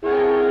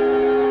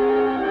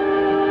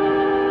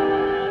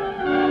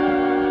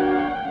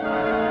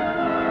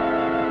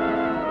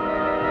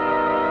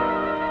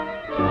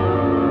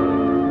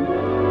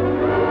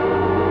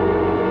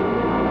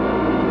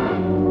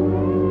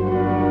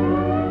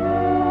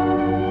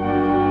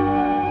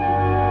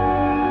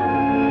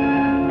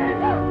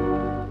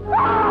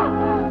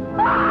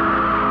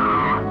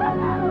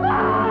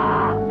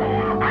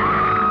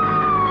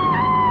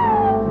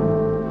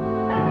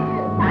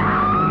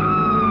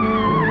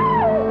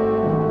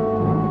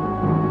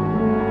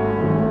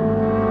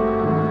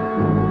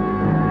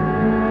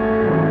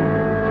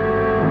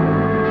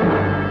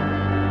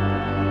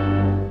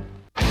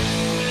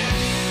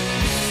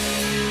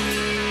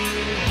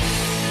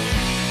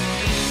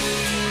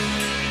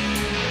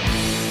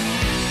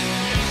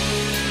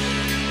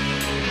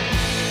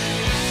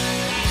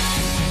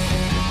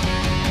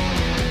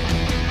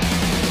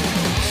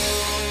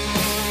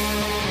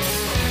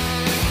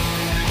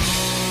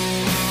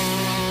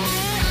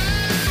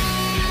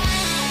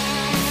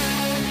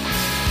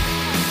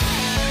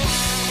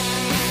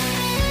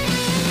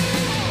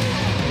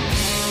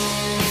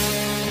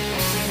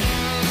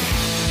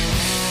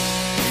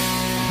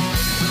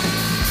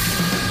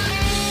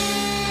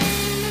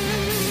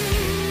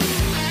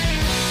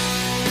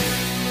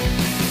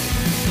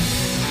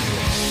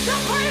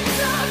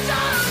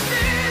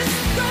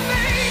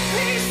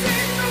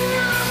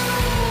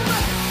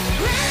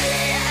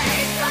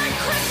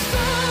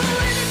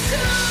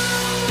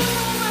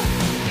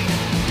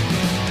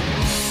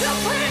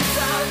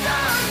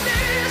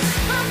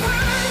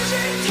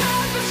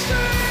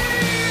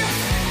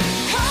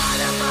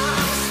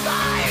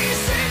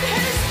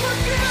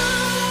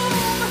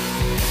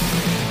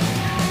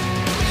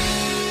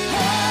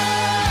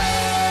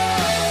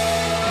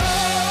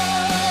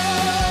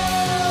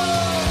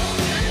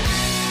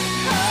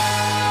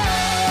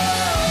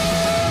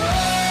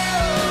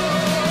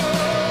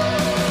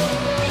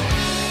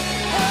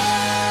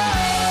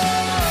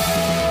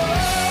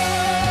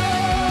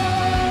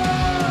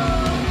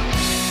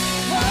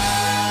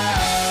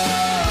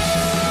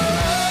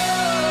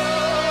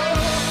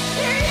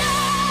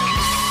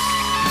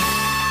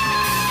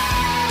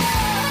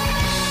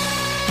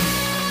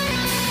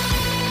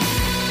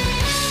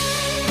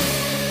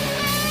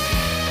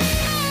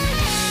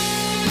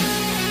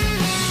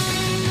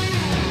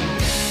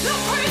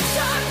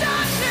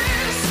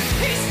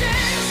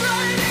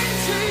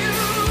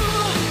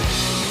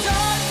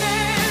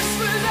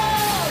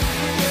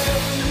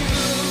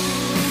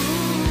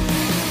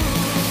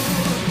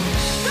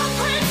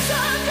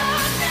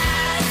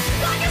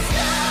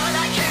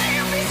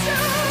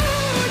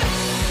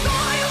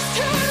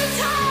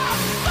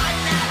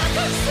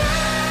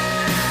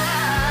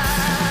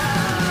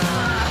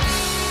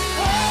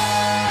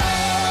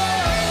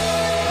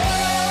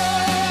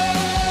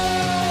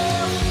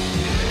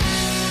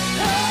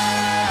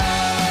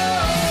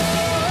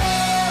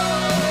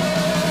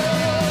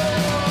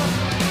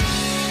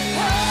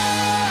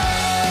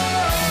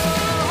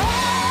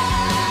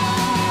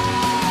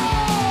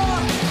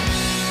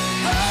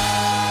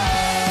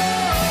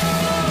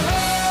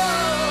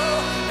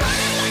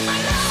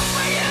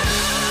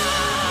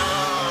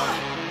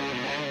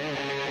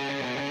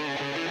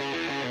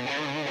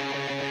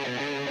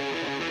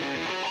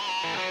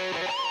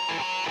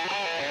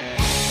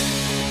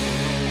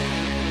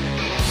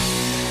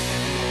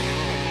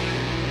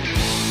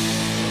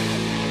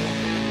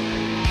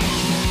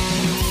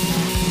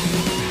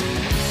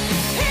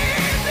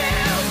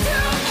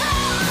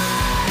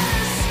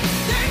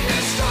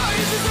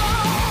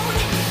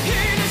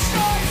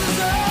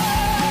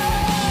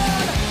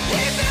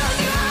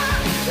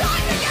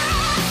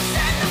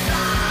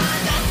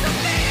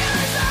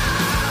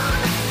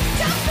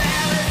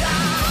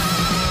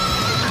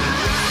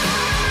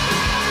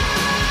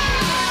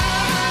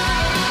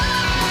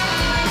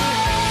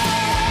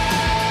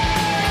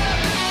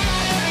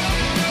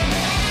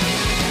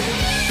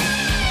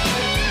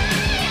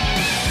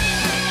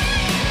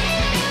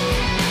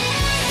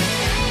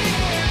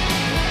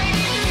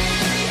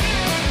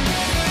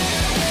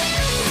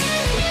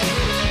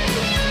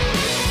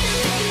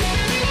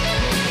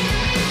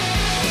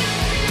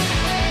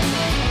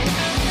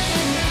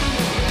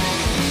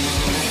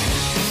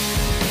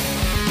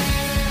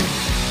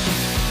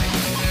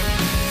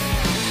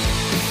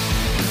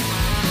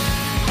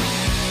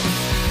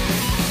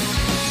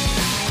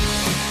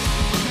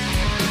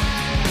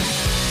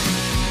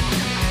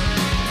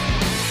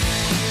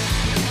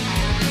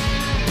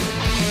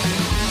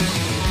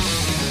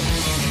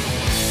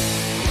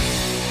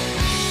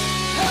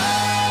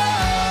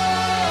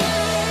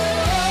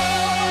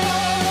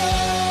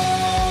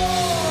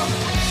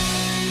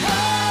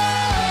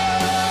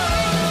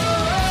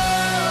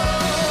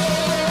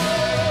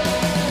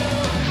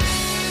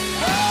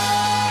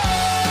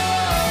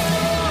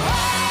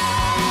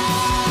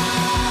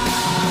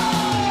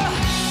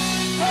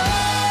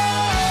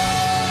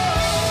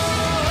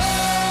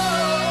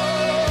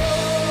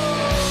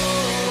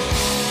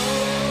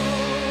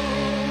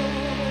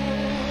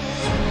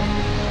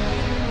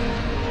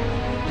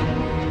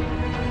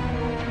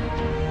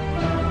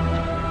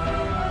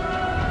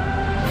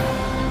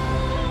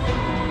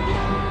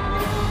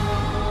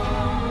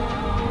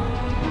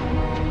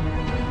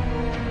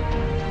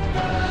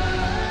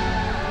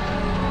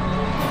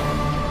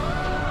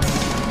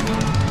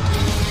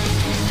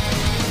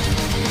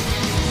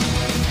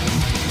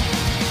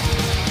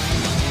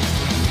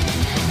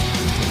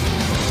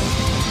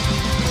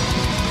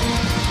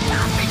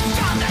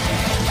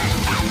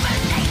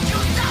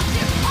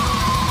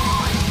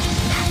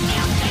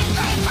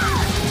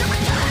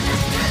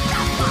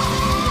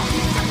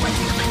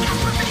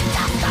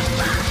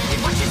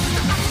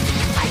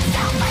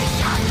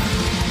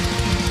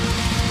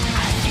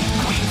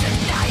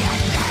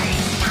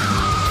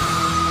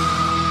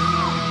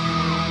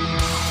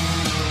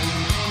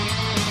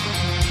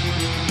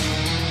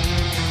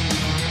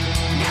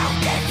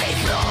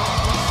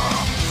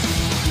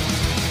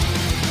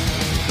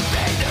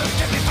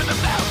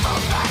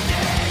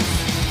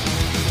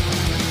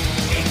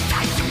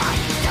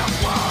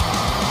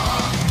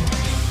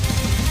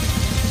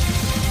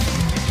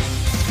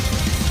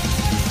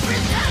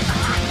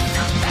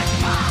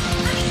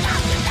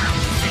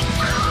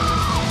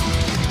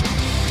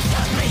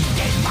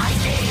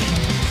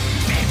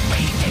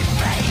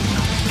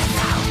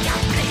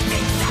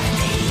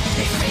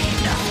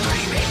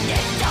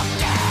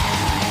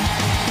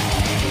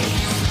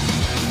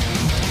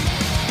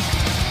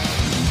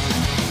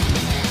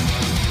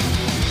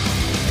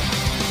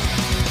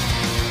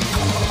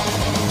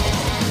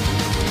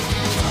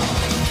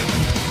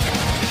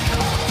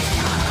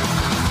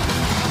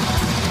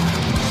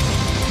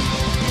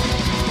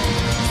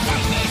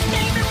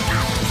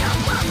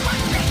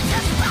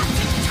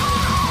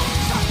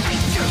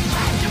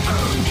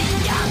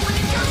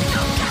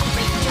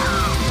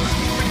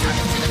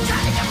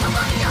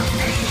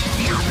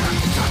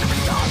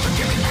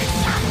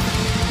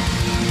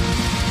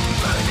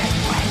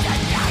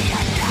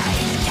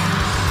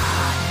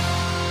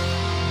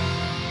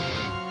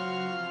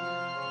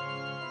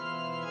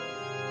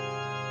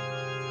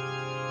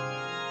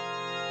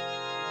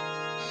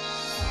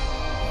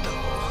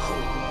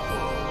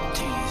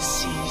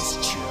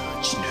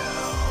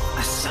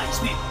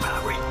 cosmic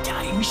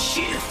paradigm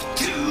shift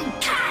to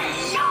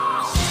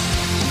chaos.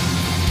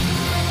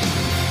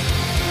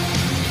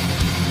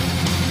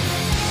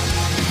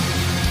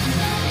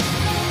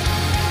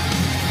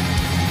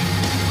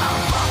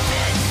 Above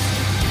this,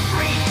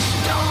 reach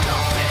the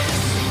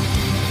compass.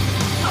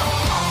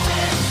 Above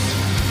this,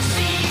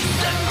 seize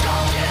the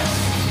goddess.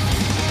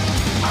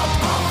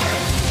 Above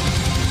this,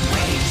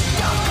 reach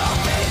the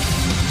compass.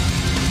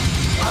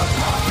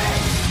 Above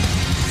this,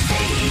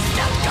 seize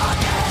the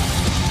goddess.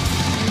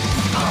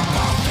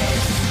 Above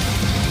this,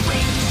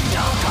 reach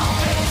the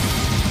compass.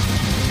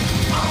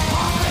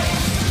 Above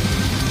this,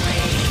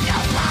 lead the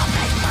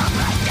public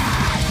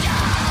propaganda.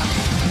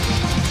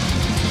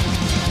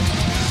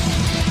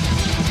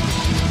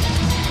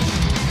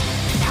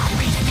 Now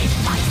reason is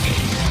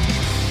fighting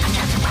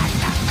against the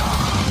radical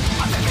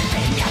of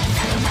everything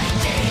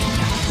accelerating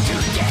to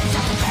get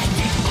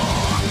self-defending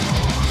war.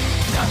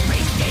 The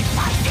beast is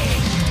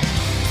fighting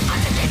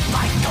unlimited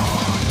vital,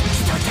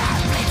 stood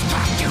down with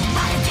from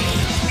humanity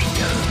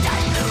into the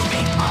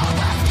looming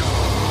overthrow.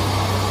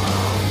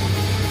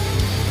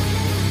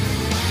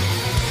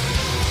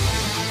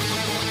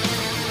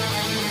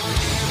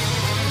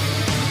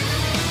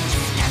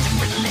 Scattered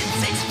with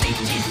limbs, its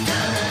fate is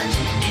done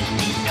in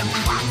the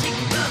necrotic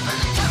bubble.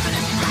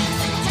 Turbulent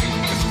rights and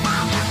tenders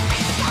from the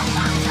physical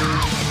outside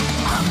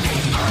of the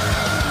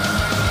earth.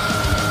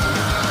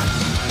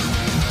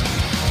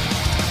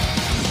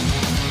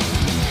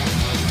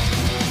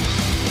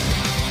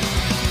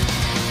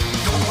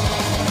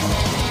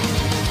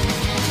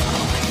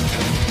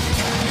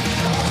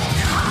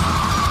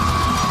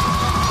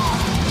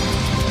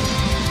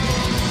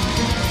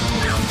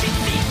 Mounting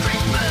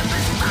secret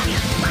purpose,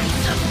 fire,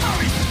 spice of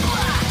forest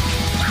black.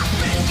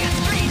 Nothing gets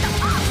free the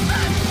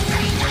monster.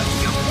 Say that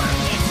you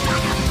work, it's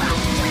like a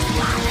bomb. With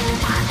one and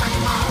one, but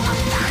all of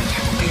time.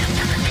 We'll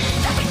never mean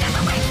that we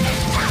never waste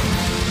this time.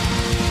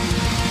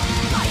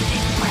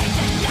 Fighting with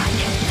the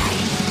United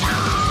States.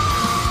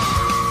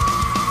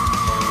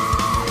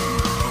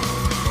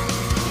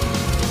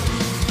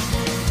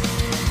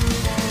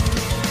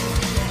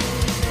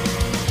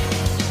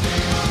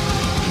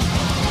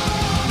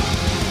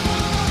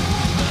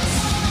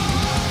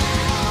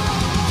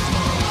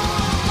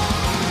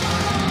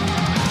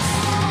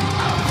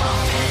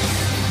 Above this,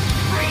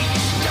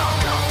 reach the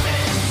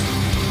compass.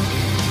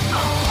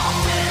 Above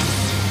this,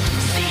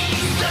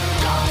 seize the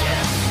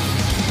goddess.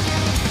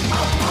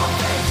 Above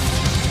this,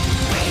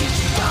 reach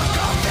the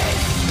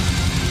compass.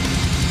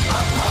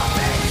 Above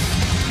this,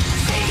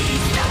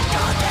 seize the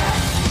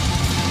goddess.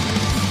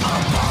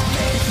 Above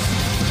this,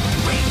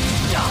 reach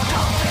the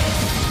compass.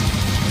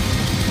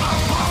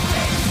 Above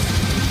this,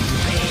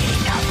 lead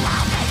the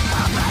public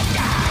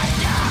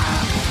propaganda.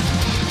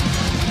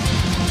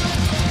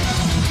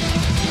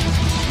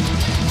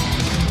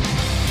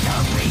 The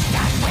beast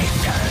has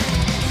whispered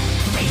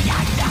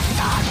behind the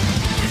sun.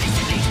 The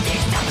listening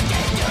is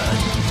dominated.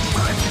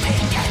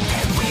 Worshiping and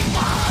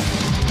everyone.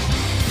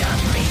 The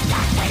beast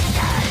has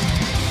whispered.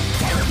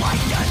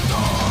 Terrified the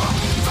door.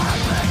 For a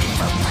burning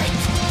footprint.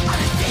 On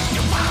a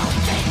distant world,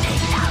 sending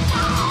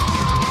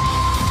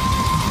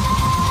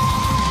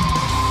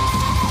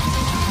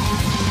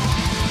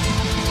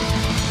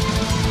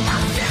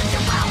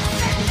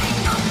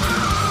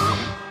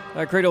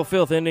the Cradle of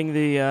Filth ending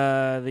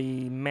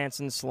the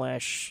Manson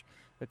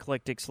 /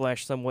 eclectic /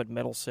 somewhat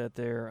metal set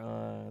there,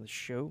 the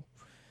show.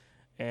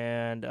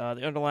 And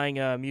the underlying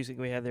music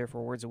we had there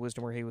for Words of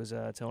Wisdom, where he was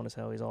telling us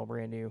how he's all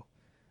brand new,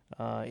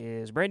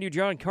 is brand new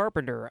John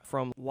Carpenter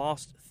from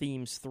Lost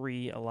Themes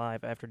 3,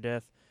 Alive After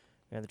Death.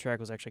 And the track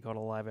was actually called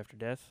Alive After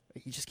Death.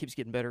 He just keeps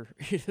getting better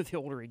the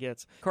older he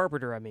gets.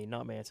 Carpenter, I mean,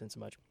 not Manson so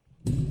much.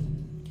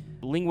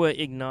 Lingua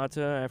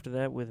Ignata after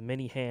that with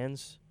Many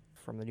Hands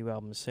from the new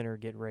album Sinner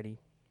Get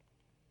Ready.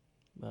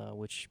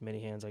 Which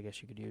many hands I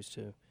guess you could use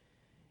to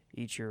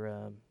eat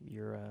your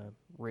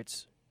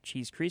Ritz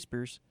cheese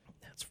crispers.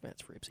 That's for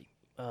Ipsy.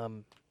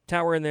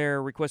 Tower in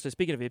there requested.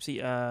 Speaking of Ipsy,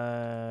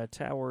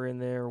 Tower in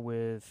there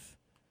with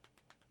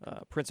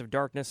Prince of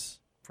Darkness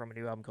from a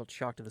new album called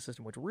Shock to the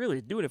System, which really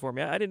is doing it for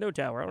me. I didn't know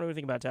Tower. I don't know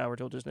anything about Tower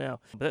until just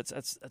now. But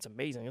that's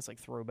amazing. It's like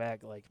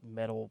throwback, like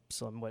metal,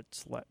 somewhat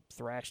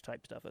thrash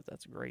type stuff.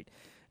 That's great.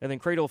 And then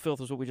Cradle of Filth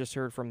was what we just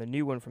heard from the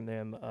new one from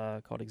them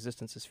called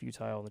Existence is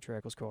Futile, and the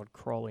track was called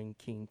Crawling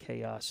King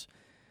Chaos.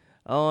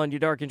 On your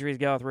Dark Entries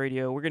Goth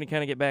Radio, we're going to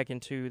kind of get back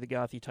into the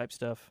gothy type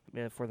stuff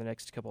for the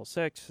next couple of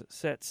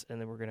sets,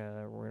 and then we're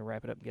gonna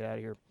wrap it up and get out of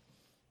here.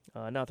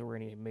 Not that we're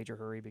in any major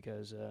hurry,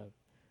 because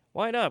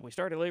why not? We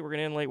started late, we're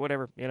gonna end late,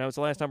 whatever. You know, it's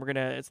the last time for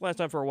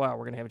a while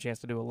we're gonna have a chance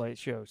to do a late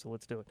show, so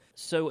let's do it.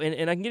 So,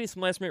 and I can get you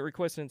some last minute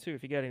requests in too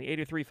if you got any.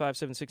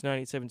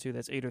 803-576-9872.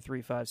 That's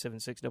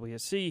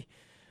 803-576-WSC.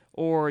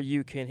 Or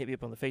you can hit me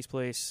up on the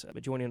Faceplace,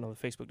 join in on the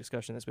Facebook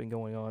discussion that's been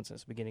going on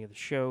since the beginning of the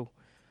show.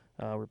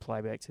 Reply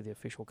back to the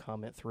official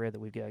comment thread that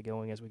we've got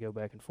going as we go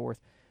back and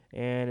forth.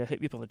 And hit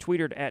me up on the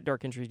Twitter at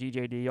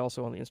DarkEntriesDJD,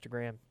 also on the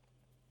Instagram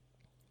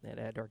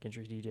at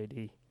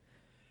DarkEntriesDJD,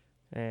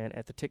 and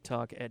at the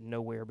TikTok at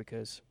Nowhere,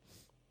 because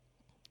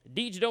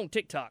Deej don't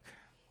TikTok.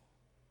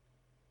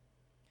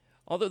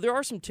 Although there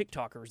are some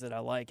TikTokers that I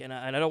like, and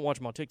I don't watch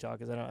them on TikTok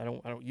because I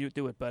don't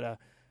do it, but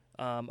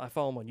I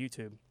follow them on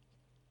YouTube.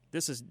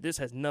 This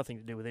has nothing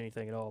to do with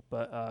anything at all,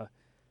 but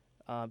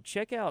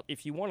check out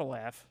if you want to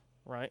laugh,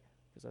 right?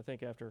 Because I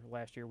think after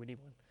last year we need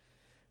one,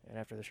 and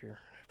after this year,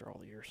 after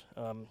all the years.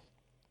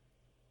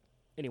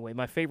 Anyway,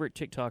 my favorite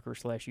TikToker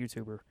 /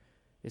 YouTuber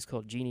is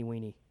called Jeannie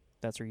Weenie.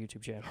 That's her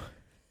YouTube channel.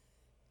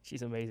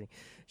 She's amazing.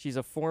 She's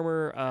a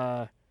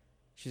former,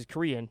 she's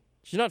Korean.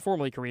 She's not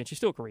formerly Korean. She's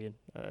still Korean.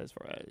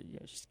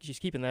 She's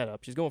keeping that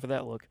up. She's going for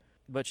that look.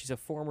 But she's a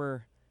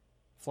former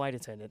flight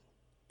attendant.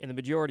 And the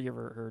majority of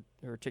her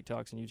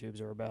TikToks and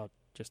YouTubes are about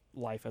just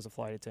life as a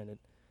flight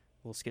attendant.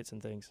 Little skits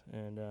and things.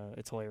 And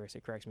it's hilarious.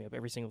 It cracks me up.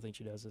 Every single thing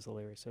she does is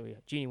hilarious. So, yeah,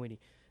 Jeannie Weenie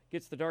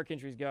gets the Dark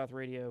Entries Goth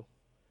Radio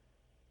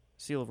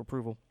seal of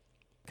approval.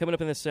 Coming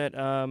up in this set,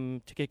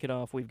 to kick it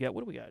off, we've got,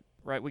 what do we got?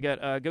 Right, we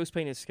got Ghost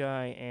Painted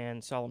Sky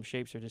and Solemn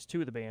Shapes are just two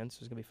of the bands.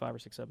 There's going to be 5 or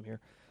 6 of them here.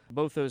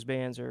 Both those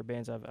bands are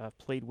bands I've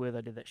played with.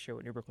 I did that show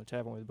at New Brooklyn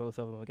Tavern with both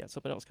of them. We got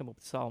something else coming up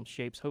with Solemn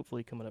Shapes,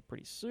 hopefully coming up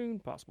pretty soon,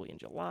 possibly in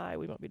July.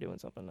 We might be doing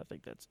something. I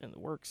think that's in the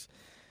works.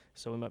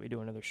 So we might be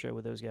doing another show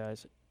with those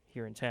guys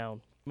here in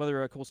town. Some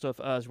other cool stuff.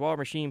 Zwar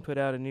Machine put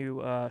out a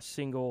new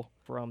single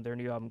from their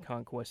new album,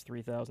 Conquest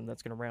 3000.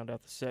 That's going to round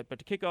out the set. But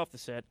to kick off the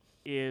set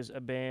is a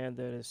band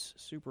that is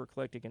super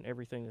eclectic in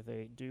everything that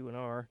they do and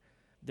are.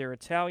 They're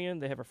Italian.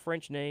 They have a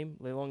French name,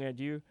 Les Longs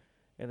Adieux,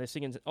 and they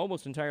sing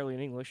almost entirely in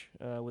English,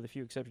 with a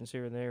few exceptions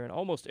here and there. And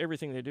almost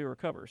everything they do are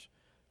covers,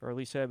 or at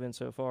least have been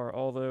so far.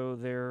 Although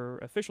their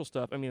official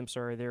stuff,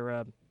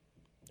 their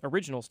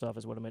original stuff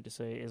is what I meant to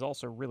say, is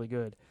also really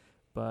good.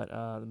 But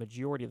the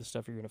majority of the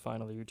stuff you're going to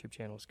find on their YouTube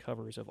channel is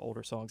covers of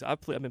older songs.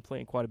 I've been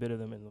playing quite a bit of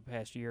them in the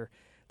past year.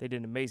 They did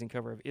an amazing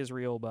cover of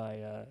Israel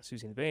by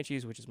Susie and the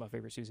Banshees, which is my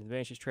favorite Susie and the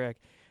Banshees track.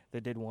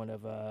 They did one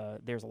of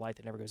There's a Light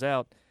That Never Goes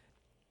Out.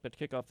 But to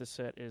kick off this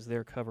set is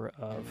their cover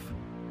of,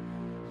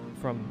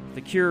 from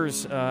The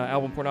Cure's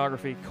album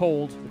Pornography,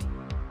 Cold.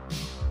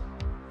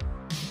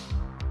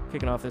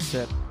 Kicking off this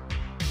set.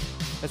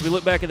 As we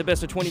look back at the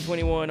best of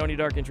 2021 on your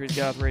Dark Entries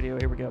Goth Radio,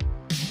 here we go.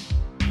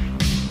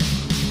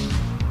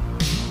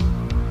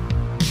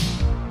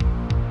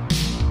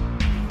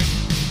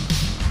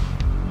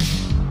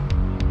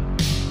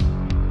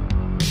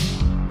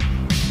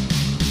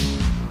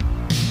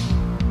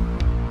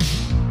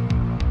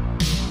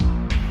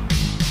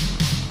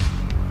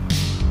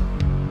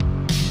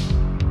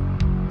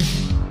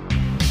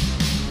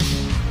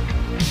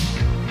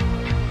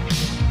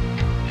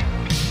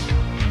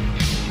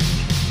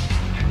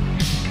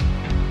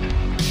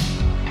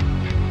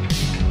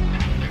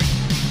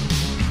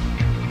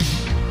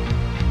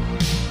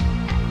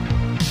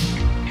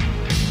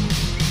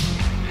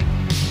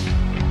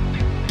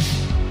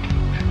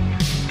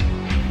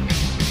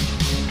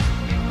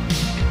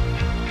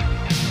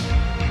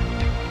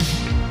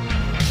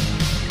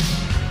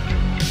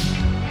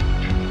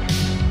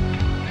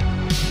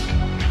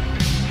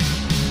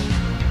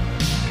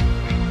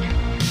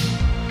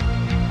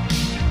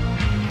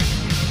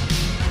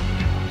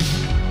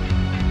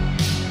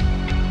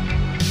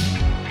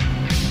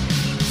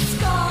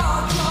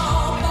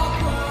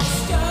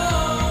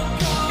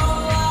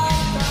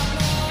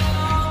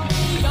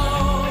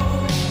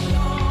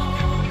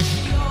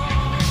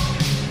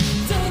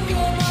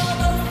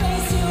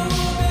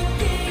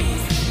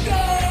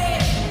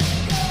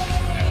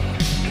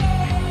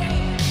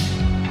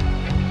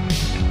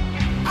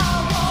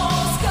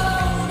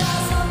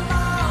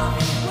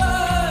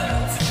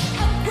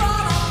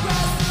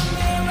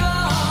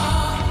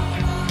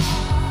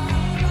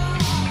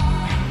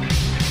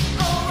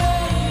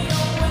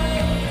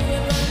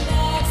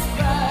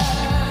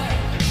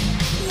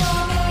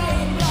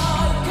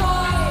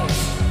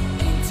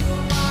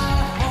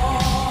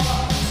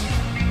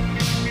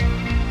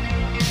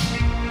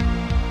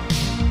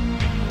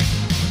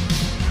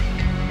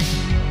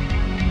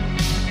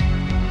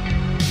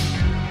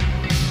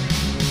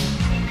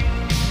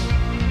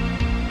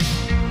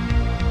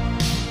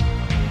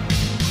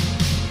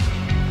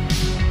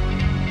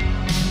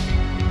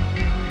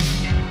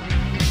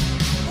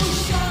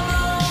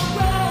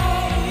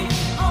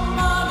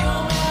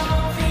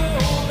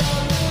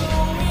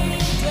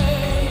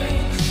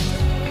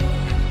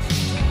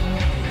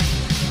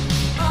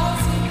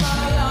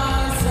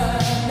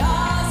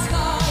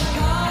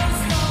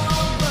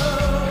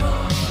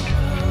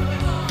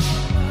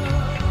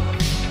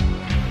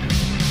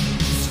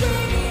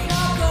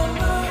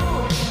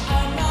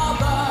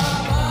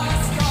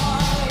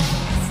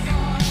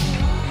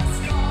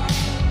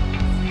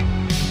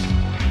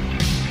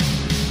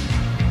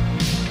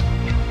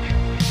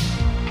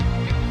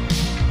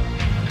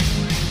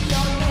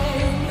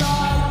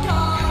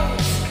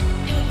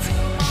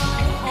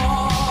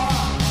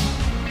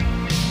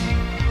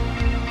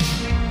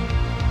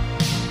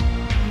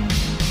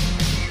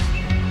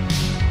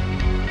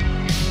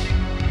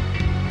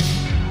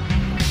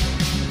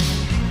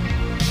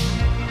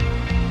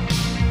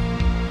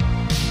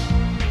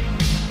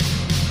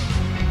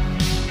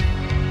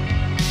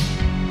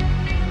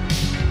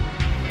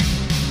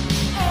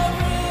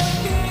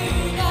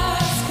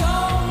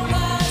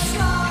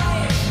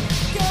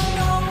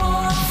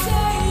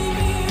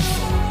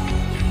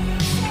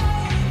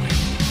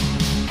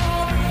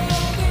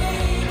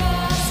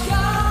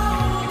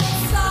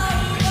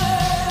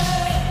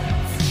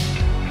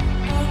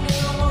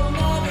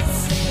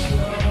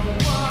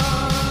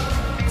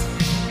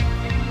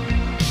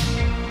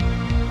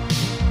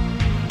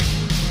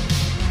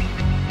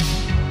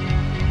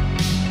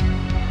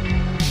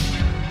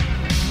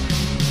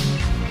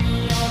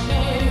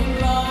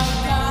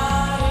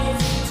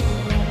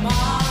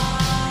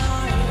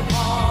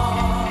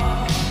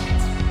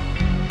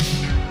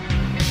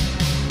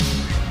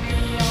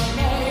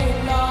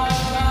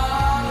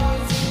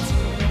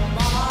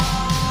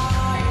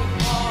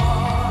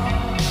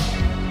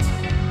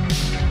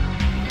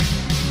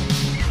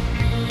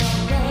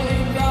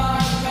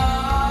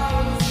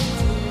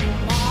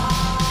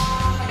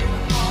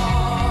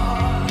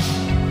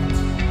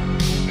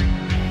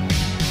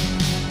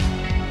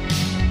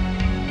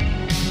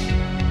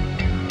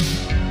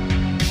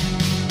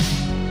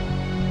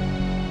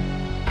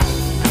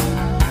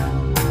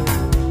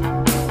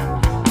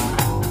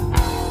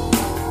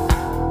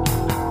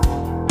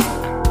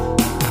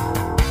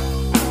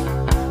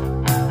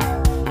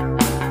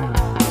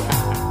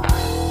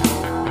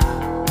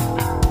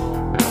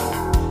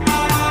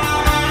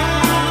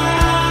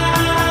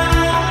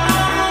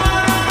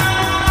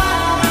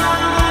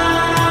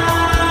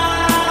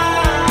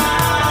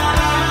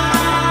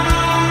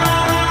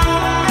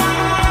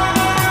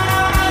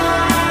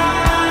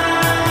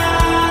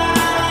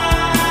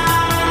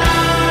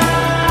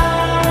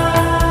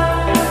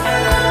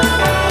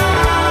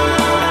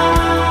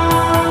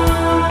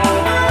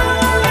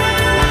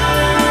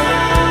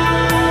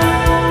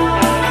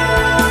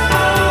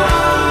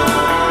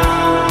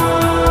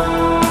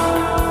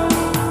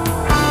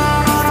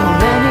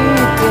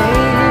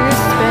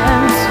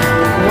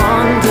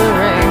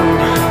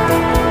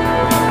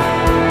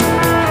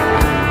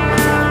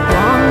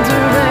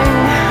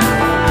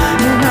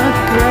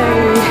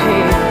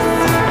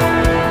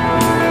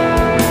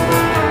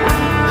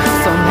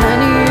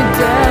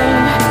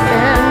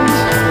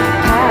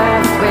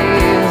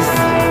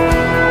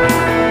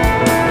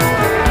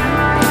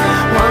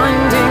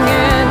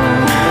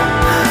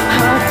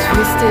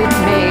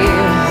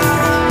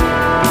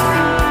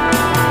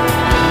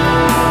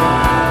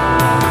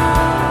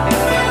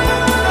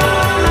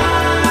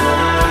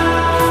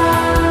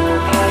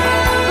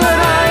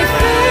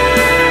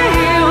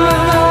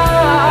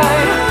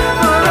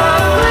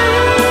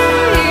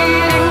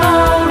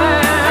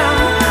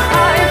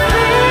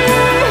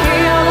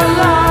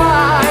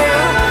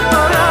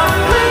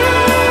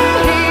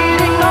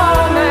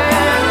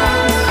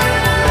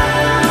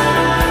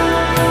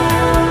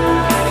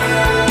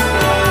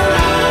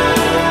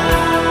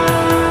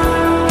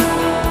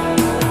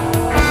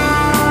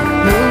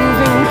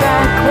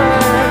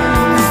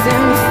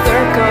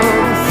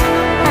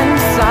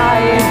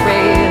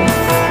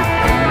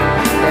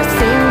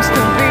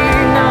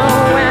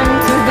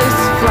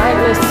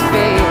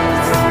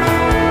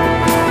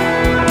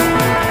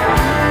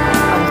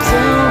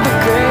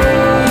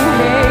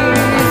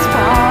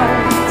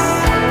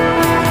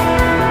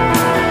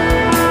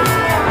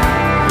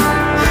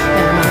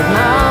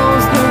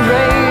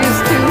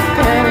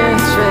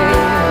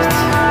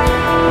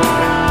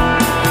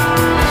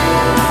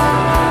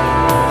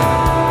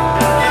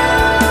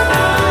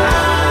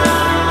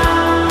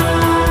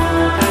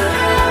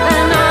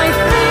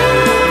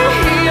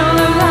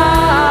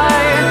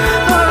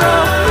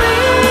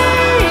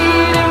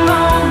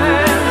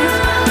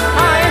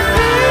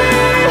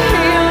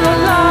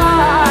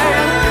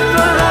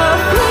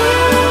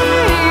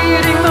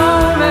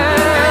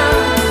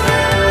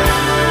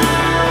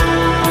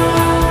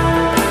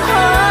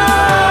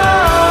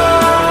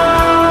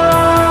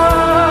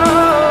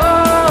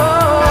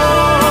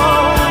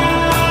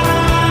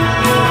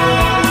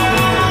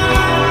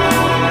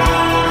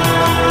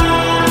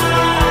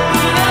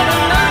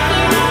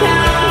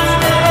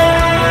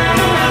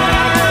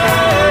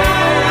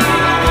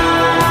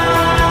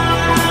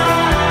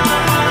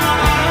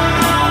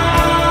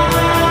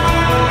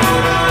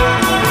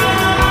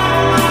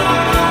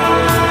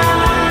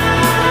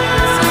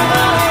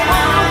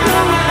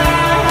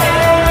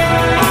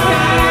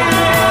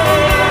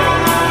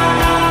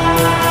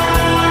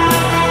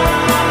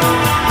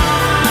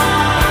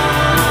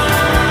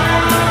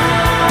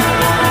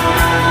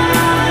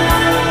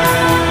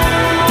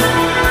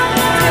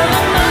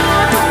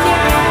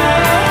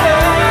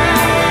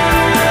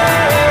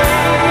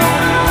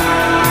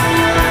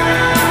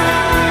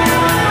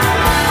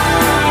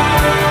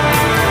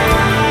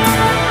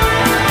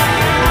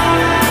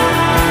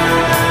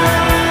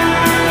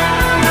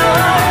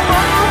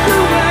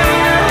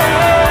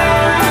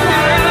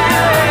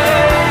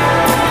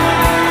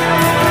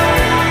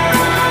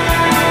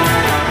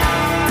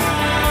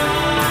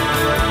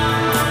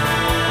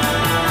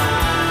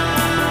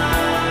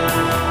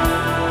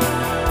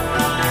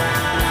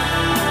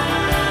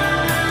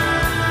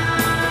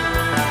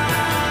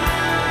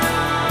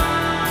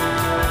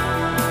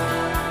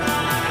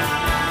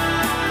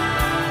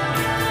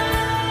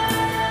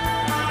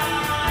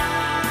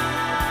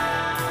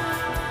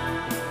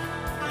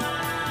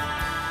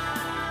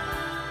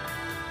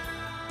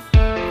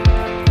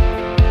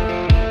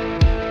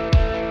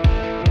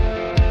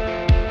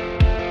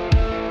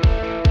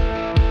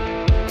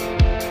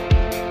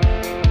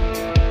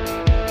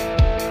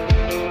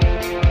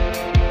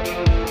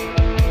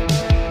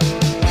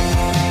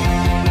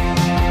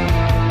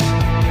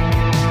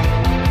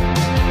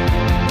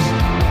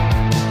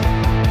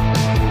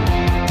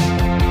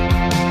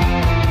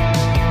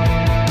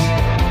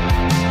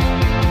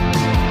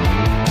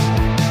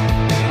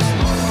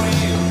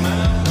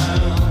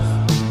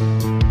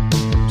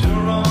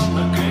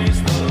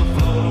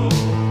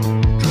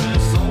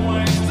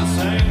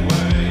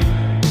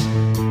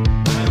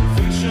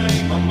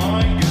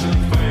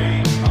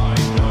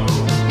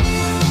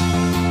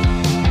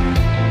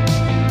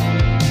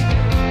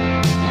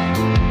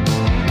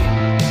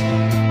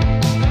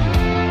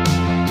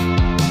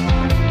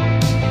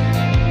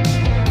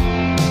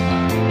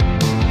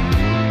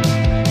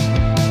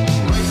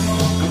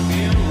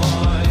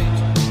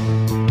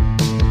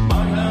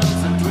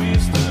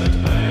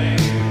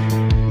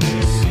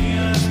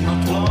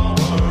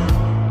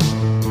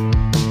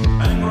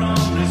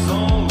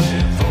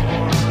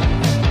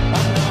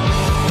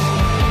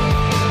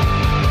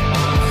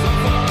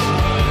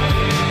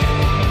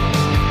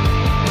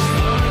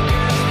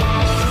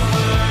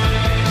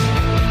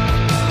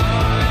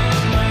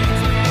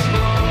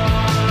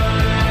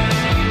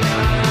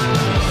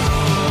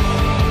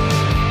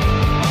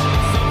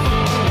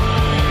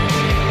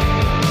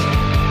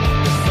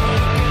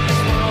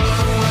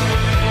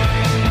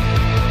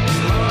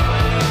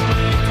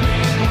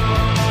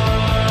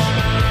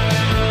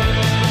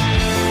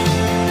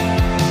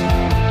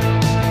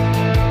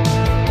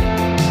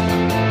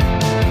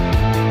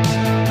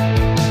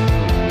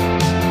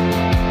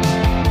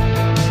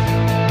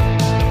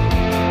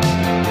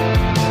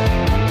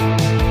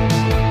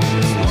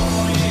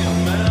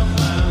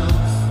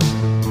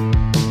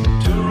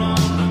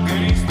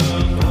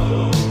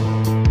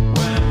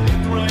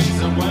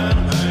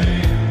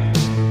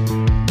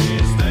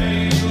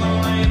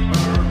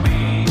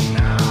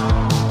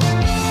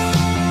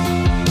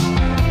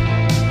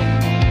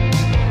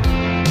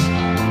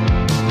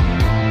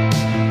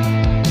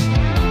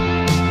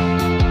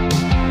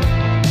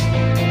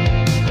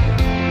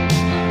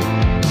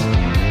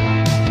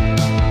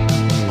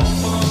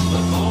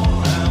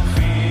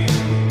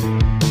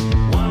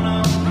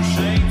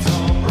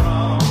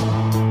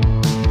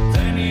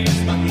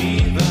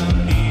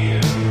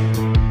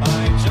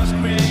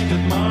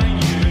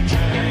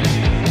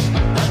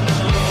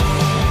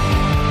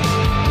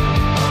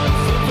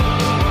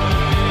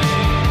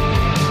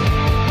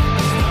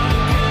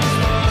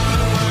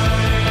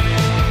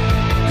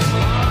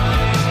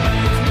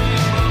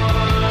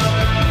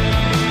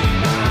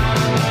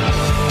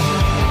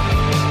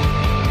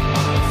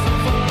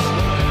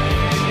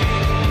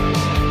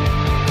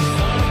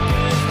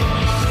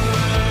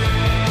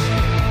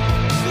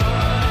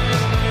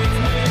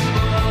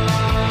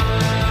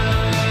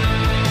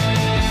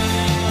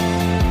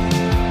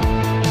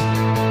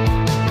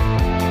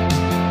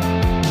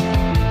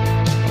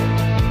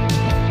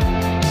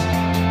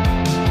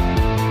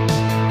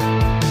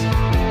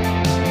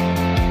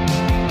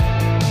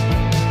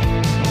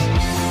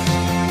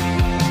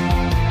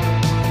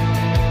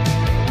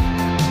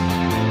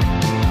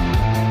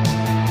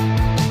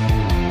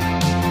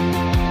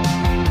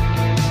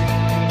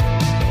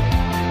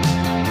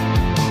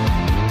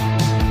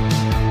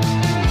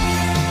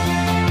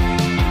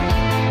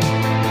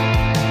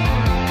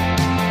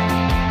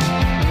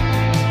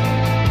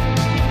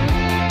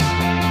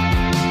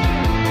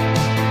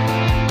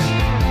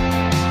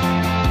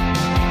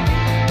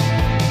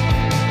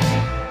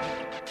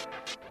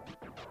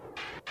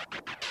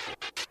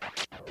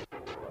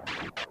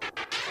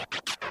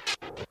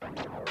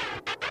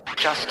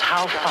 Just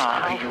how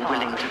far are you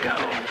willing to go?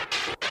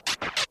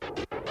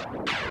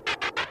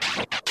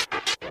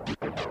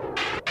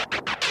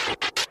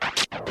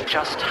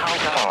 Just how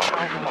far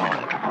are you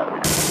willing to go?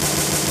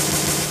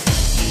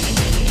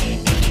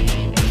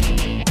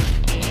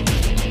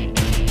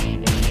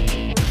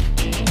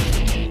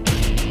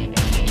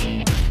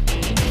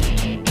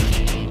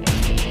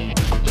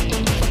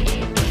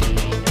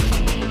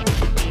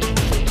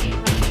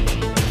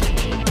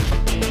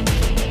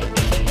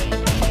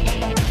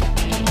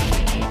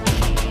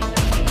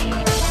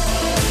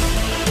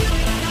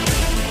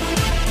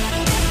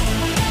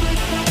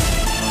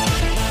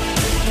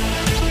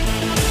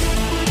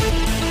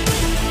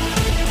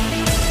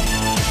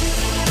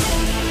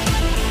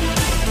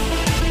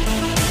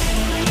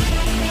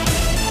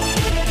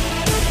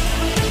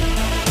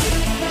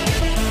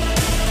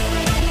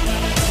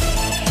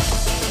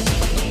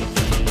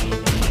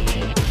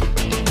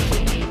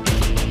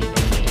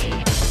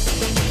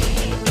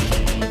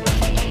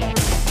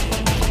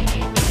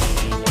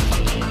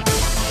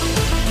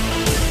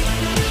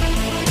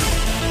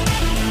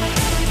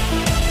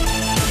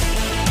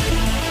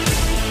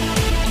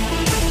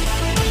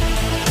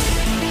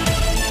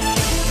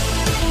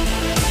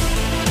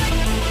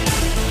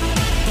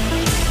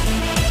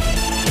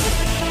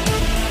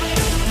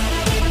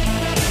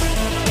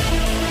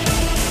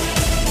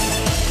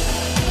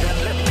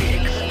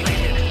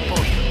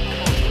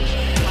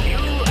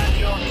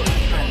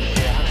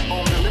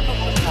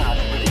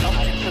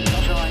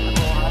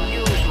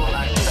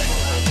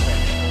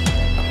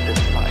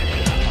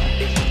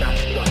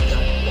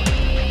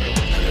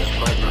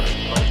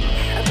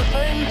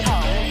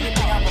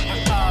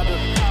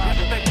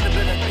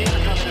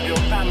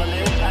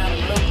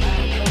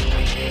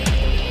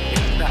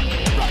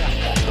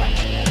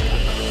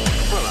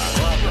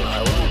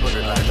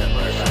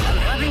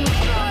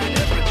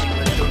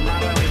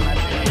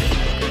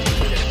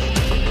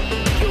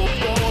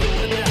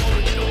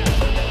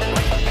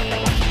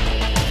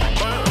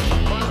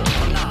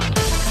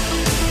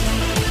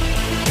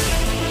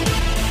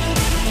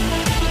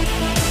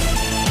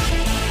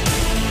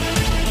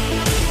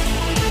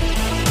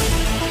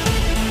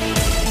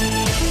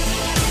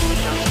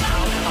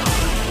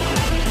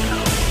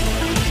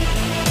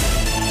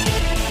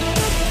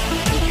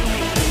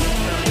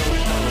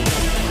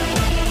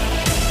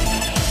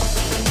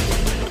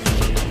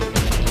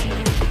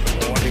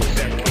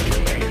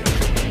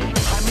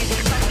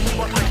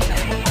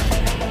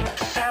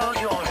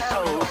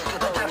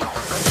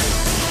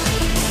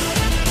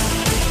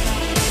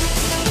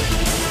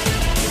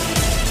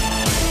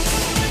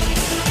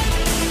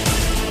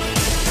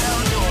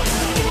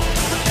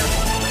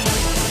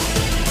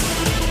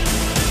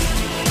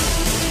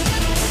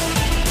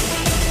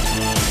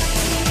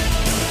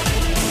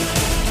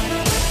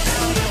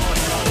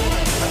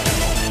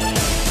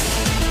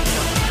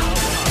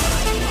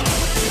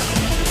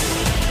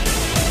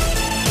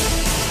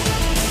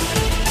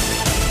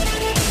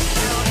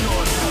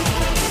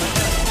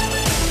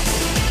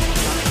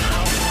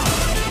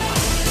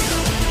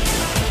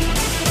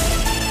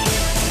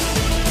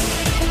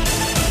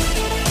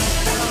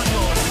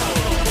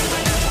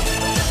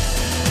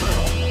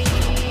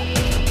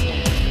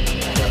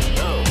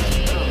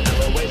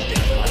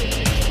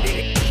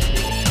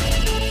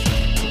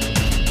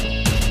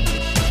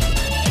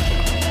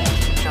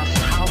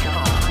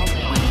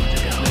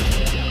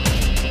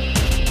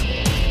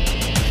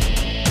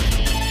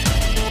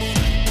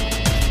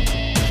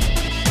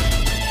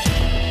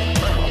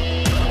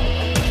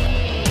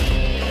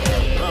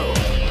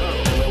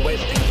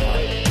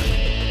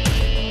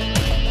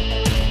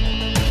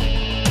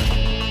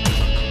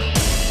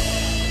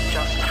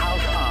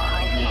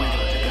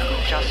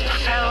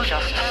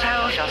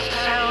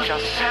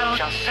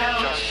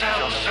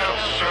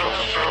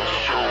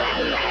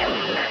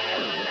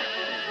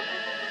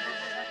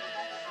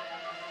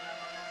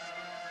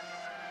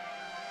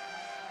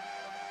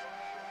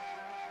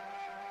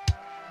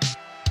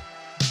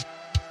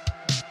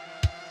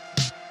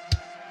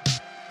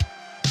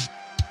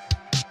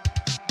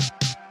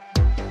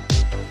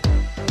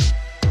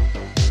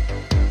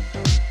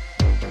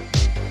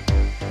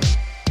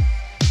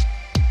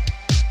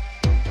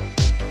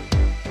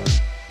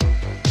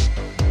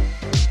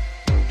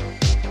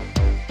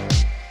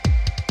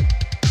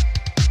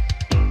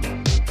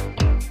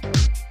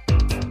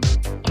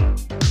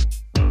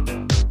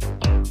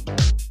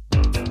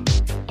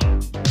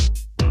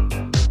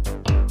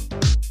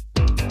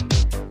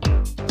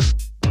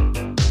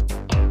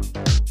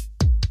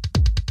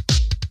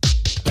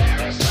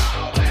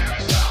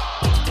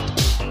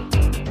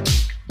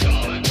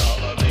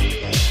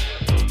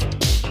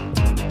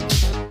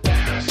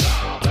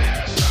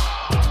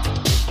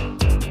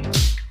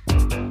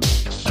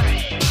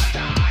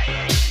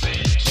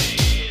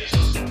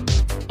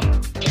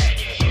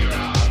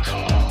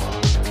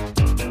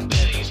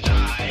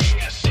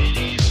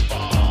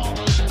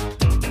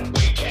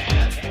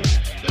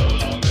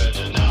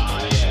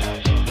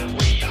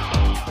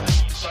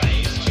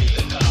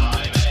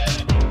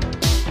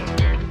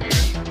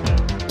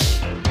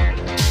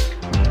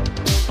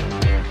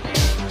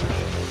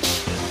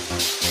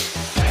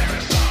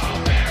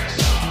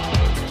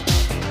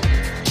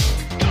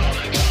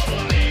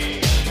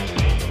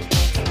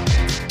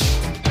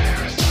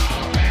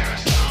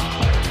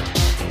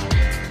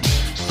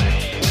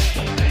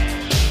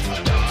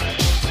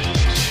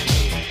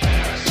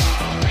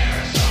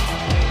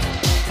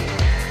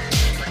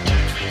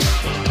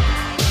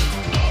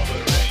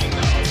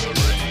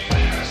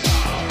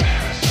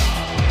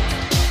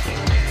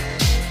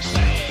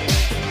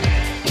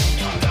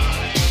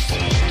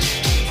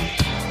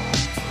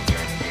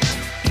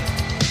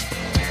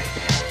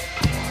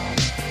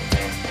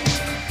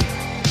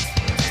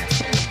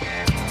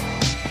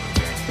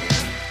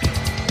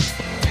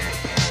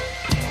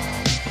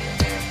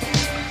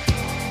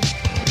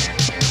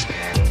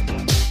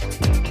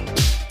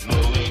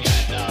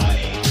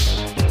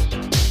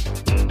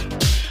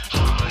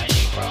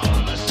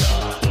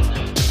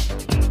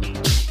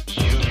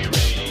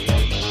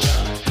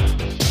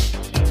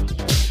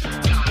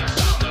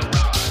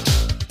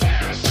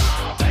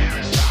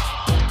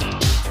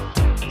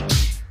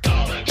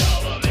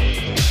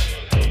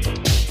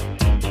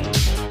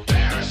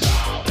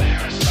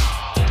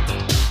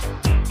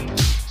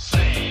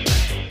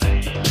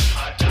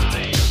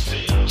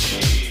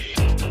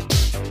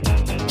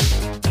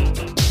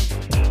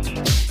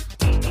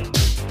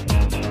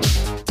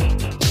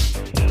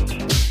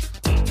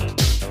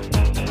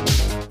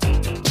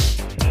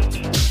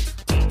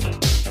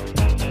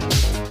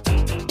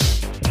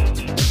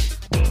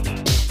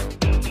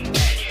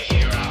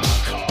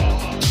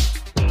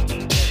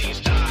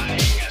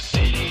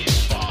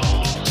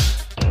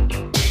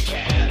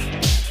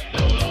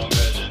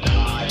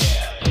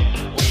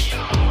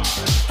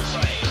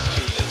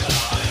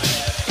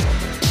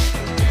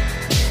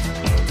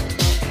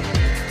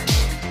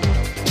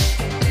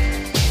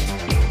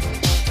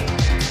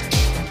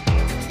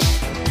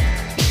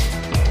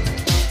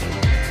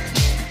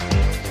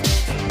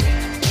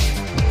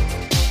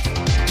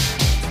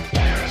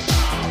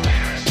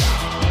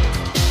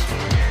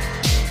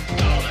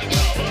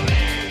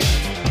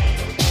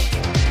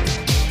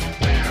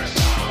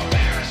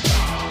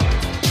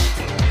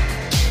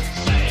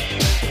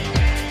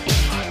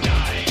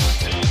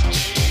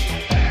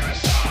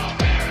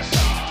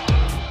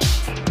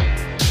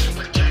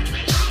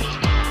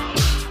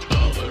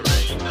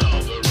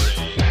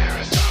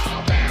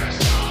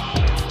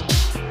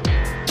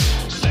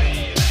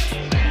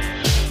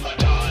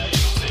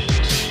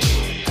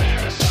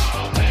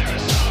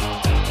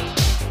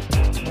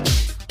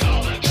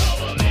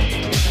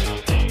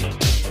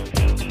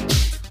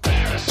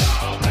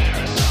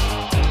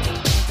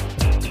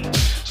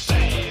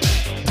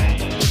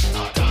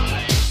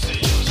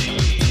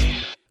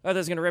 right,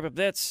 that's going to wrap up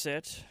that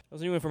set. That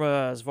was a new one from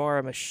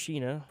Zvara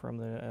Machina from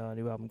the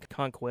new album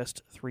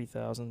Conquest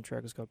 3000. The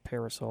track was called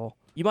Parasol.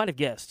 You might have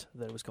guessed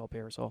that it was called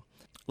Parasol.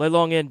 Lay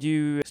Long End,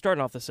 starting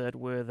off the set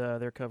with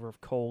their cover of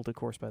Cold, of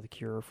course, by The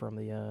Cure from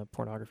the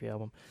Pornography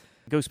album.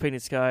 Ghost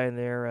Painted Sky and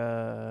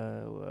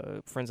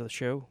their friends of the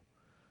show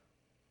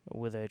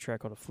with a track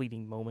called A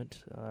Fleeting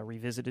Moment,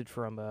 revisited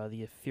from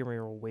the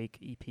Ephemeral Wake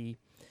EP.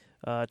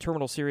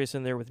 Terminal Sirius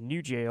in there with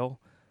New Jail.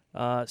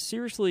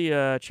 Seriously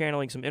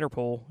channeling some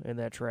Interpol in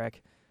that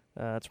track.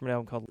 It's from an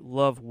album called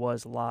Love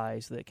Was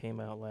Lies that came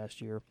out last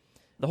year.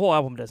 The whole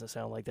album doesn't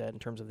sound like that in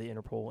terms of the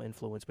Interpol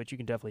influence, but you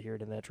can definitely hear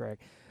it in that track.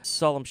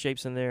 Solemn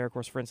Shapes in there, of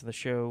course, friends of the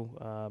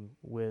show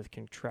with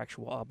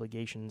Contractual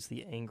Obligations,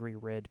 the Angry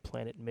Red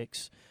Planet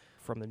mix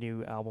from the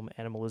new album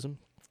Animalism,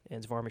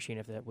 and Zvara Machine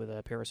after that with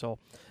Parasol.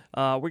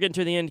 We're getting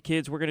to the end,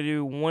 kids. We're going to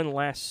do one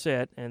last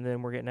set, and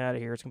then we're getting out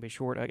of here. It's going to be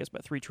short, I guess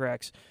about 3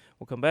 tracks.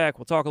 We'll come back.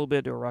 We'll talk a little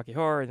bit, do a Rocky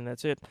Horror, and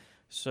that's it.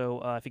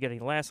 So if you got any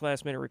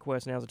last-minute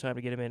requests, now's the time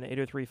to get them in.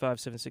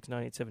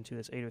 803-576-9872.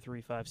 That's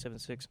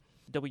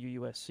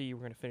 803-576-WUSC. We're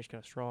going to finish kind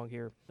of strong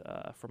here.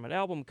 From an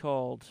album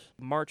called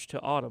March to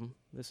Autumn,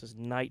 this is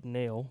Night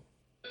Nail.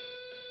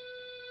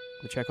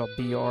 The track called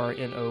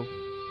BRNO.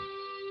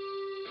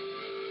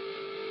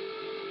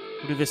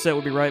 We'll do this set.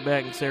 We'll be right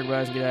back and say our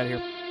goodbyes and get out of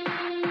here.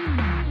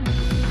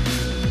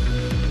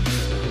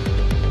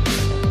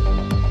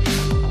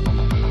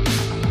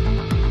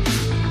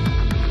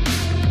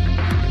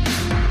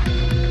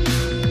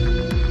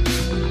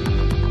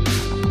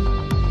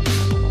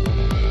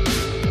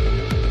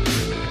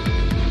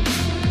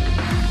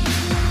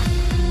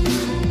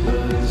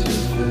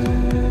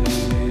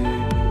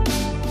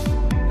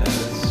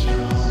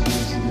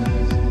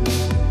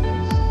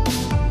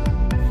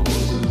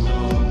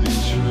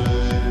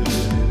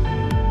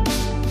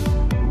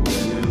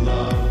 When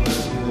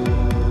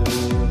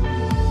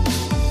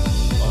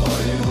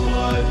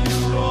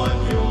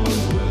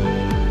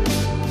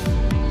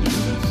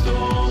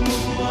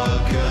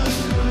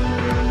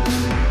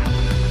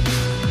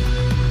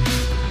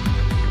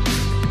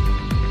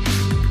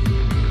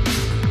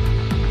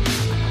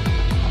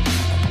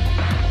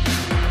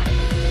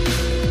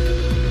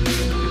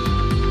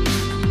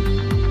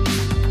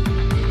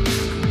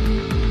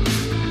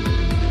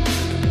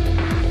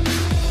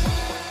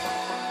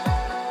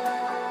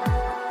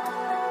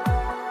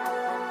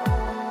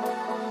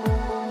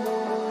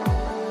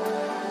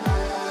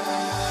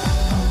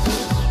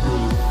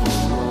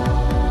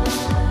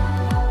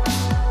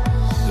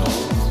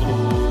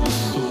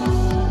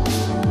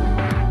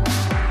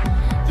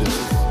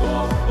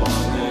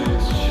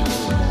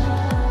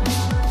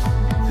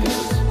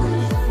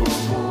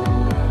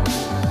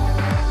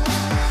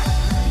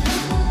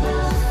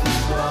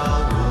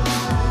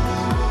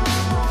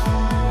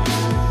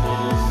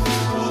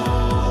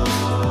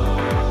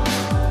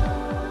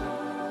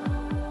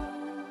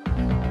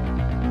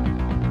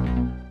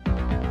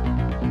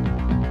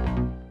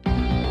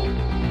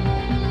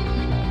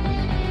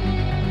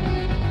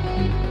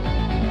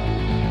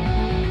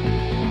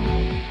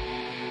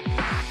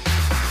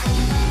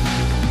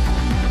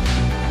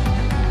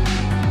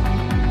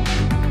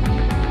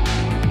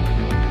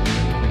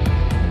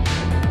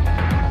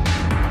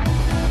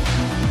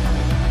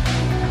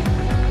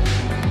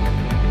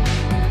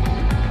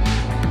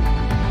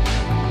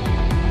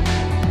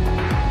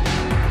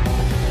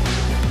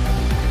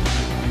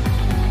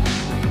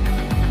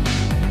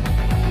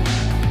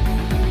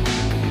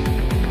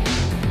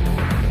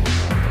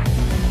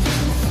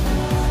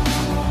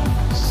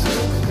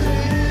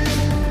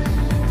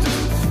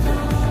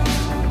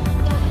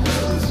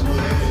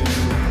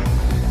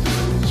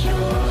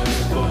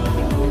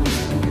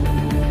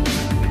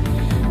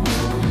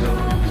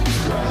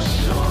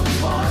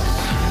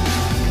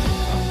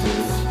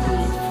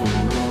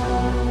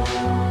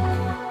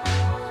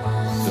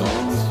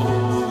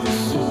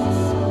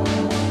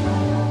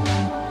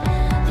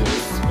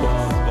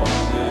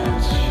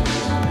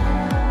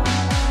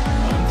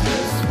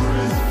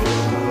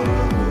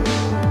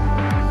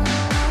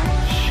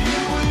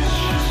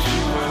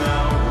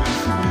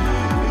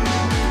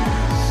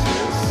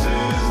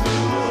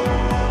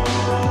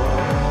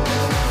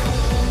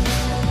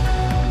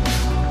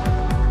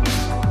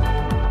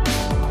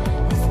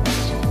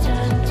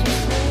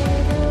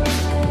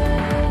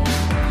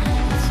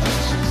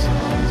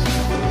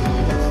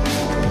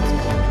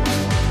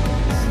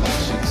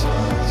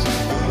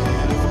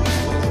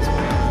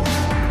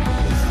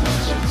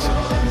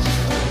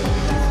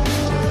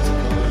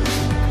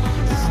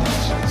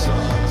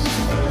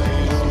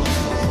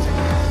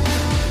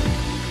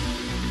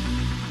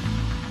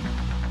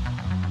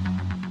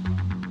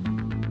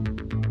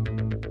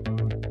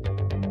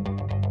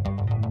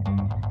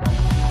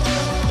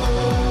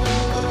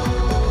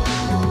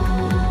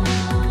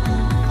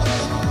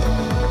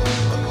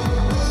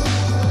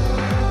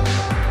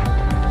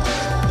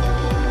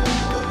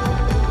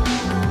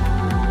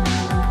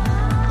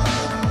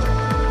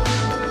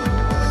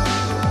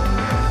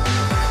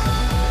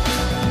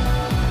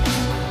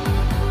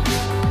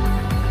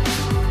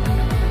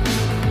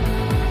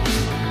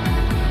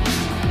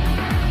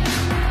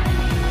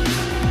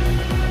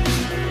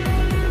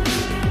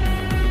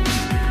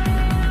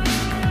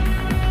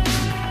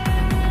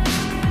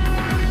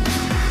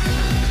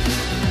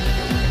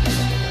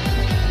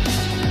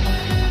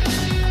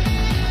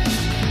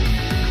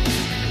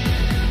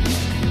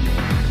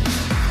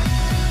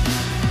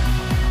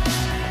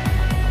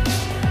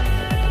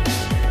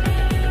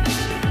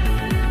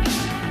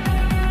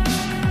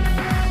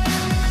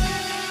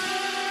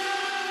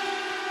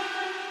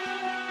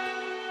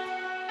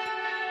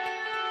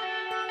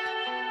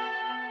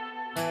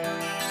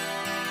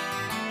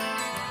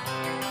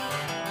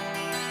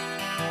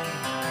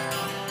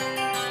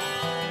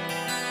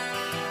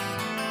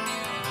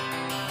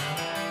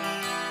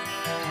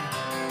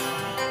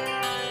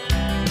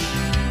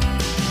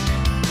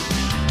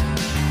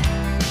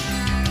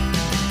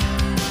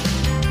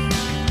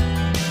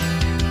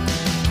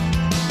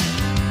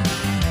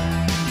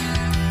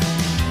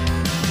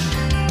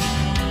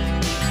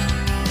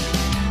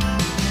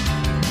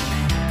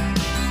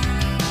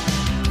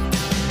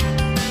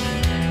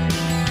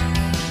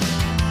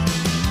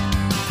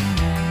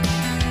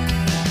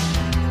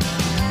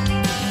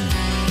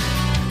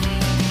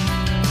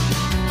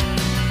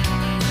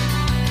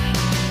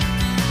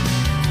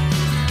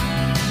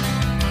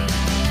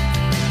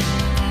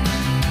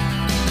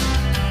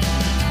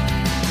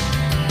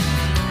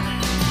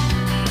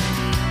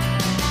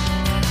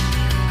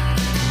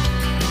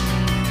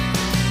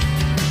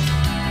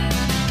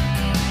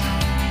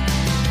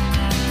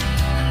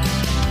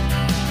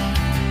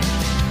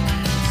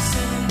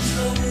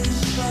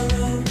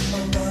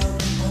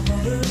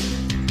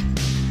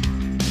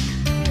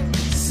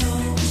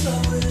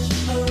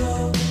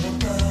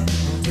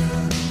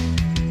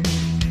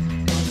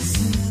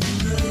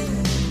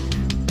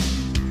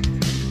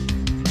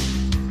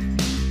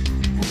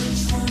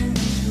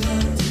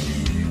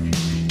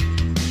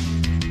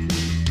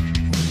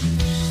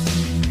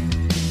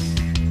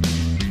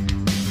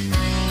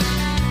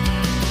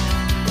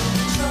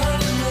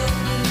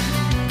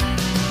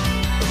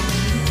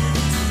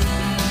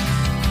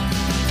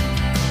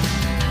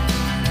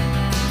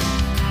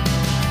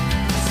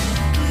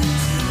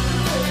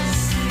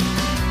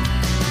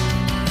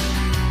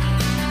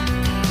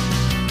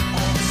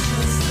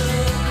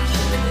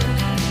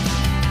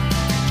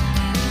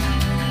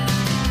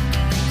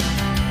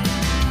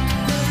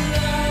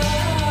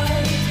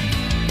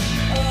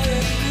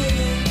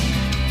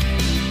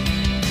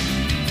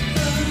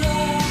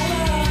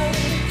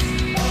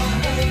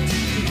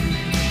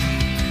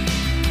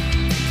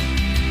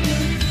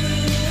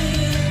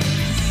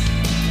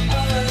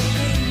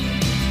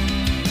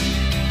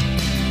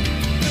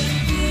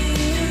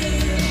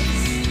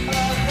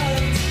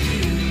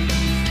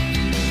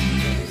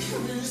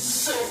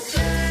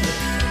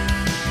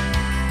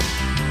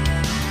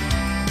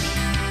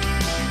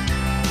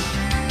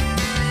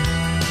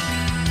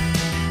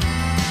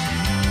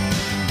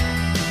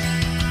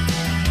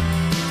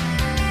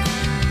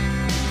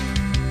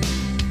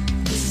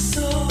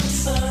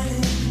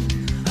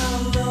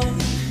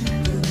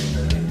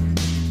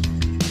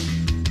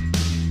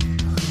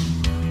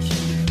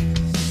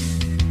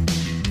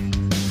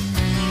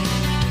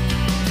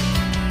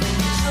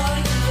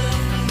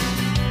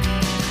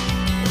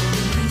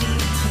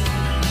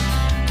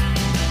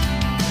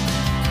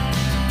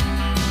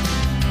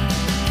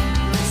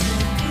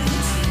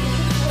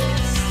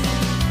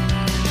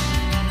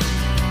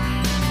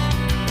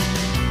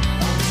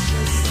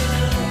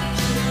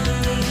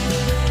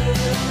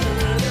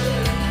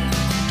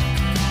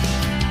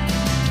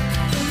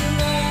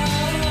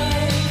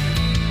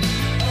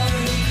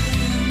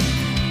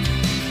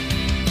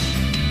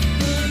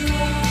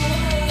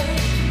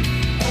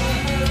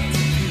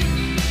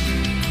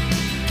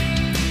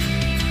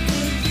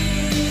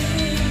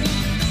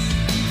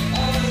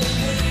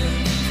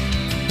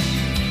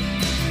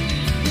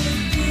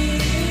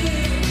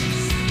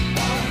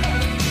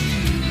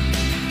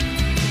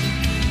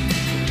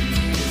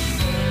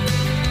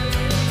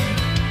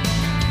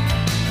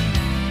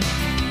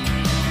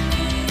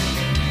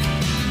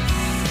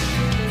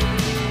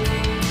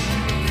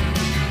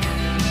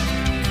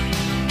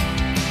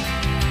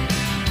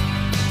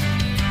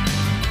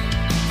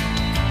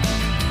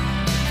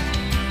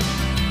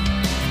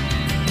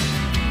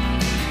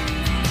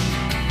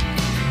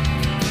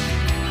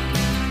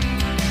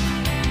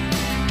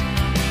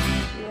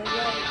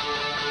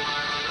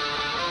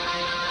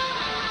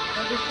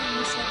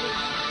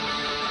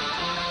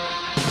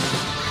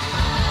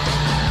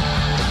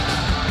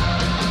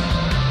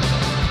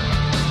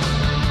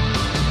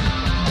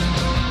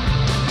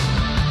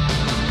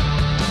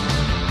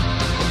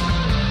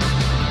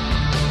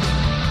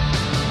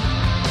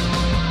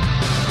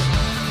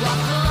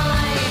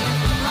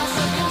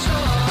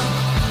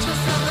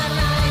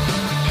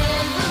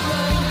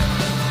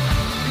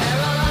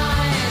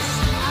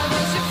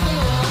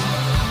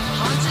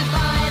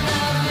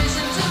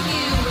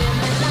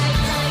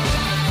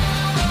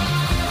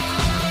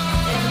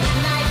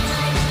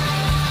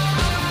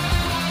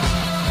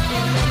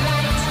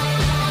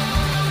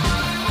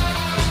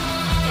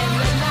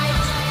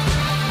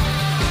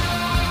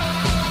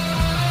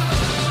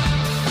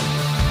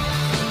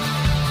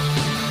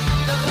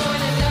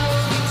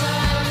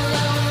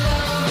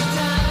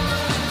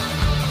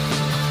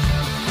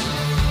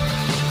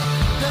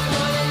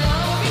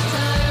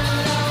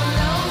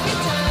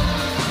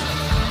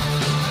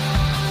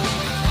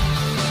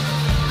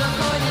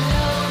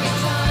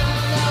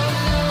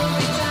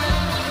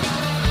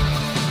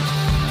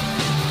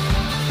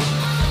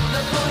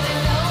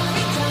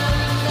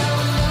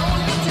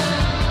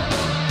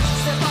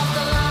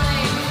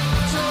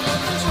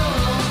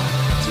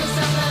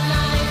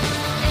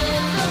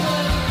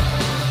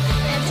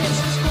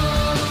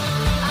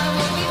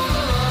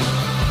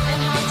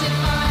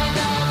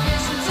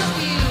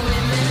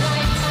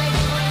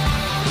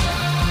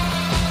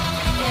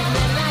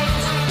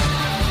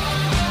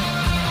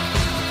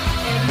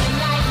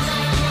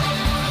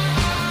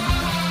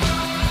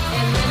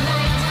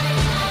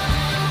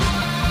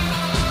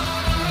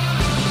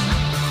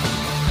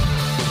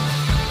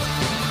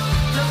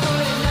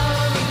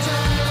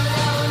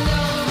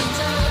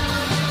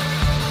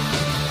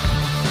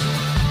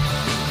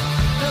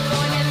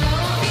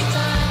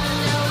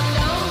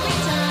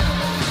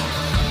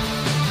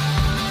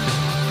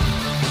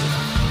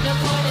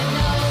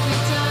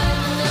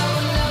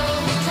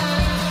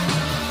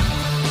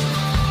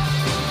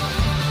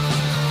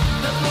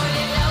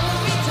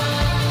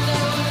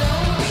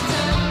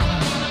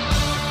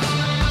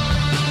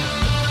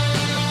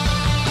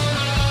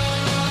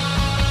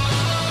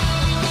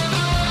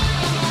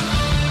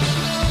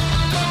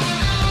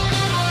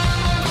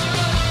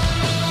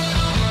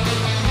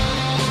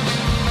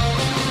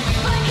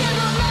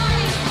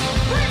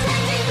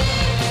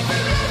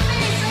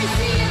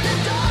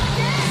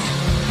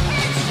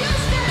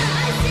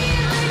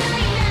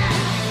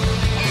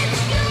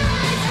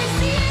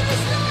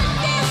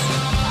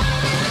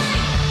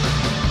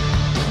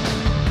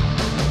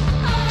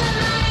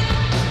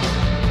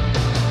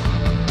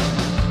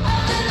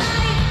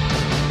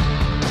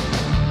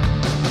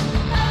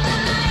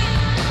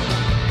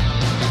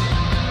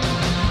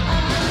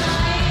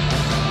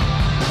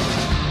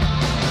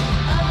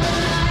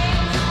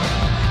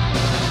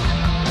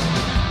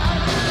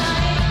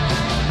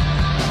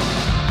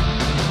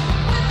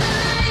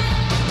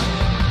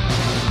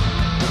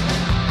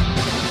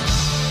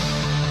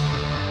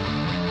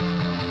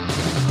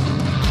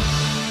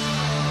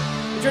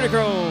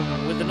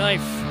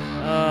Knife.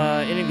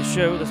 Ending the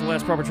show. That's the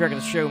last proper track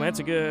of the show, man. That's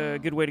a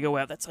good way to go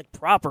out. That's like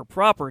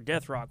proper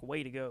death rock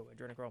way to go.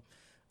 Adrenochrome.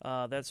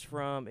 That's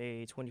from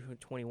a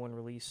 2021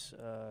 release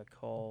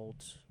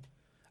called...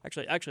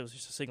 Actually, it was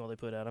just a single they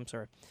put out. I'm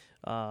sorry.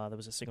 That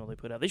was a single they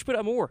put out. They should put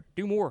out more.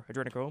 Do more,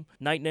 Adrenochrome.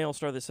 Night Nail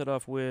started the set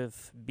off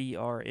with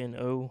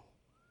BRNO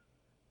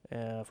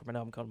from an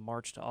album called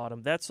March to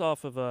Autumn. That's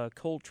off of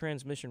Cold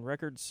Transmission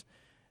Records.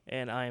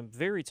 And I am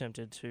very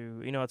tempted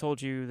to... I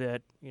told you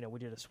that, we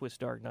did a Swiss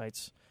Dark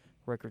Nights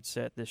record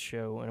set this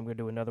show, and I'm going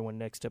to do another one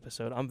next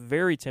episode. I'm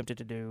very tempted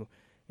to do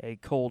a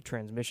Cold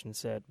Transmission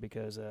set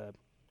because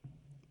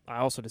I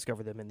also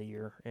discovered them in the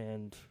year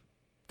and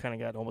kind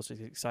of got almost as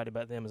excited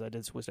about them as I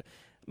did Swiss.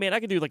 Man, I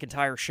could do like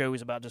entire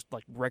shows about just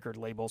like record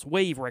labels.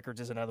 Wave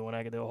Records is another one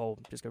I could do a whole,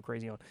 just go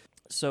crazy on.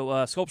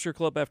 So Sculpture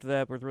Club after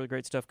that with really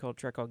great stuff called a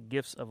track called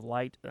Gifts of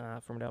Light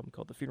from an album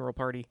called The Funeral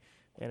Party,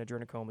 and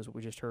Adrenochrome is what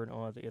we just heard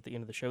at the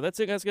end of the show. That's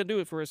it, guys. Got to do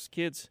it for us,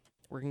 kids.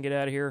 We're going to get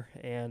out of here,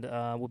 and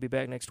we'll be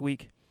back next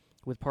week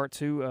with part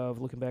 2 of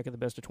looking back at the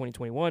best of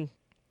 2021.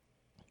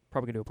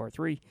 Probably going to do a part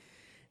 3.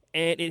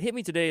 And it hit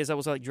me today as I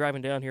was like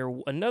driving down here.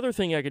 Another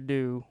thing I could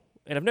do,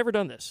 and I've never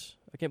done this.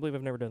 I can't believe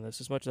I've never done this,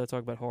 as much as I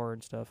talk about horror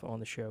and stuff on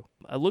the show.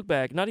 I look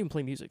back, not even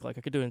play music. Like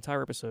I could do an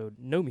entire episode,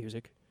 no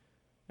music,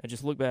 and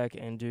just look back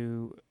and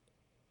do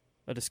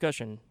a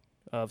discussion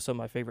of some of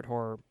my favorite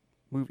horror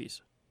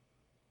movies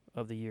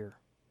of the year.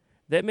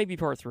 That may be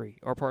part 3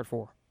 or part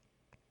 4.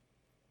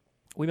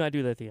 We might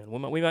do that at the end.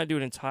 We might do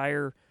an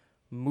entire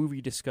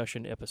movie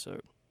discussion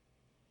episode.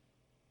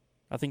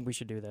 I think we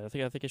should do that. I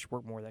think I should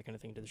work more of that kind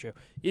of thing to the show.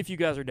 If you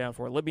guys are down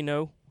for it, let me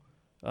know.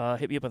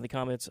 Hit me up in the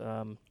comments.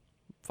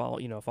 Follow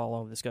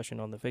along the discussion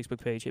on the Facebook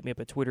page. Hit me up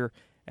at Twitter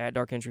at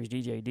Dark Entries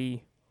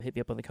DJD. Hit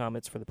me up in the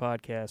comments for the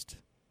podcast.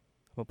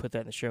 I'm going to put that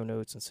in the show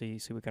notes and see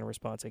what kind of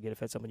response I get if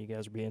that's something you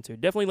guys would be into.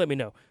 Definitely let me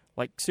know.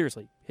 Like,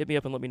 seriously, hit me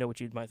up and let me know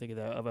what you might think of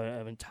that, of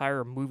an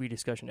entire movie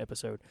discussion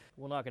episode.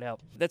 We'll knock it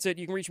out. That's it.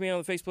 You can reach me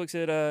on the Facebooks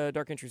at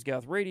Dark Entries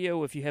Goth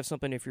Radio. If you have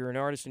something, if you're an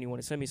artist and you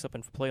want to send me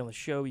something for play on the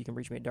show, you can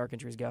reach me at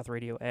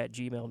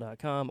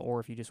darkentriesgothradio@gmail.com,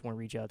 or if you just want to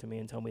reach out to me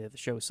and tell me that the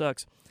show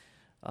sucks,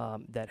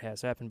 that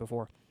has happened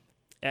before.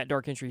 At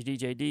Dark Entries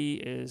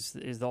DJD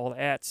is all the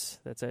ats.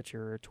 That's at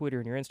your Twitter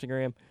and your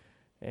Instagram.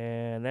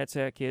 And that's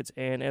that, kids.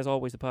 And as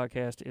always, the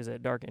podcast is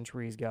at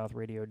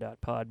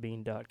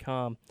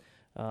darkentriesgothradio.podbean.com.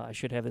 I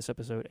should have this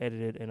episode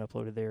edited and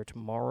uploaded there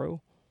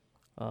tomorrow,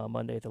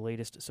 Monday at the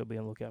latest, so be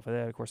on the lookout for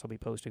that. Of course, I'll be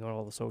posting on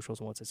all the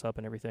socials once it's up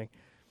and everything.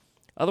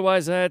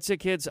 Otherwise, that's it,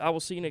 kids. I will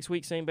see you next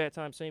week. Same bat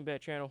time, same bat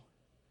channel,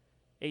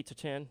 8 to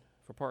 10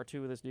 for part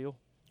 2 of this deal.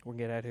 We'll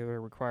get out of here.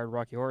 Required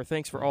Rocky Horror.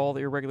 Thanks for all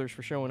the irregulars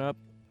for showing up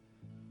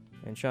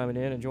and chiming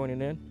in and joining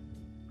in.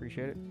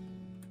 Appreciate it.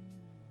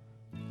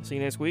 See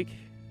you next week.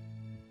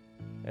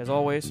 As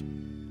always,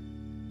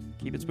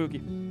 keep it spooky.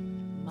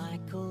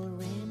 Michael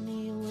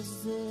Rennie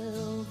was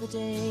ill the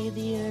day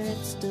the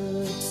earth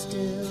stood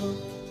still,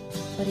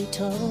 but he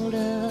told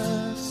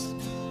us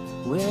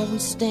where we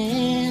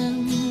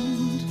stand.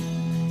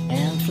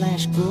 And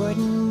Flash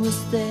Gordon was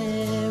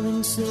there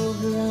in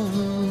silver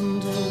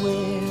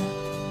underwear.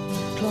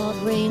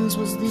 Claude Rains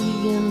was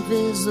the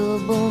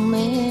invisible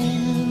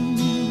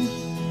man.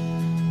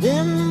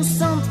 Then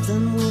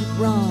something went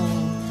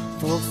wrong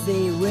for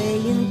Fay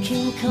Ray and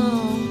King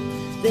Kong.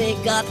 They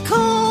got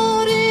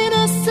caught in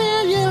a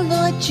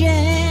celluloid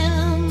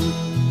jam.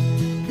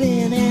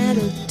 Then at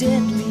a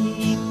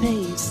deadly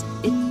pace,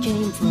 it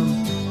came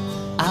from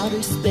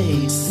outer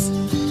space.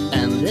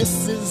 And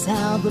this is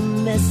how the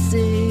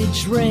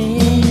message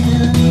ran.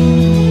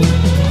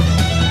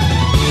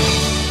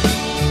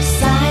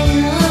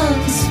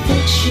 Science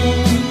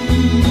fiction.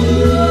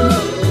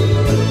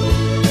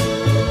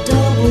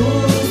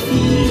 Double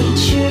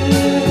feature.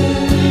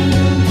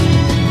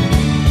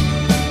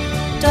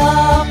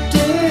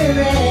 Dr.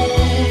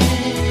 X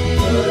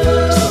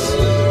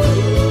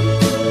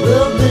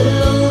will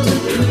build a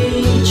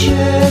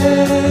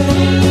creature.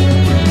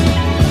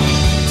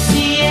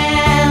 See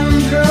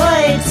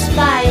androids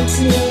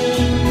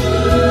fighting.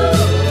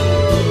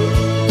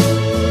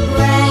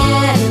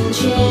 Brad and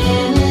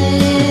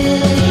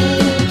Janet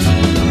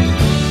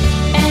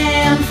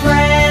and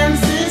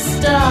Francis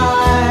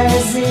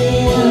stars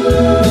in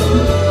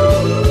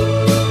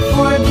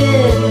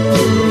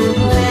Forbidden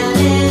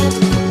Planet.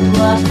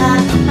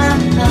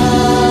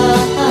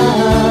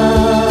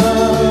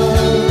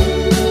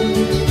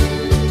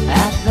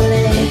 At the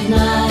late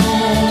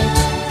night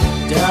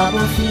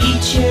double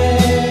feature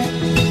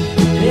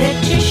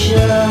picture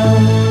show.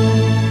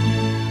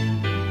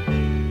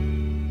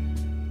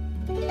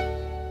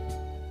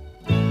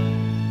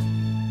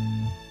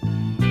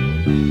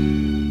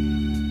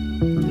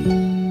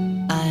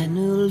 I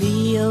knew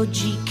Leo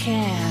G.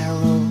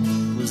 Carroll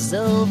was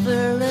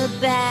over a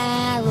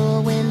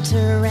barrel when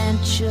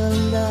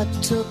Tarantula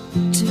took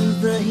to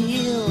the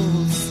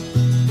hills.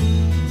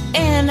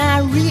 And I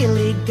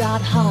really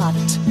got hot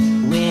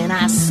when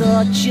I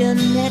saw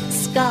Jeanette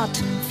Scott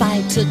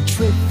fight a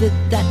trivet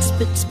that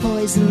spits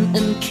poison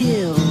and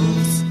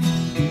kills.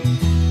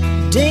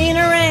 Dana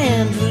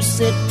Andrews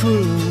said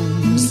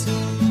prune blues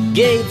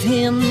gave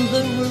him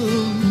the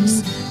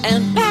ruse,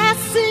 and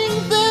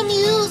passing them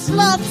used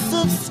lots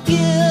of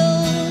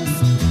skills.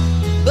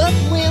 But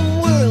when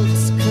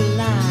worlds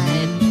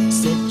collide,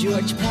 said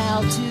George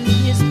Powell to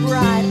his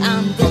bride,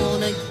 I'm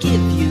gonna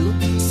give you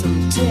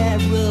some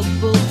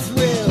terrible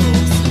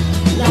thrills,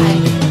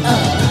 like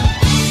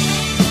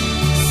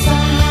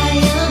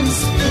science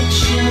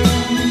fiction,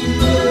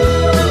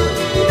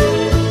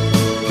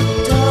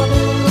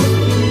 double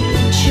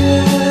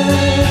feature,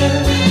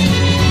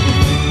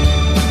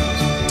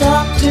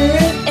 Dr.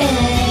 X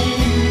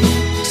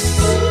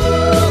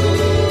will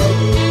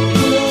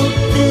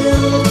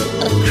build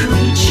a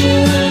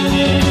creature.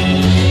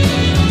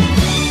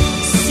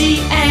 See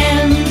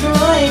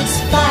androids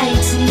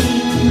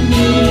fighting,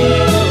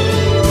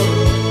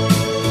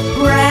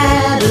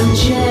 Brad and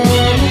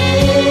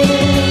Janet,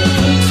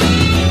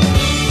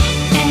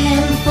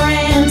 and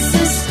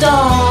Francis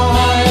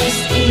stars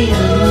in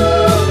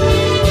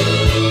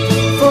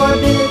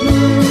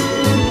Forbidden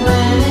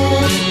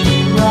Planet.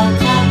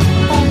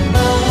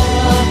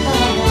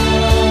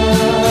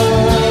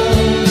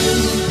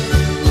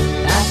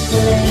 At the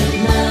late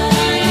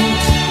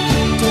night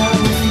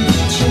double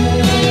feature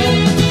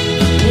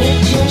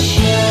picture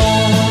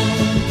show,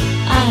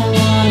 I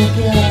wanna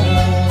go.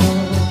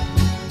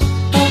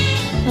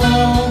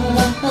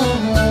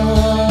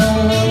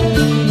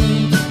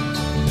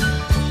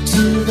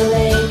 To the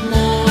late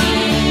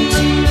night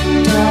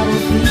double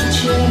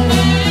feature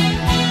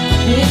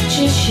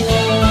picture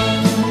show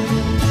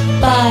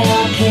by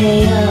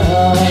RKO.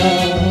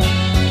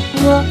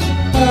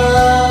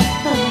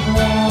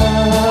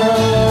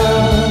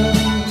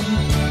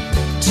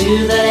 To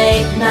the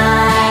late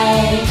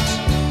night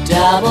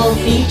double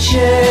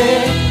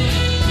feature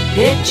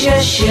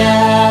picture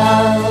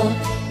show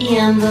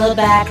in the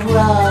back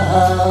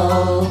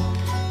row.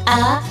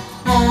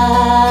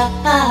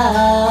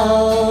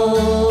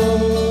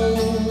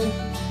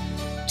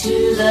 To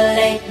the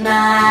late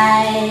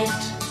night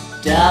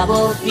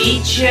double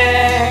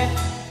feature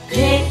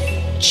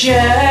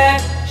picture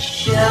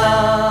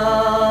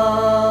show.